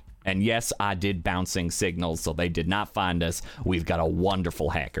trace it. And yes, I did bouncing signals, so they did not find us. We've got a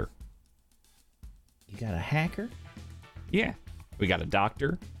wonderful hacker. You got a hacker? Yeah. We got a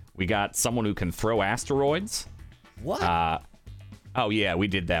doctor. We got someone who can throw asteroids. What? Oh, yeah, we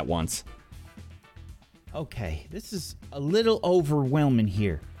did that once. Okay, this is a little overwhelming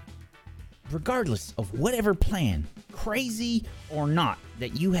here. Regardless of whatever plan, crazy or not,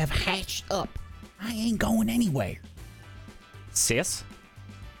 that you have hatched up, I ain't going anywhere. Sis?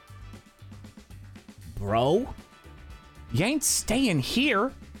 Bro? You ain't staying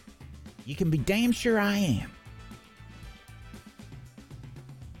here. You can be damn sure I am.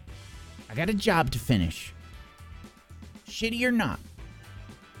 I got a job to finish. Shitty or not.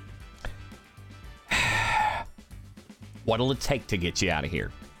 What'll it take to get you out of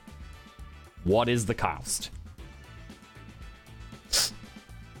here? What is the cost?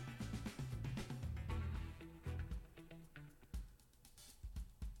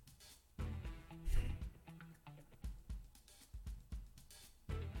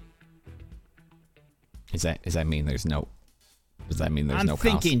 Does that mean there's no? Does that mean there's no cost?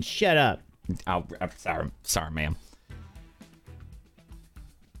 I'm thinking. Shut up. Oh, I'm sorry, ma'am.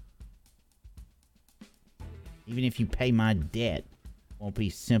 Even if you pay my debt, won't be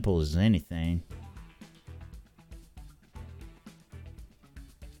simple as anything.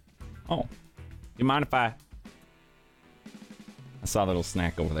 Oh, you mind if I saw a little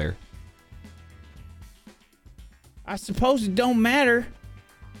snack over there. I suppose it don't matter.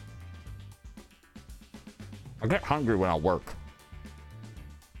 I get hungry when I work.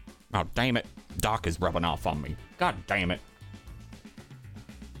 Oh, damn it. Doc is rubbing off on me. God damn it.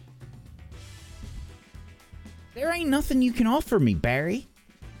 There ain't nothing you can offer me, Barry.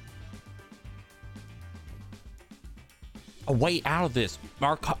 A way out of this.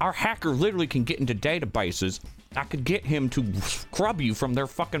 Our hacker literally can get into databases. I could get him to scrub you from their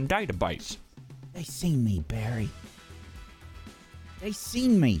fucking database. They seen me, Barry. They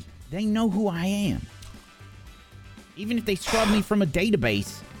seen me. They know who I am. Even if they scrub me from a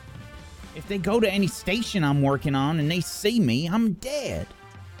database, if they go to any station I'm working on and they see me, I'm dead.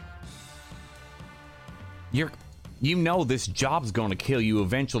 You know this job's gonna kill you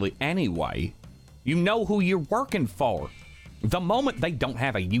eventually anyway. You know who you're working for. The moment they don't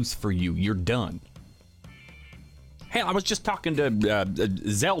have a use for you, you're done. Hell, I was just talking to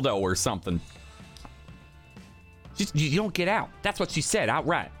Zelda or something. You don't get out. That's what she said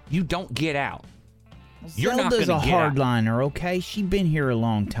outright. You don't get out. You're Zelda's not a gonna get out. hardliner, okay? She been here a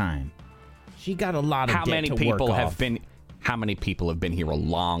long time. She got a lot of How debt many to people work have off. been? How many people have been here a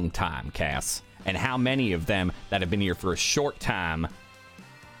long time, Cass? And how many of them that have been here for a short time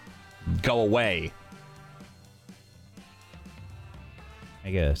go away?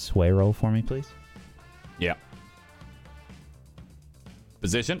 Make a sway roll for me, please. Yeah.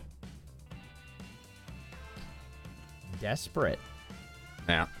 Position. Desperate.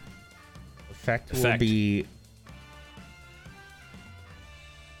 Yeah. Effect will be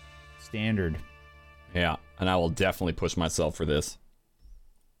standard. Yeah, and I will definitely push myself for this.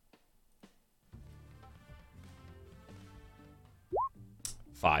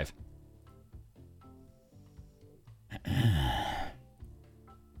 Five.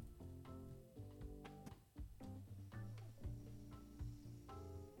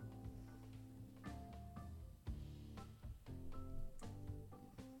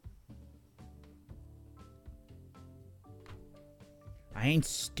 I ain't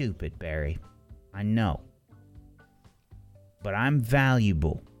stupid, Barry. I know. But I'm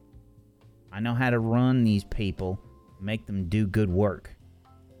valuable. I know how to run these people, make them do good work.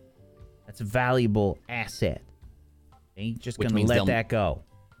 That's a valuable asset. They ain't just Which gonna means let they'll- that go.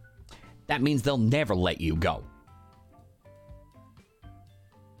 That means they'll never let you go.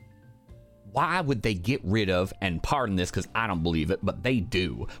 Why would they get rid of, and pardon this because I don't believe it, but they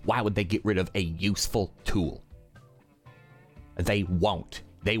do. Why would they get rid of a useful tool? They won't.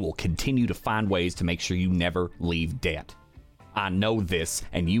 They will continue to find ways to make sure you never leave debt. I know this,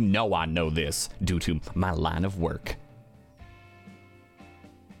 and you know I know this due to my line of work.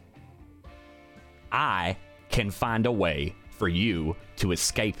 I can find a way for you to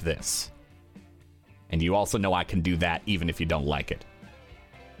escape this. And you also know I can do that even if you don't like it.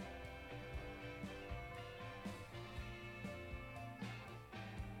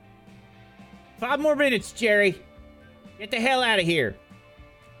 Five more minutes, Jerry. Get the hell out of here.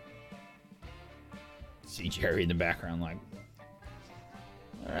 See Jerry in the background like,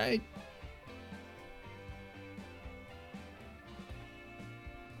 all right.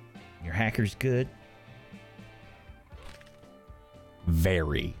 Your hacker's good.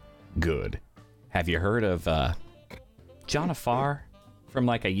 Very good. Have you heard of John Afar from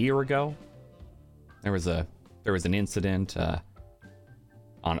like a year ago? There was an incident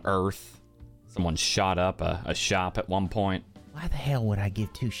on Earth. Someone shot up a shop at one point. Why the hell would I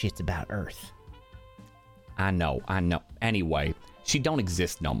give two shits about Earth? I know. Anyway, she don't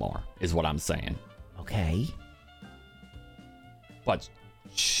exist no more, is what I'm saying. Okay. But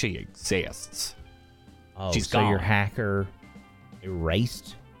she exists. Oh, She's so your gone. hacker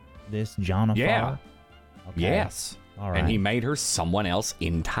erased this Jonafar? Yeah. Okay. Yes. All right. And he made her someone else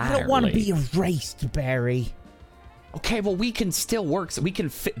entirely. I don't want to be erased, Barry. Okay, well, we can still work. So we can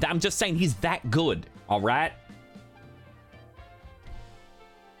fit. I'm just saying he's that good. All right.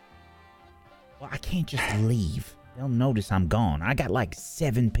 Well, I can't just leave. They'll notice I'm gone. I got like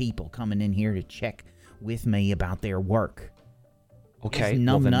 7 people coming in here to check with me about their work. Okay. These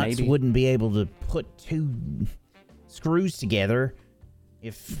numbnuts wouldn't be able to put 2 screws together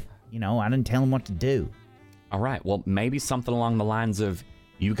if, I didn't tell them what to do. All right. Well, maybe something along the lines of,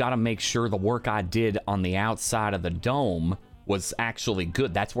 you got to make sure the work I did on the outside of the dome was actually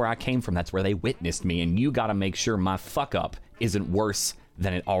good. That's where I came from. That's where they witnessed me. And you got to make sure my fuck up isn't worse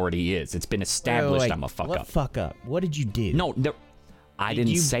than it already is. It's been established I'm a fuck up. What fuck up? What did you do? No, I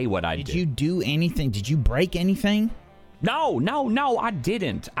didn't say what I did. Did you do anything? Did you break anything? No, I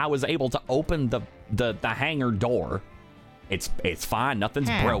didn't. I was able to open the hangar door. It's fine. Nothing's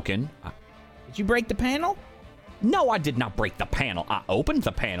broken. Did you break the panel? No, I did not break the panel. I opened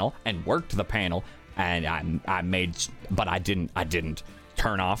the panel and worked the panel, and I made, but I didn't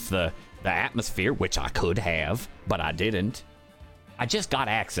turn off the atmosphere, which I could have, but I didn't. I just got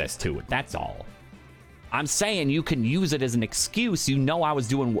access to it. That's all. I'm saying you can use it as an excuse. I was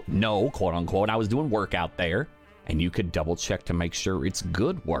doing quote unquote, I was doing work out there, and you could double check to make sure it's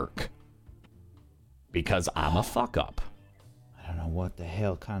good work. Because I'm a fuck up. I don't know what the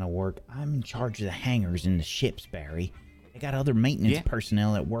hell kind of work. I'm in charge of the hangars and the ships, Barry. They got other maintenance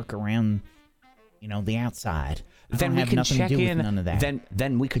personnel that work around, the outside. Then we can check in. None of that.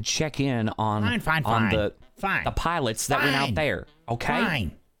 Then we could check in on the pilots that went out there.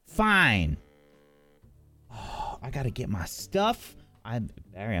 Okay. Fine. Oh, I gotta get my stuff.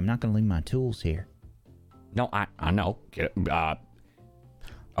 Barry, I'm not gonna leave my tools here. No, I know.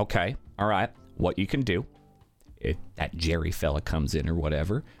 Okay. All right. What you can do, if that Jerry fella comes in or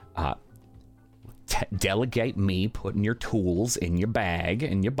whatever, delegate me putting your tools in your bag,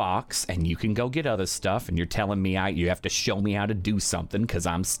 in your box, and you can go get other stuff, and you're telling me you have to show me how to do something because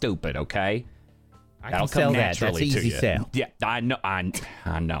I'm stupid, okay? That'll come naturally to you. That's easy sell. Yeah, I know.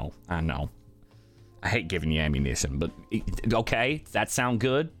 I hate giving you ammunition, but okay, does that sound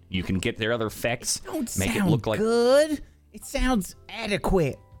good? You can get their other effects, make it look like good. It sounds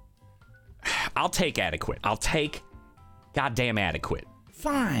adequate. I'll take adequate. I'll take goddamn adequate.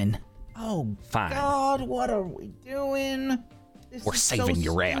 Fine. Oh, fine. God, what are we doing? We're saving so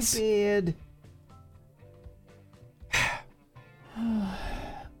your stupid. ass.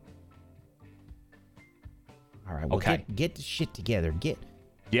 All right, well, okay. Get the shit together.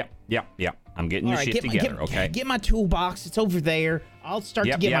 Yep. I'm getting your shit together, okay? Get my toolbox. It's over there. I'll start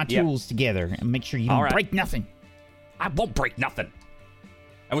to get my tools together and make sure you don't break nothing. I won't break nothing.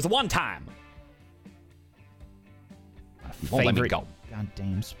 It was one time. Won't let me go.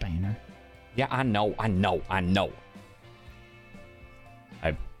 Goddamn spanner. Yeah, I know.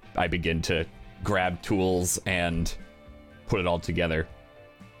 I begin to grab tools and put it all together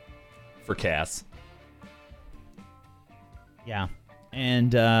for Cass. Yeah.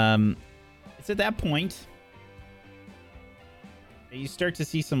 And it's at that point that you start to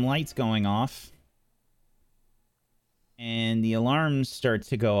see some lights going off. And the alarms start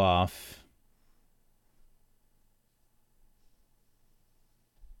to go off.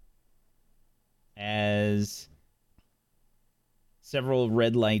 As several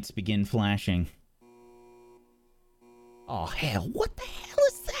red lights begin flashing. Oh, hell. What the hell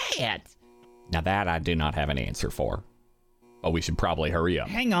is that? Now that I do not have an answer for. Oh, we should probably hurry up.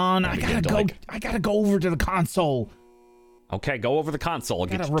 Hang on. I gotta go over to the console. Okay, go over the console.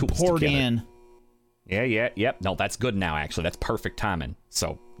 Get your report in. Yep. No, that's good now, actually. That's perfect timing.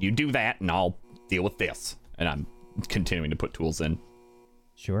 So you do that, and I'll deal with this. And I'm continuing to put tools in.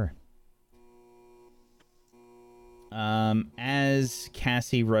 Sure. As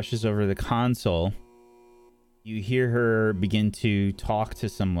Cassie rushes over to the console, you hear her begin to talk to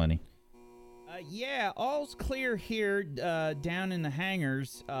somebody. Yeah, all's clear here down in the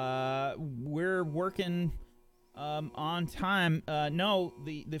hangars. We're working on time. No,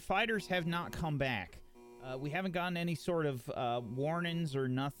 the fighters have not come back. We haven't gotten any sort of warnings or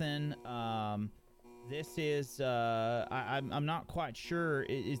nothing. This is I'm not quite sure.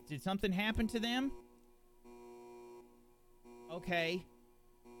 Did something happen to them? Okay.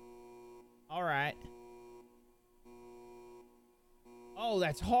 All right. Oh,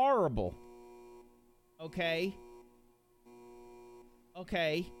 that's horrible. Okay.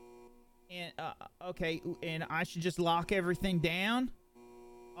 And and I should just lock everything down?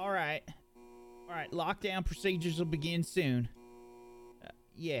 All right. Lockdown procedures will begin soon.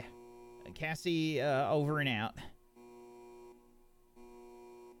 Yeah. Cassie over and out.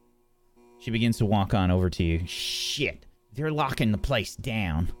 She begins to walk on over to you. Shit, they're locking the place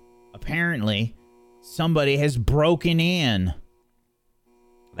down. Apparently, somebody has broken in.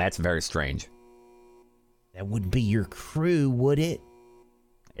 That's very strange. That wouldn't be your crew, would it?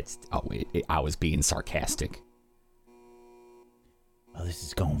 I was being sarcastic. Oh, this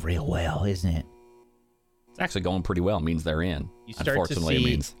is going real well, isn't it? It's actually going pretty well. It means they're in. Unfortunately, it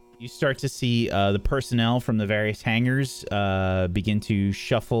means... You start to see the personnel from the various hangars begin to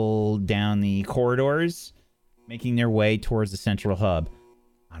shuffle down the corridors, making their way towards the central hub.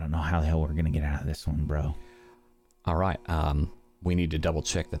 I don't know how the hell we're going to get out of this one, bro. All right. We need to double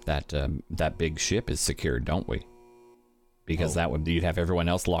check that big ship is secured, don't we? Because you'd have everyone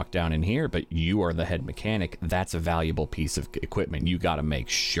else locked down in here, but you are the head mechanic. That's a valuable piece of equipment. You got to make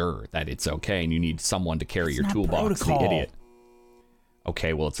sure that it's okay, and you need someone to carry your toolbox. The idiot.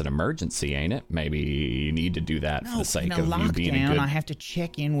 Okay, well, it's an emergency, ain't it? Maybe you need to do that for the sake of you being a good... I have to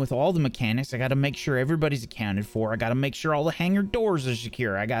check in with all the mechanics. I got to make sure everybody's accounted for. I got to make sure all the hangar doors are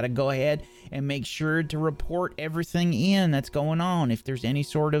secure. I got to go ahead and make sure to report everything in that's going on. If there's any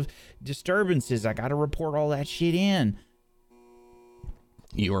sort of disturbances, I got to report all that shit in.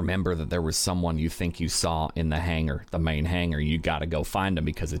 You remember that there was someone you think you saw in the hangar, the main hangar. You got to go find them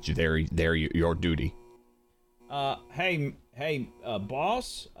because it's your duty. Hey,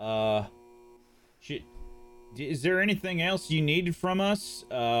 boss, is there anything else you needed from us?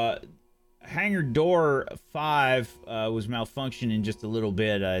 Hangar door 5 was malfunctioning just a little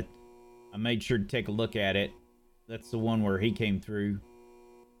bit. I made sure to take a look at it. That's the one where he came through.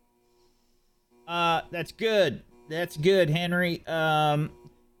 That's good. That's good, Henry.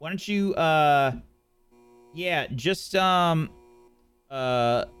 Why don't you,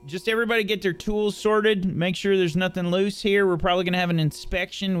 just everybody get their tools sorted. Make sure there's nothing loose here. We're probably going to have an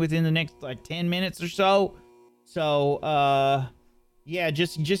inspection within the next, 10 minutes or so. So,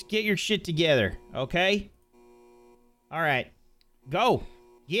 just get your shit together, okay? All right. Go.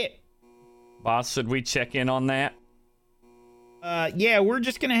 Get. Boss, should we check in on that? We're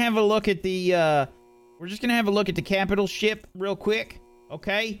just going to have a look at the, capital ship real quick,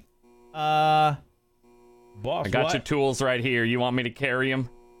 okay? Boss, I got your tools right here. You want me to carry them?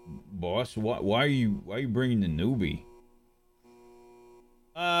 Boss, why are you bringing the newbie?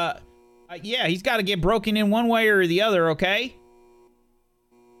 He's got to get broken in one way or the other, okay?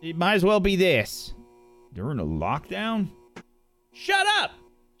 It might as well be this. During a lockdown? Shut up!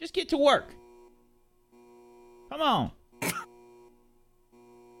 Just get to work. Come on.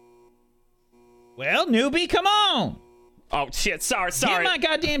 Well, newbie, come on! Oh, shit, sorry. Get my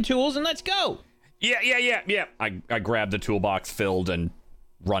goddamn tools and let's go! Yeah. I grab the toolbox filled and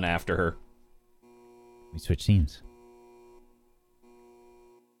run after her. We switch scenes.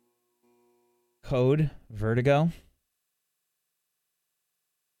 Code Vertigo.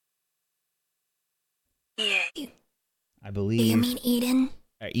 Yeah. I believe. Do you mean Eden?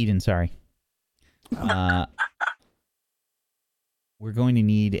 Eden, sorry. We're going to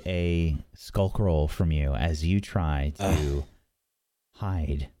need a skulk roll from you as you try to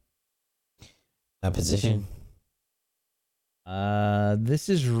hide. A position? This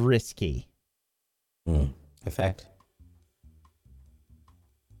is risky. Effect?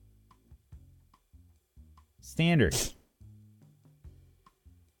 Standard. Is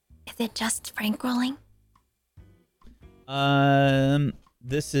it just Frank rolling?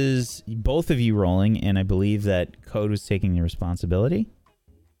 This is both of you rolling, and I believe that Code was taking the responsibility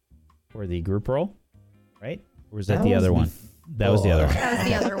for the group roll, right? Or was that the other one? That was the other one. That was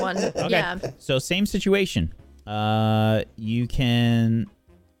the other one. Okay. Yeah. So same situation. You can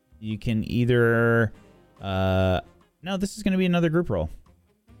either no, this is going to be another group roll.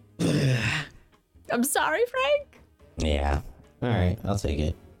 I'm sorry, Frank. Yeah. All right, I'll take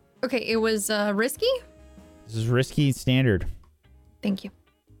it. Okay, it was risky. This is risky standard. Thank you.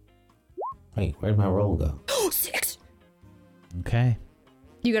 Wait, where'd my roll go? Oh, 6. Okay.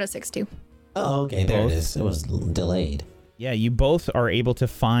 You got a 6 too. Oh, okay, there it is. It was delayed. Yeah, you both are able to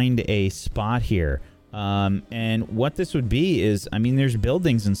find a spot here. And what this would be is, there's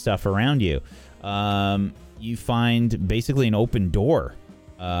buildings and stuff around you. You find basically an open door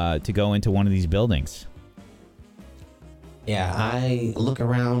to go into one of these buildings. Yeah, I look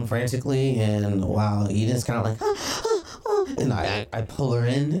around frantically, and while Eden's kind of like, and I pull her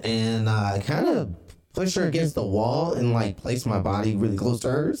in, and I kind of push her against the wall and place my body really close to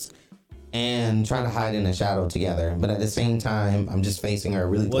hers, and try to hide in the shadow together. But at the same time, I'm just facing her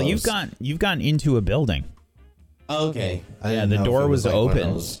really close. Well, you've gotten into a building. Okay. Yeah, the door was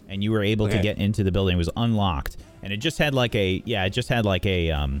open, and you were able to get into the building. It was unlocked, and it just had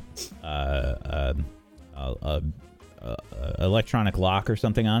electronic lock or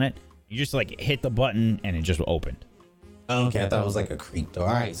something on it. You just like hit the button and it just opened. Okay, I thought it was like a creak door.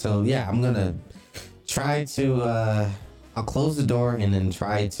 All right, so yeah, I'm gonna try to. I'll close the door and then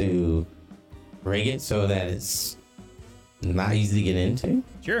try to rig it so that it's not easy to get into.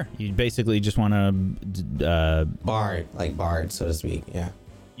 Sure. You basically just want to barred, so to speak. Yeah.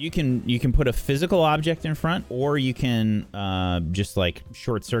 You can put a physical object in front, or you can just like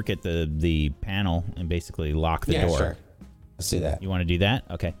short circuit the panel and basically lock the door. Yeah, sure. Let's do that. You want to do that?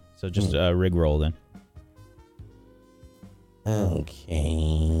 Okay. So just rig roll then.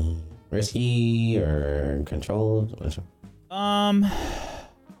 Okay. Risky or controlled?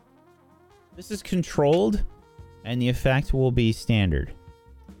 This is controlled, and the effect will be standard.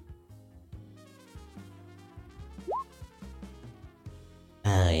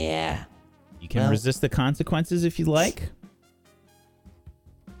 Oh, yeah. You can resist the consequences if you like.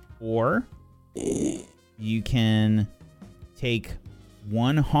 Or you can take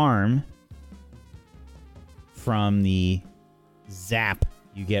 1 harm from the zap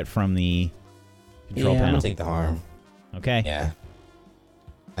you get from the control panel. I'm gonna take the harm. Okay. Yeah.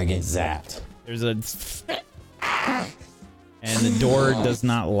 I get zapped. There's a... And the door does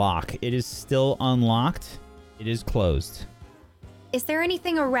not lock. It is still unlocked. It is closed. Is there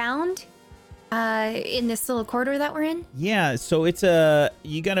anything around in this little corridor that we're in? Yeah, so it's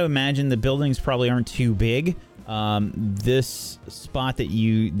you got to imagine the buildings probably aren't too big. This spot that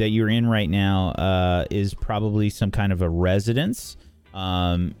you're in right now is probably some kind of a residence.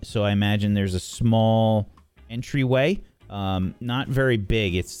 So I imagine there's a small entryway. Not very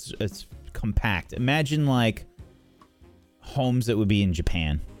big. It's compact. Imagine like homes that would be in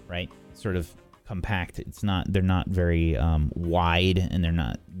Japan, right? Sort of compact. They're not very wide, and they're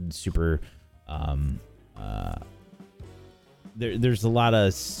not super there's a lot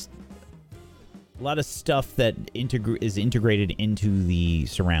of stuff that is integrated into the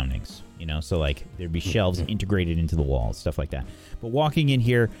surroundings, so like there'd be shelves integrated into the walls, stuff like that. But walking in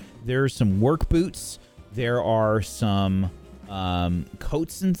here, there's some work boots, there are some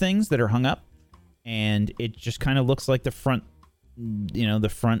coats and things that are hung up, and it just kind of looks like the front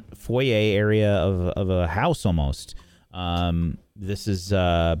foyer area of a house almost. This is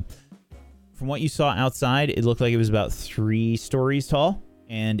from what you saw outside, it looked like it was about 3 stories tall,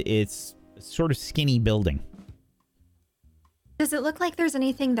 and it's a sort of skinny building. Does it look like there's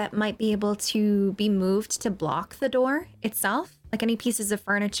anything that might be able to be moved to block the door itself? Like any pieces of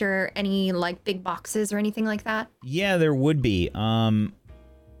furniture, any like big boxes or anything like that? Yeah, there would be. There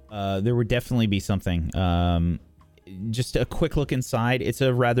would definitely be something. Just a quick look inside. It's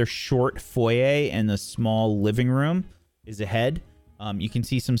a rather short foyer, and the small living room is ahead. You can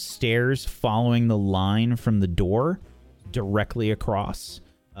see some stairs following the line from the door directly across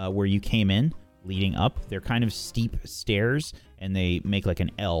where you came in, leading up. They're kind of steep stairs, and they make like an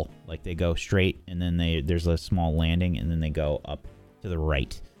L, like they go straight, and then there's a small landing, and then they go up to the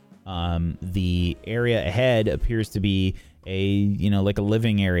right. The area ahead appears to be like a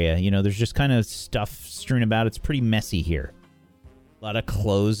living area. There's just kind of stuff strewn about. It's pretty messy here. A lot of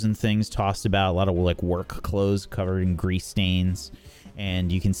clothes and things tossed about. A lot of like work clothes covered in grease stains.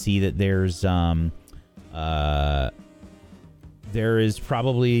 And you can see that there is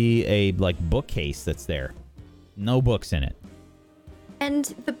probably a like bookcase that's there. No books in it. And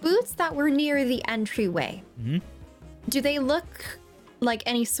the boots that were near the entryway, do they look like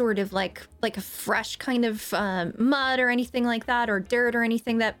any sort of like a fresh kind of mud or anything like that, or dirt or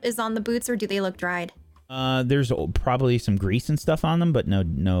anything that is on the boots, or do they look dried? There's probably some grease and stuff on them, but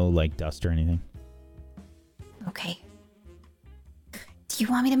no like dust or anything. Okay. Do you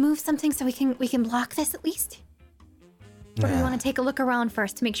want me to move something so we can block this at least? Or do you want to take a look around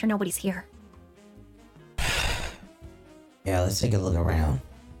first to make sure nobody's here? Yeah, let's take a look around.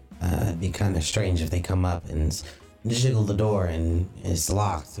 It'd be kind of strange if they come up and jiggle the door and it's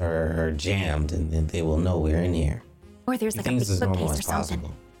locked or jammed, and then they will know we're in here. Or there's like a big bookcase or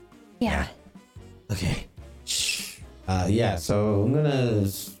something. Yeah. Okay. Shh. Yeah, so I'm gonna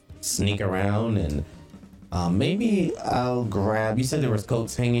sneak around and maybe I'll grab. You said there was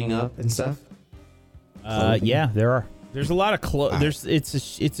coats hanging up and stuff. Yeah, there are. There's a lot of clothes. It's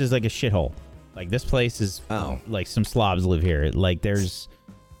just like a shithole. Like this place is like some slobs live here. Like there's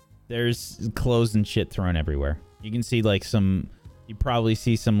clothes and shit thrown everywhere. You can see like you probably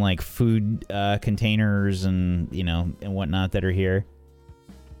see some like food containers and and whatnot that are here.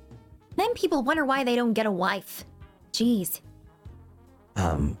 Then people wonder why they don't get a wife. Jeez.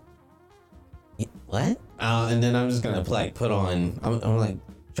 What? And then I'm just gonna like put on. I'm like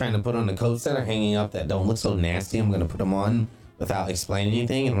trying to put on the coats that are hanging up that don't look so nasty. I'm gonna put them on without explaining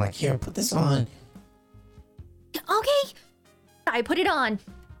anything, and I'm like, here, put this on. Okay. I put it on.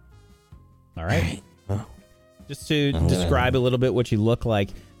 All right. Just to describe a little bit what you look like,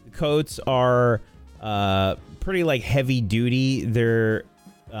 the coats are pretty like heavy duty. They're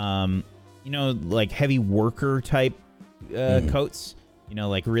like heavy worker type coats.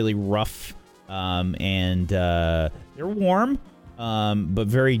 Like really rough, and they're warm, but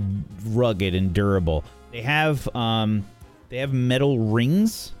very rugged and durable. They have metal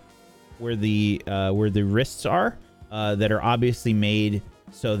rings where the wrists are that are obviously made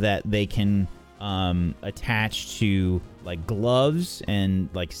so that they can attach to like gloves and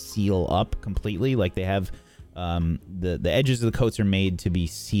like seal up completely. Like they have the edges of the coats are made to be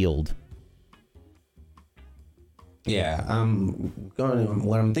sealed. Yeah,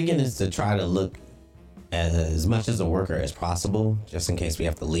 what I'm thinking is to try to look as much as a worker as possible, just in case we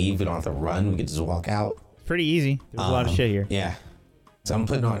have to leave. We don't have to run. We can just walk out. Pretty easy. There's a lot of shit here. Yeah. So I'm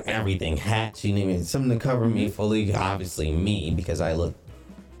putting on everything. Hats, you name it. Something to cover me fully. Obviously me, because I don't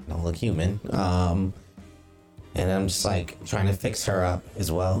look human. And I'm just like trying to fix her up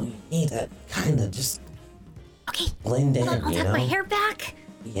as well. You need to kind of just blend in, I'll have my hair back.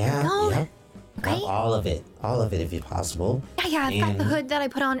 Yeah. No. Yeah. Okay. All of it if possible. Yeah, I've got the hood that I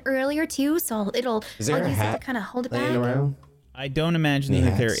put on earlier too, so I'll use it to kind of hold it back. Around? I don't imagine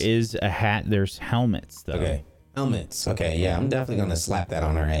that there is a hat. There's helmets though. Okay. Helmets. Okay, yeah, I'm definitely gonna slap that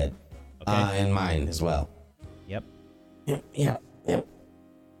on her head. Okay. And mine as well. Yep. Yep.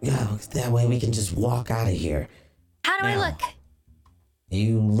 Yeah, that way we can just walk out of here. How do I look?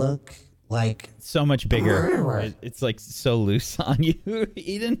 You look like so much bigger. It's like so loose on you,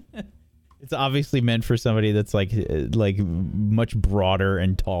 Eden. It's obviously meant for somebody that's like much broader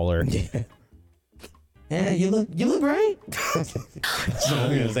and taller. Yeah, you look great. So I'm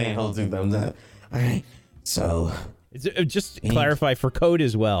gonna say hold 2 thumbs up. All right. So just clarify for code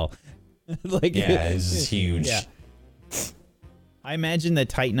as well. It's just huge. Yeah. I imagine that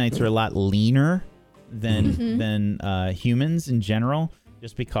Titanites are a lot leaner than humans in general,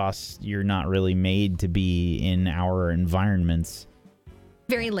 just because you're not really made to be in our environments.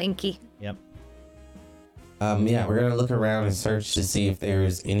 Very lanky. Yep. We're gonna look around and search to see if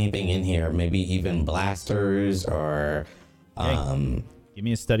there's anything in here, maybe even blasters or give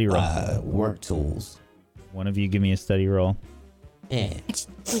me a study roll. Work tools. One of you give me a study roll. Yeah.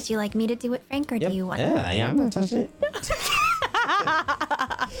 Would you like me to do it, Frank, or do you want? Yeah, I'm gonna touch it.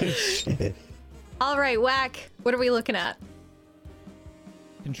 All right, Whack. What are we looking at?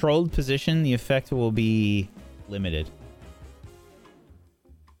 Controlled position. The effect will be limited.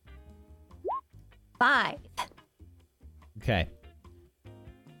 5. Okay.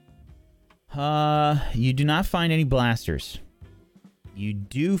 You do not find any blasters. You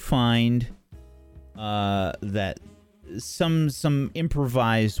do find that some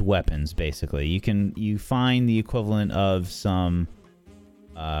improvised weapons. Basically, you find the equivalent of some,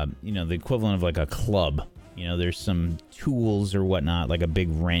 the equivalent of like a club. There's some tools or whatnot, like a big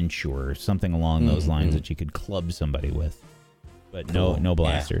wrench or something along those lines that you could club somebody with, but no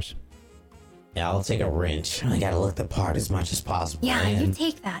blasters. Yeah, I'll take a wrench. I gotta look the part as much as possible. Yeah, you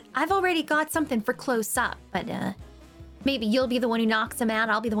take that. I've already got something for close up, but maybe you'll be the one who knocks him out.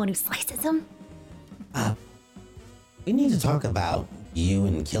 I'll be the one who slices him. We need to talk about you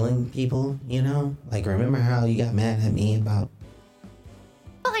and killing people, Like, remember how you got mad at me about...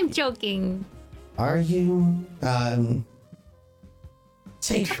 Well, I'm joking. Are you?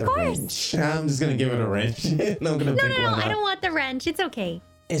 Take the wrench. I'm just gonna give it a wrench. I'm gonna pick one up. I don't want the wrench. It's okay.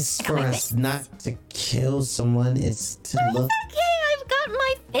 It's for us not to kill someone. It's to look... It's okay. I've got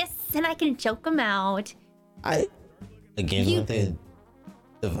my fists and I can choke them out. With the...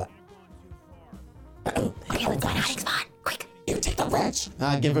 Okay, let's find a hiding spot. Quick. You take the wrench.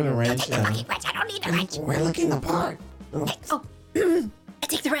 Give it a wrench. Don't take the fucking wrench. I don't need the wrench. We're looking apart. I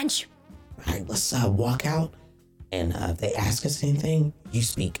take the wrench. All right, let's walk out. And if they ask us anything, you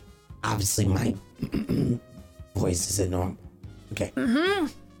speak. Obviously, my voice isn't normal. Okay.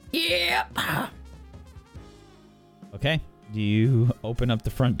 Yep. Okay. Do you open up the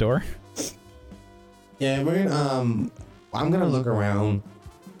front door? Yeah, we're gonna. I'm gonna look around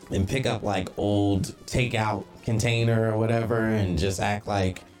and pick up like old takeout container or whatever, and just act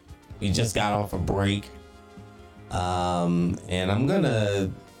like we just got off a break. And I'm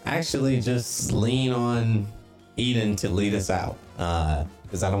gonna actually just lean on Eden to lead us out,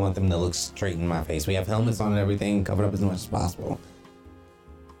 because I don't want them to look straight in my face. We have helmets on and everything, covered up as much as possible.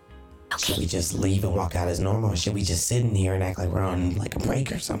 Should we just leave and walk out as normal, or should we just sit in here and act like we're on like a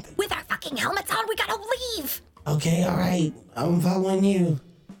break or something? With our fucking helmets on, we gotta leave. Okay, all right. I'm following you.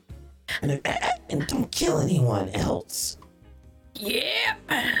 And don't kill anyone else. Yep.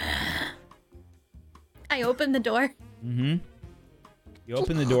 I open the door. You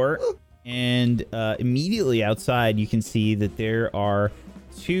open the door, And immediately outside, you can see that there are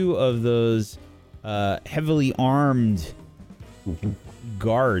 2 of those heavily armed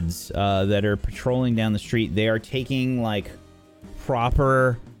guards that are patrolling down the street. They are taking like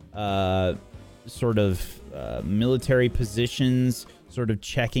proper sort of military positions, sort of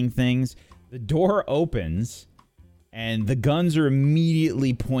checking things. The door opens and the guns are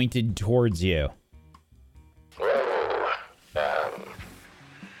immediately pointed towards you. Whoa.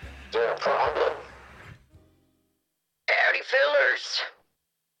 Is there a problem? Howdy, fillers.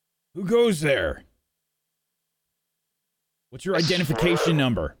 Who goes there? What's your identification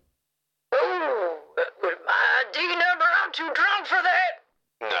number? Oh, with my ID number, I'm too drunk for that.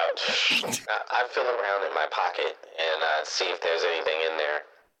 No, I feel around in my pocket and see if there's anything in there.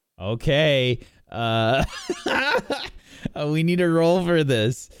 Okay. We need a roll for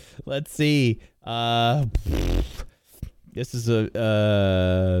this. Let's see. This is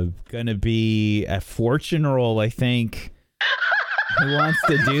gonna be a fortune roll, I think. Who wants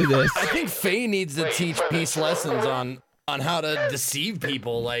to do this? I think Faye needs to teach Peace lessons on how to deceive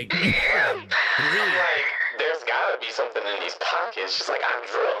people. Like, really. Like, there's gotta be something in these pockets. Just like, I'm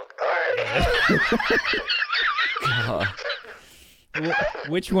drunk. All right.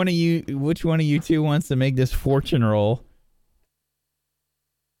 Which one of you two wants to make this fortune roll?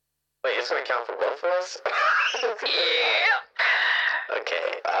 Wait, it's gonna count for both of us? Yeah.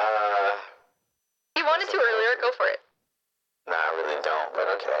 Okay, You wanted to earlier, go for it. Nah, I really don't, but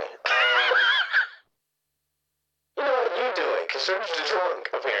okay. You know what, you do it, because you're just drunk,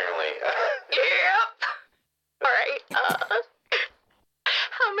 apparently. Yep. Alright,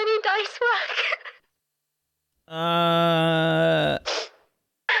 how many dice whack?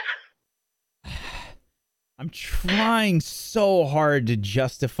 I'm trying so hard to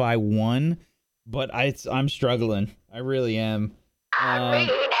justify one, but I'm struggling. I really am. I mean,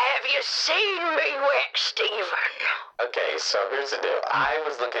 have you seen me wet, Steven? Okay, so here's the deal. I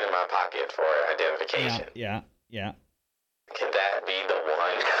was looking in my pocket for identification. Yeah. Could that be the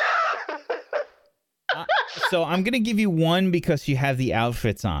one? So I'm gonna give you one because you have the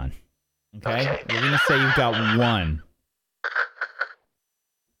outfits on. Okay? We're gonna say you've got one.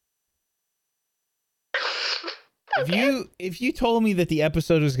 If you told me that the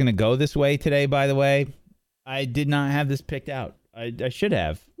episode was gonna go this way today, by the way, I did not have this picked out. I should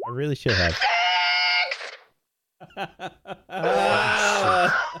have. I really should have. He's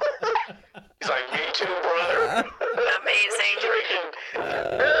like, me too, brother. Amazing.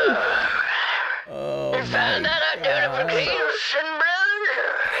 Oh, you found that identification,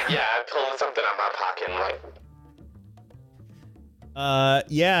 brother? Yeah, I pulled something out of my pocket and like.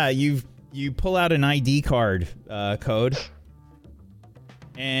 Yeah, you pull out an ID card code,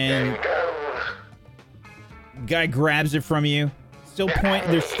 and guy grabs it from you.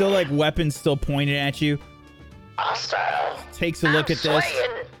 There's still like weapons still pointed at you. Hostile. Takes a look at this.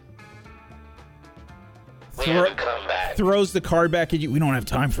 Throws the card back at you. We don't have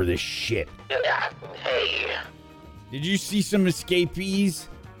time for this shit. Hey. Did you see some escapees?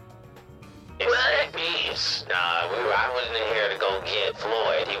 Escapees? Nah, I wasn't in here to go get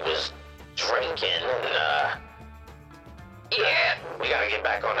Floyd. He was drinking and yeah, we gotta get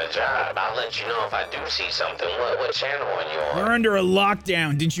back on the job. I'll let you know if I do see something. What channel are you on? We're under a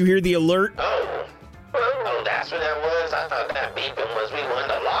lockdown. Didn't you hear the alert? Oh, that's what that was? I thought that beeping was we won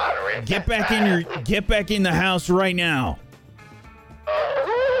the lottery. Get back in the house right now.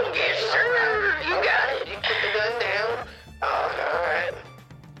 Oh, yes, sir. You got it. You put the gun down. Oh, all right.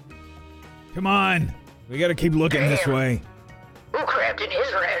 Come on. We gotta keep looking this way. Who crapped in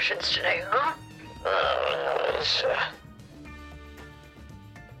his rations today, huh?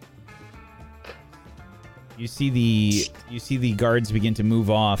 You see the guards begin to move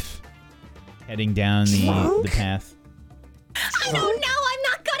off, heading down the path. I don't know. I'm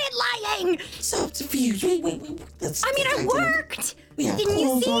not good at lying. Subterfuge. Wait. I worked. Didn't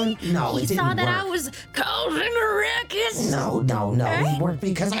you see? On. No, he it didn't saw that work. I was causing a ruckus. No. Right? It worked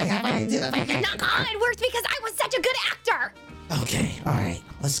because I have identification. No, it worked because I was such a good actor. Okay, all right.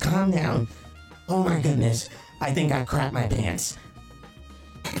 Let's calm down. Oh my goodness. I think I crapped my pants.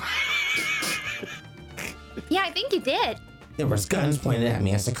 Yeah, I think you did. There was guns pointed at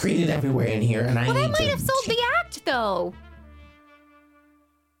me. I secreted everywhere in here, and I But I need might to... have sold the act, though.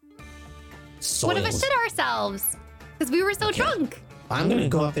 What if we shit ourselves? Because we were so drunk. I'm gonna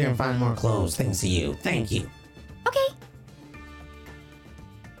go up there and find more clothes, thanks to you. Thank you. Okay.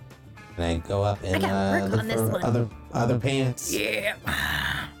 Can I go up and gotta work look on this for one. other pants? Yeah.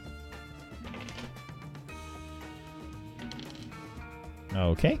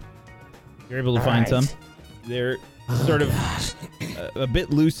 Okay. You're able to find right. some. They're sort of a bit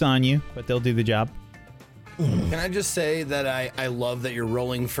loose on you, but they'll do the job. Can I just say that I love that you're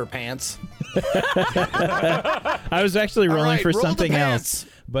rolling for pants? I was actually rolling for something else,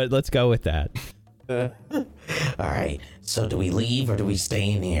 but let's go with that. All right. So do we leave or do we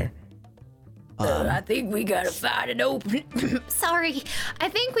stay in here? I think we gotta find an opening. Sorry. I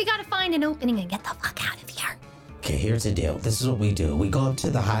think we gotta find an opening and get the fuck out of here. Okay, here's the deal. This is what we do. We go up to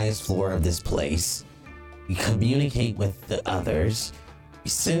the highest floor of this place. We communicate with the others. We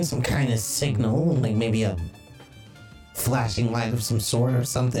send some kind of signal, like maybe a flashing light of some sort or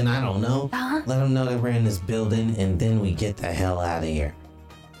something. I don't know. Let them know that we're in this building, and then we get the hell out of here.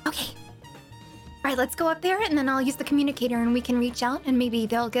 Okay. All right, let's go up there, and then I'll use the communicator, and we can reach out, and maybe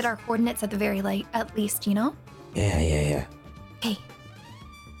they'll get our coordinates at the very at least, you know? Yeah. Okay.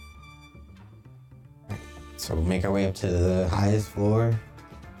 So we make our way up to the highest floor.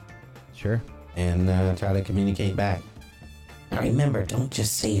 Sure. And try to communicate back. Now remember, don't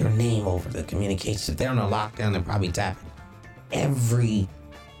just say your name over the communication. If they're on a lockdown, they're probably tapping every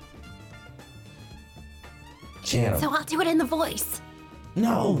channel. So I'll do it in the voice.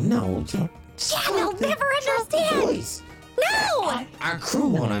 No. Yeah, they'll never understand. No! Our crew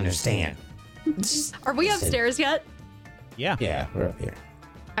won't understand. Are we upstairs yet? Yeah. Yeah, we're up here.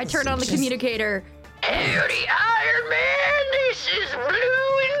 I turn on the communicator. Howdy, Iron Man. This is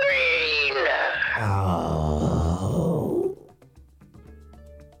blue and green. Oh.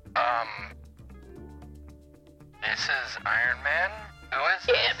 This is Iron Man? Who is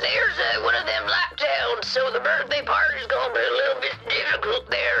this? Yeah, there's one of them lockdowns, so the birthday party's gonna be a little bit difficult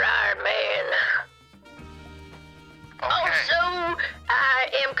there, Iron Man. Okay. Also, I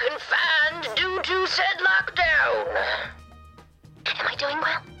am confined due to said lockdown. Am I doing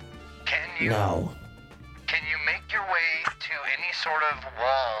well? No. Can you make your way to any sort of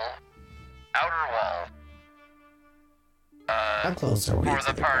wall, outer wall? How close are we for to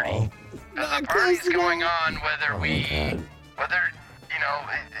the party? wall? The party's going on, whether God.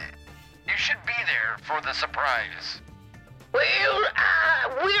 you should be there for the surprise. Well, I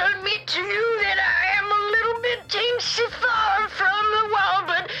will admit to you that I am a little bit teensy far from the wall,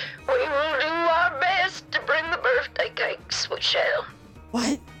 but we will do our best to bring the birthday cakes. We shall.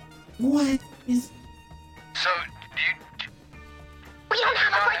 What? So, We don't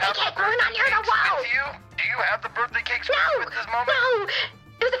have a birthday cake. We're not near the wall. with you? Do you have the birthday cakes with you No, at this moment? no.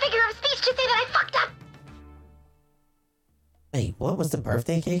 It was a figure of speech to say that I fucked up. Wait, what was the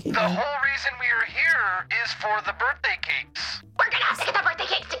birthday cake The again? whole reason we are here is for the birthday cakes. We're gonna have to get the birthday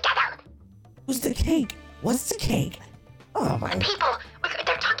cakes together. Who's the cake? What's the cake? Oh my. People,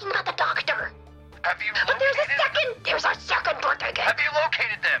 they're talking about the doctor. Have you But there's a second birthday cake. Have you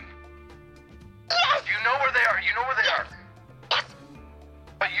located them? Yes. You know where they are. You know where they are. Yes.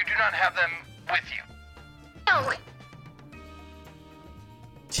 But you do not have them with you. No.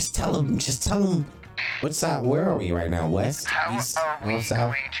 Just tell him. What's that? Where are we right now? West? How East? are we North?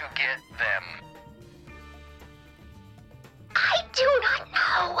 South? going to get them? I do not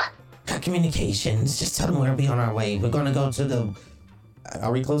know. Got communications. Just tell them we'll be on our way. We're gonna go to the.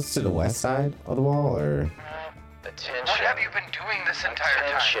 Are we close to the west side of the wall, or? Attention. What have you been doing this entire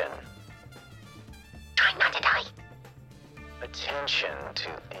Attention. time? Trying not to die. Attention to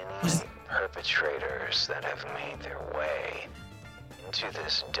any perpetrators that have made their way into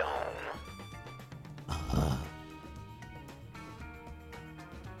this dome.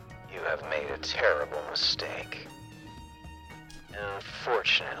 You have made a terrible mistake. And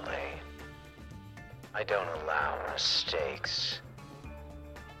unfortunately, I don't allow mistakes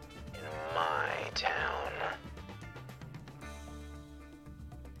in my town.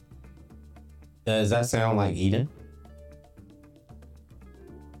 Does that sound like Eden?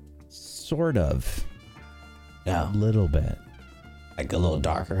 Sort of. Yeah. A little bit. Like a little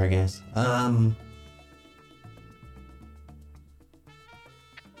darker, I guess.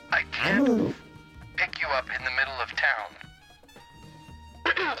 I can't pick you up in the middle of town.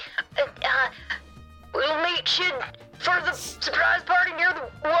 We'll meet you for the surprise party near the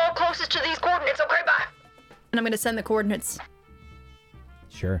wall closest to these coordinates. Okay, bye. And I'm gonna send the coordinates.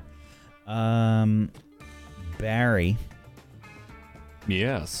 Sure. Barry.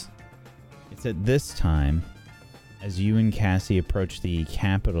 Yes. It's at this time, as you and Cassie approach the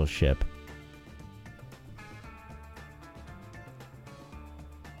capital ship,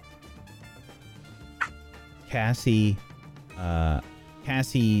 Cassie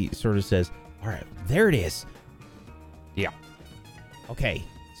sort of says, all right, there it is. Yeah. Okay,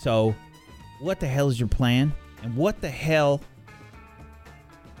 so what the hell is your plan? And what the hell?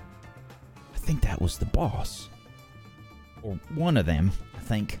 I think that was the boss. Or one of them, I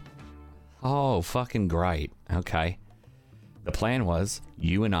think. Oh, fucking great. Okay. The plan was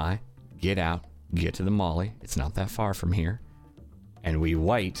you and I get out, get to the Molly. It's not that far from here. And we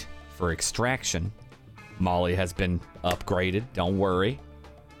wait for extraction. Molly has been upgraded. Don't worry.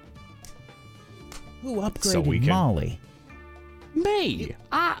 Who upgraded So we can- Molly? Me.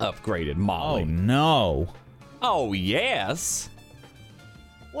 I upgraded Molly. Oh, no. Oh, yes.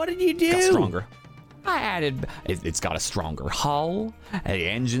 What did you do? Got stronger. I added. It's got a stronger hull. The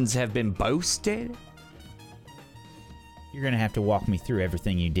engines have been boosted. You're going to have to walk me through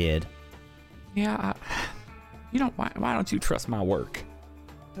everything you did. Yeah. You don't. Why don't you trust my work?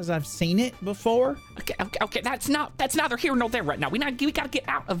 Because I've seen it before. Okay. That's neither here nor there right now. We gotta get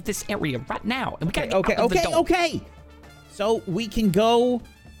out of this area right now, and we gotta Okay, get out of the dome. okay. So we can go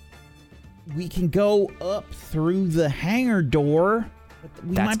up through the hangar door. But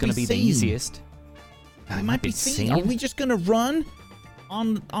we That's might gonna be be the seen. easiest. We might be seen. Are we just gonna run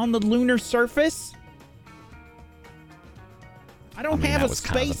on the lunar surface? I don't have a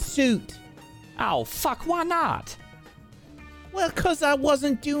space suit. Oh fuck! Why not? Well, because I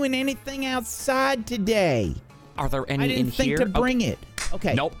wasn't doing anything outside today. Are there any I didn't in think here? to bring it.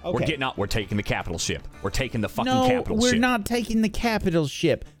 Okay. Nope. Okay. We're getting out. We're taking the capital ship. We're taking the fucking No, capital we're ship. not taking the capital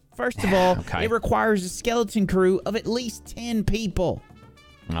ship. First of all, Okay. it requires a skeleton crew of at least 10 people.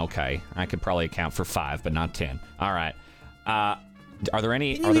 Okay, I could probably account for 5, but not 10. All right. Are there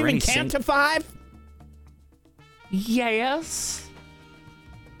any? Can Are you there even any? count to 5? Yes.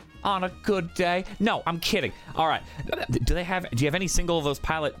 On a good day. No, I'm kidding. All right. Do you have any single of those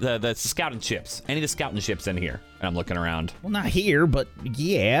the scouting ships? Any of the scouting ships in here? And I'm looking around. Well, not here, but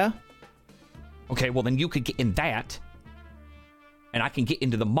yeah. Okay, well then you could get in that, and I can get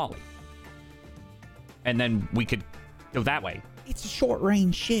into the Molly, and then we could go that way. It's a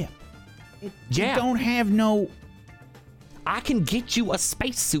short-range ship. You Yeah. don't have no... I can get you a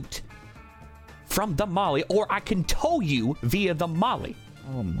spacesuit from the Molly, or I can tow you via the Molly.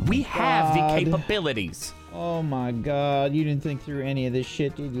 Oh my We have the God. capabilities. Oh my God, you didn't think through any of this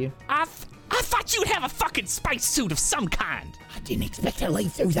shit, did you? I thought you'd have a fucking spacesuit of some kind. I didn't expect to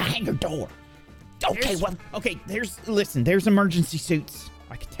leave through the hangar door. Okay, Listen, there's emergency suits.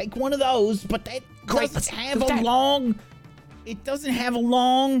 I could take one of those, but that Great, doesn't let's have do a that. long... It doesn't have a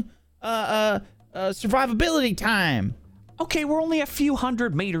long, survivability time. Okay, we're only a few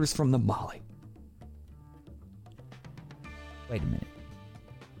hundred meters from the Molly. Wait a minute.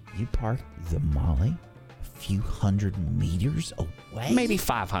 You parked the Molly a few hundred meters away? Maybe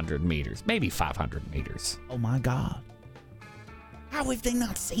 500 meters. Maybe 500 meters. Oh my God. How have they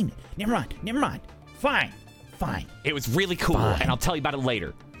not seen it? Never mind. Fine. It was really cool, Fine. and I'll tell you about it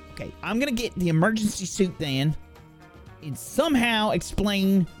later. Okay, I'm gonna get the emergency suit then, and somehow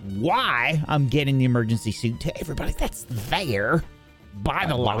explain why I'm getting the emergency suit to everybody that's there by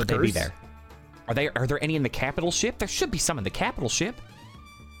the Why lockers. would they be there? Are there any in the capital ship? There should be some in the capital ship.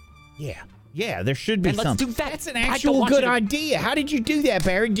 Yeah, there should be And let's some. do that. That's an I don't actual want good you to- idea. How did you do that,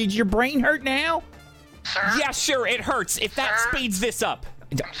 Barry? Did your brain hurt now? Sir? Yeah, sure, it hurts. If that Sir? speeds this up.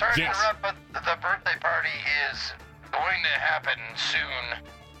 I'm sorry Yes. to interrupt, but the birthday party is going to happen soon.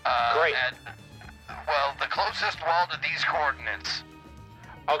 Great. At, well, the closest wall to these coordinates.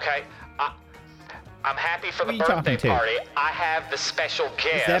 Okay, I'm happy for the Who are you birthday talking to? party. I have the special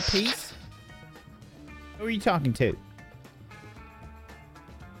guest. Is that Peace? Who are you talking to?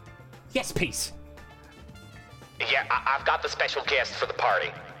 Yes, peace. Yeah, I've got the special guest for the party.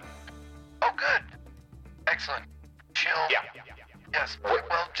 Oh, good. Excellent. Chill. Yeah. Yes. Well, we're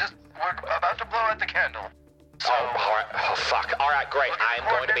about to blow out the candle. So, all right. Oh, fuck. All right, great. look at I the am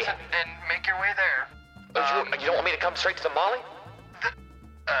going to be... coordinates and make your way there. You don't want me to come straight to the Molly?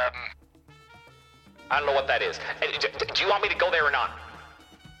 I don't know what that is. Do you want me to go there or not?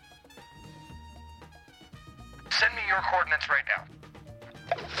 Send me your coordinates right now.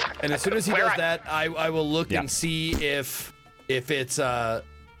 And as soon as he Where does I- that, I will look Yeah. and see if it's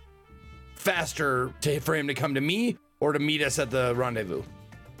faster for him to come to me or to meet us at the rendezvous.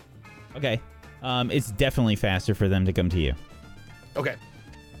 Okay. It's definitely faster for them to come to you. Okay.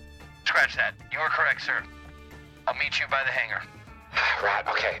 Scratch that. You are correct, sir. I'll meet you by the hangar. Right,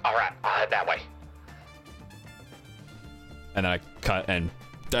 okay. All right, I'll head that way. And then I cut and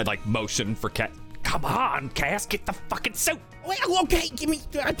I like motion for Cat. Come on, Cass, get the fucking suit. Well, okay, give me...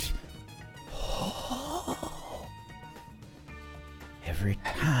 Every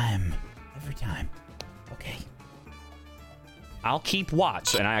time. Okay. I'll keep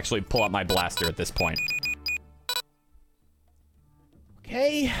watch, and I actually pull out my blaster at this point.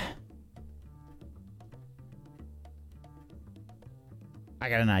 Okay. I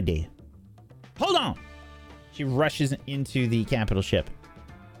got an idea. Hold on. She rushes into the capital ship.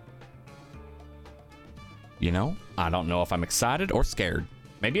 you know, I don't know if I'm excited or scared.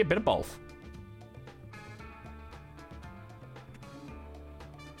 Maybe a bit of both.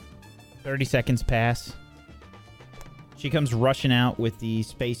 "30 seconds pass. She comes rushing out with the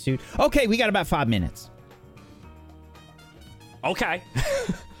spacesuit. Okay, we got about 5 minutes. Okay.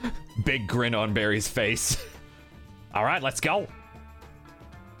 Big grin on Barry's face. All right, let's go.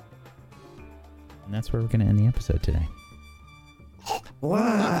 And that's where we're going to end the episode today.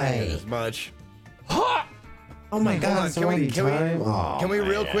 Why? As much. Oh my God! Can we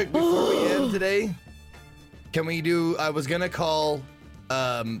real quick before we end today? Can we do? I was gonna call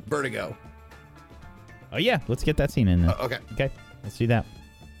Vertigo. Oh yeah, let's get that scene in there. Okay. Okay, let's do that.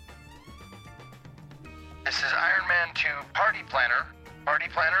 This is Iron Man to Party Planner. Party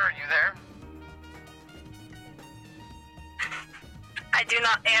Planner, are you there? I do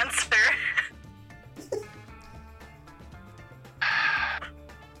not answer.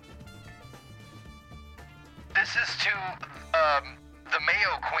 This is to the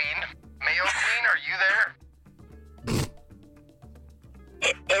Mayo Queen. Mayo Queen, are you there?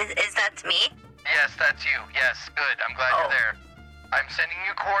 Is that me? Yes, that's you. Yes, good. I'm glad you're there. I'm sending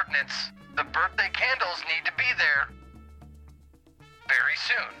you coordinates. The birthday candles need to be there very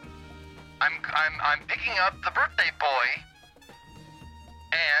soon. I'm picking up the birthday boy,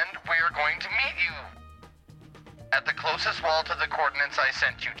 and we are going to meet you at the closest wall to the coordinates I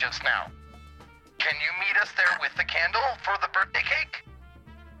sent you just now. Can you meet us there with the candle for the birthday cake?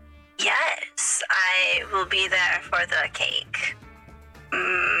 Yes, I will be there for the cake.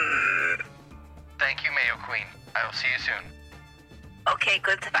 Thank you, Mayo Queen. I will see you soon. Okay,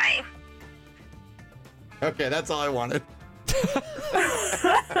 goodbye. Okay, that's all I wanted.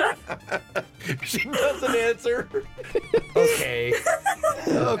 She doesn't answer. Okay.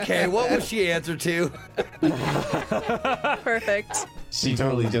 Okay, what would she answer to? Perfect. She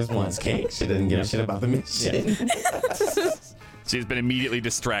totally just wants cake. She doesn't give a shit about the mission. She's been immediately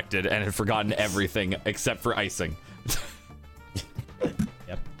distracted and had forgotten everything except for icing.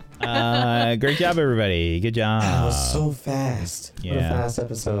 Great job, everybody. Good job. That was so fast. What a fast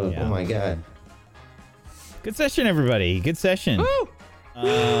episode. Yeah. Oh my God. Good session, everybody. Good session. Woo!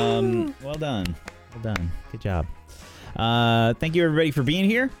 Well done. Well done. Good job. Thank you, everybody, for being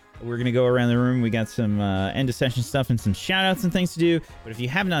here. We're going to go around the room. We got some end of session stuff and some shout outs and things to do. But if you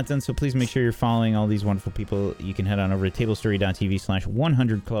have not done so, please make sure you're following all these wonderful people. You can head on over to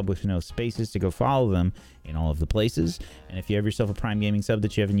tablestory.tv/100club with no spaces to go follow them in all of the places. And if you have yourself a Prime Gaming sub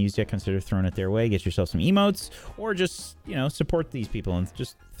that you haven't used yet, consider throwing it their way. Get yourself some emotes or just, support these people and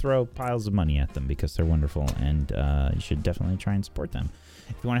just throw piles of money at them because they're wonderful. And you should definitely try and support them.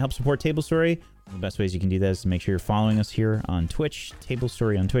 If you want to help support Table Story, one of the best ways you can do that is to make sure you're following us here on Twitch, Table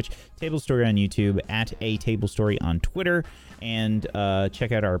Story on Twitch, Table Story on YouTube, at A Table Story on Twitter, and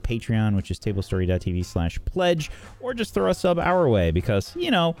check out our Patreon, which is tablestory.tv/pledge, or just throw a sub our way because,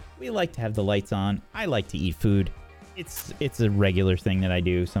 we like to have the lights on. I like to eat food. It's a regular thing that I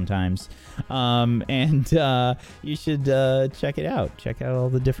do sometimes. And you should check it out. Check out all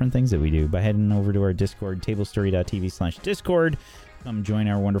the different things that we do by heading over to our Discord, tablestory.tv/Discord. Come join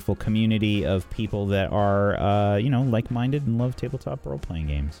our wonderful community of people that are, like-minded and love tabletop role-playing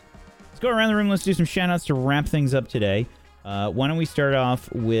games. Let's go around the room. Let's do some shout-outs to wrap things up today. Why don't we start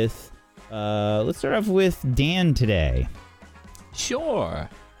off with, Dan today. Sure.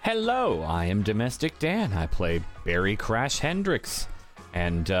 Hello, I am Domestic Dan. I play Barry Crash Hendricks.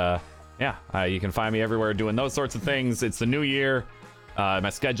 And, you can find me everywhere doing those sorts of things. It's the new year.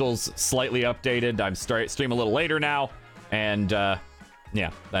 My schedule's slightly updated. I'm stream a little later now. And,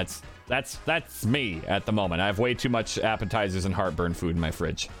 that's me at the moment. I have way too much appetizers and heartburn food in my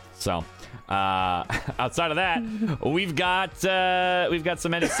fridge. So, outside of that, we've got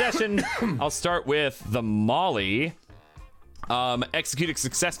some end of session. I'll start with the Molly. Execute a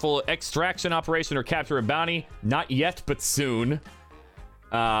successful extraction operation or capture a bounty. Not yet, but soon.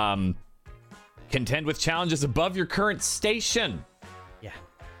 Contend with challenges above your current station. Yeah.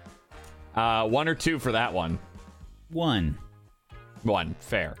 1 or 2 for that one. 1.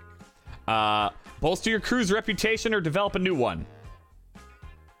 Fair. Bolster your crew's reputation or develop a new one.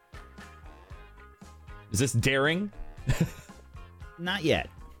 Is this daring? Not yet.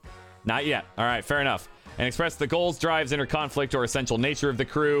 Not yet. All right, fair enough. And express the goals, drives, inner conflict, or essential nature of the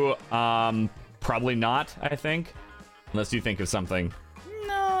crew. Probably not, I think. Unless you think of something.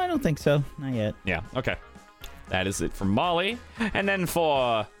 No, I don't think so. Not yet. Yeah, okay. That is it for Molly. And then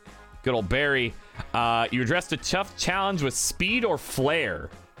for good old Barry, you addressed a tough challenge with speed or flair.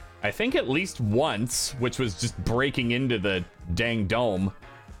 I think at least once, which was just breaking into the dang dome.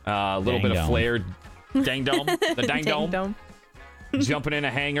 A little bit of flair. Dang dome? The dang dome? Jumping in a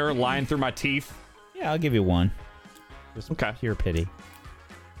hangar, lying through my teeth. Yeah, I'll give you 1. Just Okay. pure pity.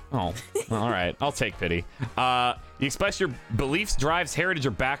 Oh, well, all right. I'll take pity. You express your beliefs, drives, heritage,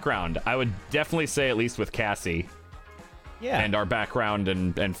 or background. I would definitely say at least with Cassie. Yeah. And our background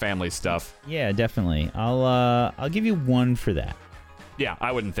and family stuff. Yeah, definitely. I'll give you 1 for that. Yeah,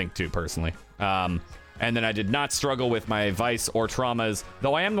 I wouldn't think 2 personally. And then I did not struggle with my vice or traumas,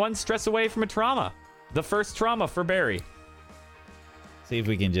 though I am 1 stress away from a trauma. The first trauma for Barry. See if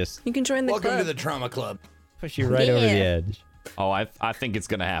we can just You can join the Welcome club. to the trauma club. push you right over the edge. Oh, I think it's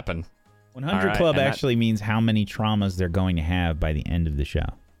gonna happen. 100 All right, Club and that- actually means how many traumas they're going to have by the end of the show.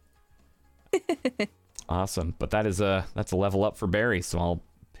 Awesome, but that's a level up for Barry, so I'll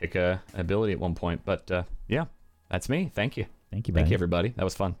pick a ability at one point. But yeah, that's me. Thank you. Thank you, Thank buddy. you, everybody. That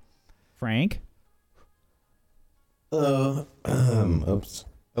was fun. Frank? Oops.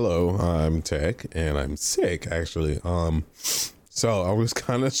 Hello, I'm Tech, and I'm sick, actually. So I was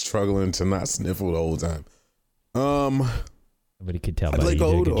kind of struggling to not sniffle the whole time. Nobody could tell, I'd buddy. like You did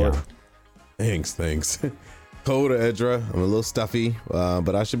a Code good or... job. Thanks. Code or Edra. I'm a little stuffy,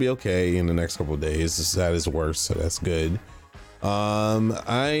 but I should be okay in the next couple of days. It's at its worst, so that's good.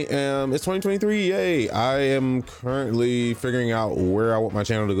 It's 2023, yay. I am currently figuring out where I want my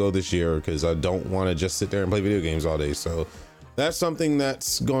channel to go this year, because I don't want to just sit there and play video games all day. So that's something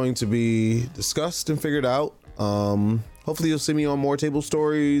that's going to be discussed and figured out. Hopefully you'll see me on more table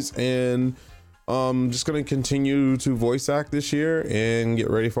stories, and just gonna continue to voice act this year and get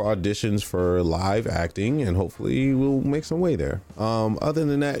ready for auditions for live acting, and hopefully we'll make some way there. Other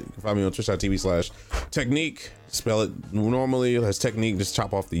than that, you can find me on twitch.tv/technique. Spell it normally as Technique, just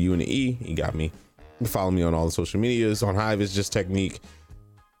chop off the U and the E. You got me. You can follow me on all the social medias. On Hive it's just Technique.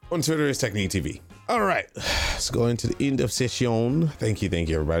 On Twitter it's Technique TV. All right, let's go into the end of session. Thank you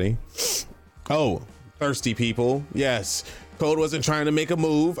everybody. Oh, thirsty people, yes. Code wasn't trying to make a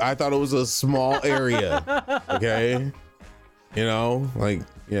move. I thought it was a small area. Okay, you know, like,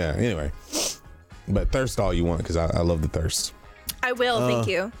 yeah, anyway, but thirst all you want, because I love the thirst. I will, thank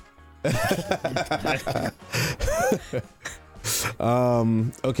you.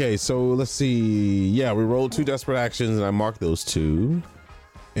 Okay, so let's see. Yeah, we rolled 2 desperate actions, and I marked those 2.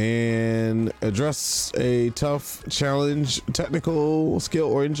 And address a tough challenge, technical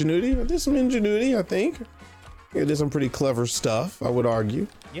skill or ingenuity. I did some ingenuity, I think. I did some pretty clever stuff, I would argue.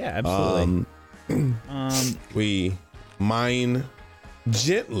 Yeah, absolutely. We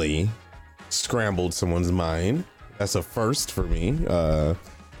gently scrambled someone's mind. That's a first for me.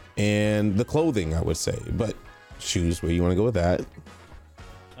 And the clothing, I would say, but shoes, where you want to go with that?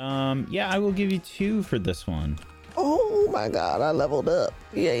 Yeah, I will give you 2 for this one. Oh my god, I leveled up.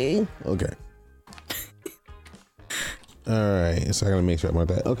 Yay. Okay. All right, so I gotta make sure I mark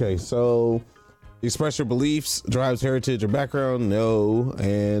that. Okay, so express your beliefs, drives, heritage, or background, no.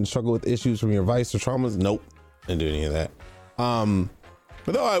 And struggle with issues from your vice or traumas, nope. Didn't do any of that. But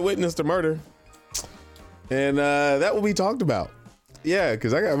though I witnessed a murder, and that will be talked about. Yeah,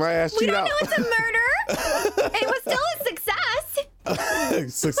 because I got my ass chewed out. We don't know it's a murder. It was still a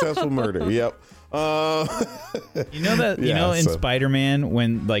success. Successful murder. Yep. You know that in Spider-Man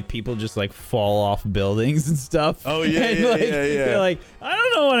when like people just like fall off buildings and stuff. Oh yeah, and, yeah, like, yeah. They're like, I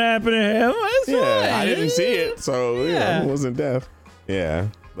don't know what happened to him. It's fine. I didn't see it, so Yeah. it wasn't death. Yeah,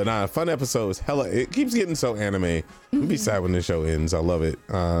 but fun episodes. Hella, it keeps getting so anime. I'll be sad when the show ends. I love it.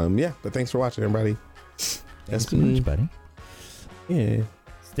 Yeah, but thanks for watching, everybody. Thanks so much, buddy. Yeah.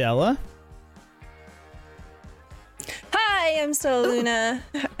 Stella, Hi, I'm Stella Luna.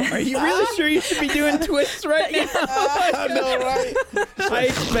 are you really sure you should be doing twists right now? I know, right? I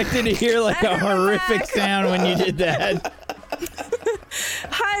expected to hear like a horrific sound when you did that.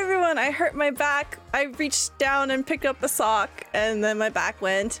 Hi, everyone. I hurt my back. I reached down and picked up the sock, and then my back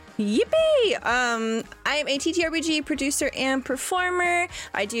went. Yippee! I am a TTRPG producer and performer.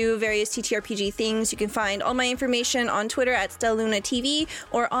 I do various TTRPG things. You can find all my information on Twitter at StellaLunaTV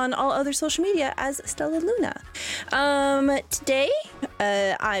or on all other social media as Stella Luna. Today,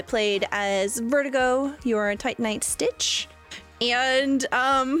 I played as Vertigo, your Titanite Stitch, and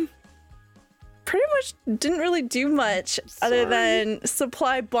pretty much didn't really do much other than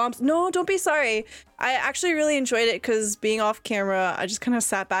supply bombs. No, don't be sorry. I actually really enjoyed it because being off camera, I just kind of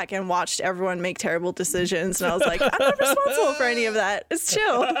sat back and watched everyone make terrible decisions. And I was like, I'm not responsible for any of that. It's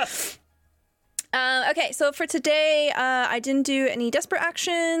chill. Okay, so for today, I didn't do any desperate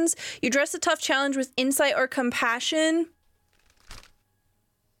actions. You address a tough challenge with insight or compassion.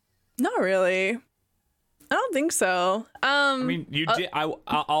 Not really. I don't think so. I mean, you did.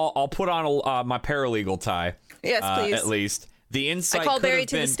 I'll put on my paralegal tie. Yes, please. At least the insight. I call could Barry have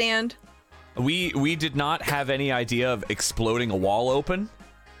to been, the stand. We did not have any idea of exploding a wall open.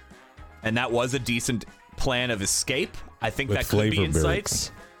 and that was a decent plan of escape. I think With that could be flavor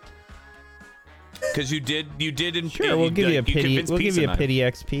insights. Because you did. Sure, we'll give you a pity. convinced We'll give Pizza you a Nut. pity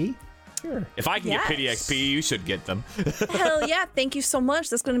XP. Sure. If I can get pity Yes. XP, you should get them. Hell yeah, thank you so much.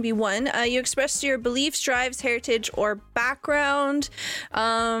 That's going to be one. You expressed your beliefs, drives, heritage, or background.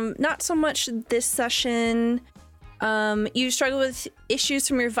 Not so much this session. You struggle with issues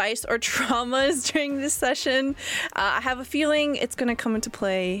from your vice or traumas during this session. I have a feeling it's going to come into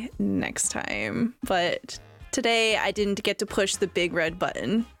play next time. But today I didn't get to push the big red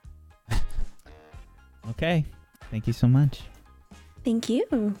button. Okay. Thank you so much. Thank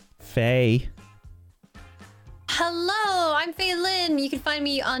you. Faye. Hello, I'm Faye Lynn. You can find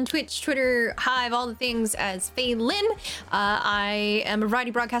me on Twitch, Twitter, Hive, all the things as Faye Lynn. I am a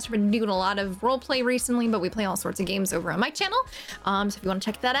variety broadcaster, been doing a lot of roleplay recently, but we play all sorts of games over on my channel. So if you want to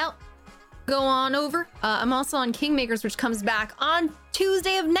check that out, go on over. I'm also on Kingmakers, which comes back on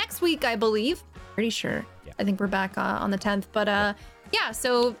Tuesday of next week, I believe. Pretty sure. Yeah. I think we're back on the 10th. But yeah,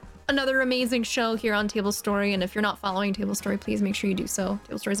 so another amazing show here on Table Story. And if you're not following Table Story, please make sure you do so.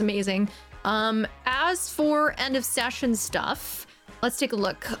 Table Story is amazing. As for end of session stuff, let's take a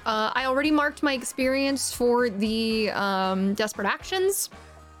look. I already marked my experience for the Desperate Actions.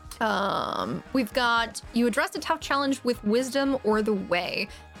 We've got you addressed a tough challenge with wisdom or the way.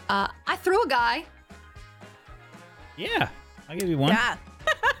 I threw a guy. Yeah, I'll give you one. Yeah.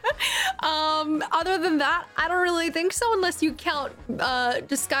 Other than that, I don't really think so, unless you count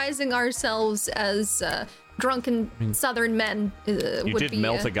disguising ourselves as drunken southern men. You did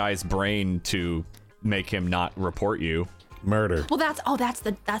melt a guy's brain to make him not report you. Murder. Well, that's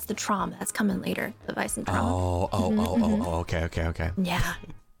the trauma that's coming later. The vice and trauma. Oh, okay. Yeah.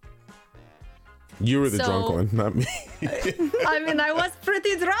 You were the drunk So- one, not me. I mean, I was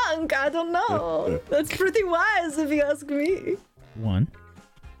pretty drunk. I don't know. That's pretty wise if you ask me. One.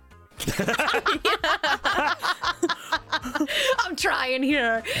 I'm trying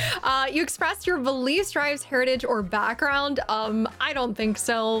here. You expressed your beliefs, drives, heritage, or background. I don't think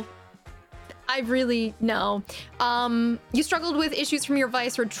so. I really no. You struggled with issues from your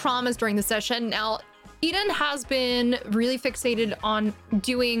vice or traumas during the session. Now, Eden has been really fixated on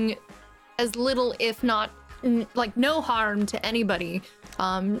doing as little, if not like no harm to anybody.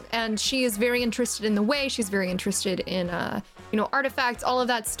 And she is very interested in the way. She's very interested in artifacts, all of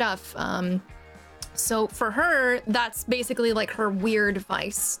that stuff. So for her, that's basically like her weird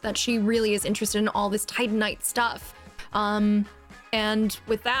vice, that she really is interested in all this Titanite stuff. And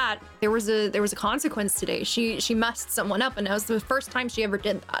with that, there was a consequence today. She messed someone up, and that was the first time she ever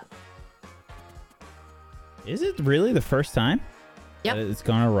did that. Is it really the first time? Yep. that it's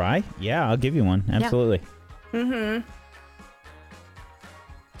gone awry? Yeah, I'll give you one. Absolutely. Mm-hmm.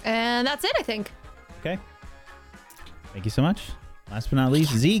 And that's it, I think. Okay. Thank you so much. Last but not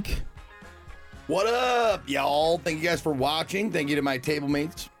least, Zeke. What up, y'all? Thank you guys for watching. Thank you to my table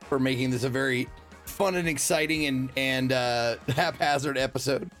mates for making this a very fun and exciting and haphazard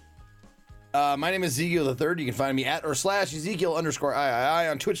episode. My name is Ezekiel the Third. You can find me at or /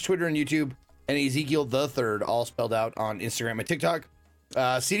 Ezekiel_III on Twitch, Twitter, and YouTube, and Ezekiel the Third, all spelled out on Instagram and TikTok.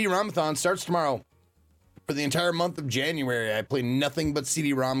 CD-ROM-a-thon starts tomorrow. For the entire month of January, I play nothing but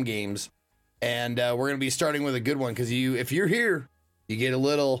CD-ROM games, and we're gonna be starting with a good one because if you're here, you get a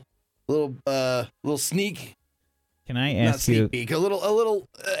little sneak. Can I Not ask you? sneak peek, a little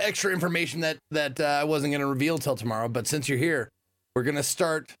extra information that I wasn't gonna reveal till tomorrow. But since you're here, we're gonna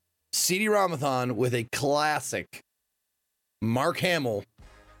start CD-ROM-a-thon with a classic. Mark Hamill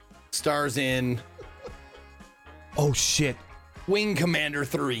stars in. Oh shit! Wing Commander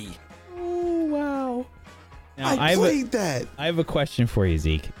 3. Oh wow! Now, I played that. I have a question for you,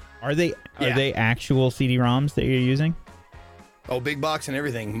 Zeke. Are they Yeah. actual CD-ROMs that you're using? Oh, big box and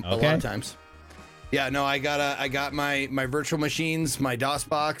everything. A lot Okay. of times. Yeah, no, I got my virtual machines, my DOS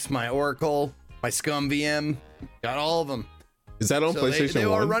box, my Oracle, my Scum VM, got all of them. Is that on So PlayStation they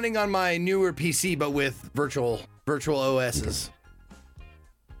are 1? running on my newer PC, but with virtual OSs.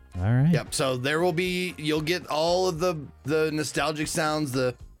 All right. Yep. So you'll get all of the nostalgic sounds,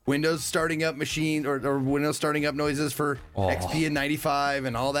 the Windows starting up machine or Windows starting up noises for XP and 95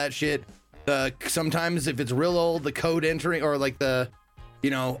 and all that shit. Sometimes if it's real old, the code entering or like the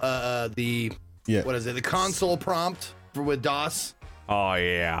what is it? The console prompt with DOS. Oh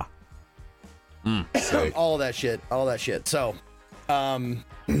yeah. all that shit. So,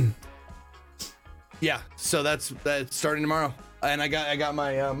 yeah. So that's starting tomorrow, and I got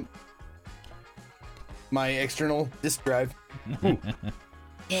my my external disk drive.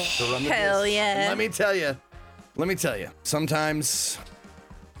 to run the Hell disc. yeah. And let me tell you. Sometimes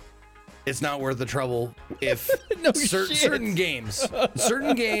it's not worth the trouble if No certain games,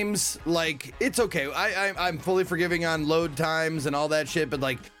 like, it's okay. I'm fully forgiving on load times and all that shit, but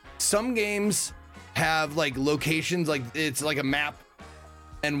like some games have like locations, like it's like a map,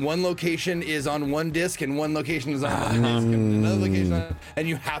 and one location is on one disc and one location is on another disc and another location, and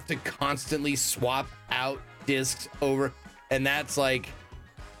you have to constantly swap out discs over, and that's like,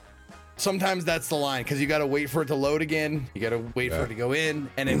 sometimes that's the line, because you got to wait for it to load again, you got to wait for it to go in,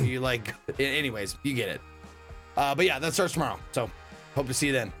 and if you like, anyways, you get it. But yeah, that starts tomorrow, so hope to see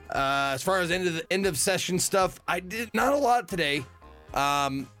you then. As far as end of session stuff, I did not a lot today.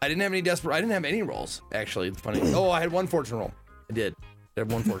 I didn't have any rolls, actually. Funny. I had one fortune roll. I had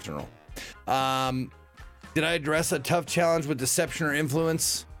one fortune roll. Did I address a tough challenge with deception or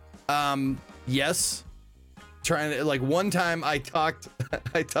influence? Yes. Trying to, like, one time I talked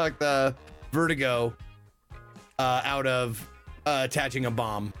Vertigo out of attaching a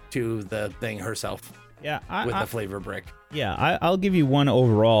bomb to the thing herself. Yeah, with the flavor brick. Yeah, I'll give you one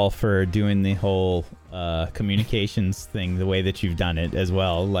overall for doing the whole communications thing the way that you've done it as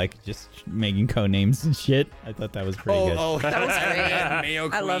well, like just making code names and shit. I thought that was pretty good. Oh, that was great. Mayo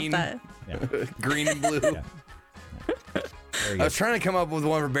I love Queen. that. Yeah. Green and blue. Yeah. I was trying to come up with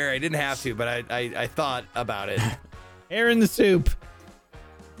one for Barry. I didn't have to, but I thought about it. Air in the soup.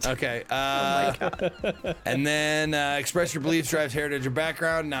 Okay. Oh my god. And then express your beliefs, drives heritage or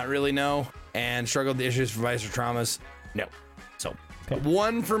background. Not really, no. And struggle with the issues, provides for traumas. No. So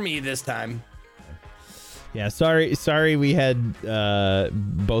one for me this time. Yeah, sorry we had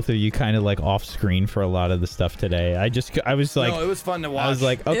both of you kind of like off screen for a lot of the stuff today. I was like, no, it was fun to watch. I was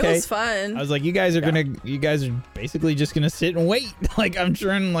like, okay, It was fun. I was like, you guys are basically just gonna sit and wait. Like, I'm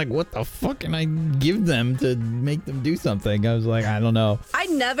trying, like, what the fuck can I give them to make them do something? I was like, I don't know. I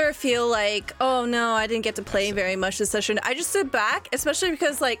never feel like, oh no, I didn't get to play very much this session. I just sit back, especially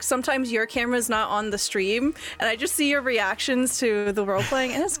because like sometimes your camera's not on the stream, and I just see your reactions to the role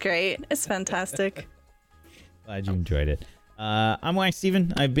playing, and it's great. It's fantastic. Glad you enjoyed it. I'm Wax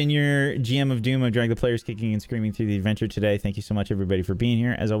Steven. I've been your GM of Doom. I've dragged the players kicking and screaming through the adventure today. Thank you so much, everybody, for being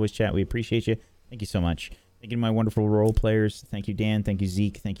here. As always, chat, we appreciate you. Thank you so much. Thank you to my wonderful role players. Thank you, Dan. Thank you,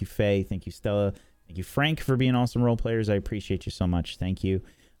 Zeke. Thank you, Faye. Thank you, Stella. Thank you, Frank, for being awesome role players. I appreciate you so much. Thank you.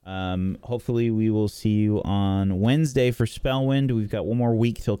 Hopefully, we will see you on Wednesday for Spellwind. We've got one more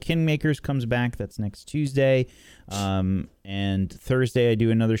week till Kingmakers comes back. That's next Tuesday. And Thursday, I do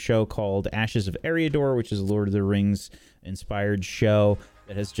another show called Ashes of Eriador, which is a Lord of the Rings inspired show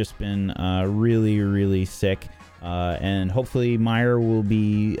that has just been really, really sick. And hopefully Meyer will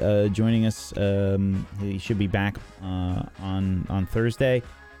be joining us. He should be back on Thursday.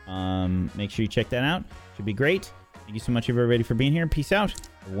 Make sure you check that out. Should be great. Thank you so much, everybody, for being here. Peace out.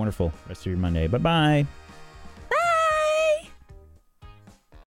 Have a wonderful rest of your Monday. Bye-bye. Bye!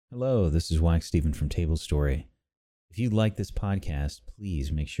 Hello, this is Wax Steven from Table Story. If you like this podcast,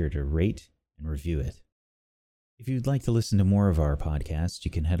 please make sure to rate and review it. If you'd like to listen to more of our podcasts, you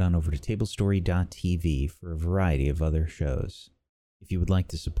can head on over to tablestory.tv for a variety of other shows. If you would like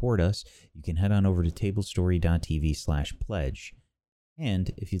to support us, you can head on over to tablestory.tv/pledge.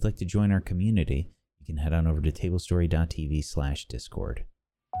 And if you'd like to join our community, you can head on over to tablestory.tv/discord.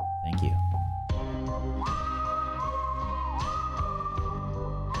 Thank you.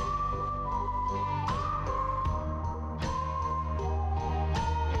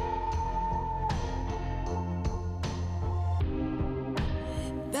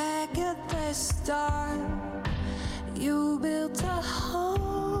 Back at the start, you built a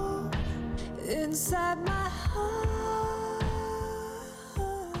home inside my heart.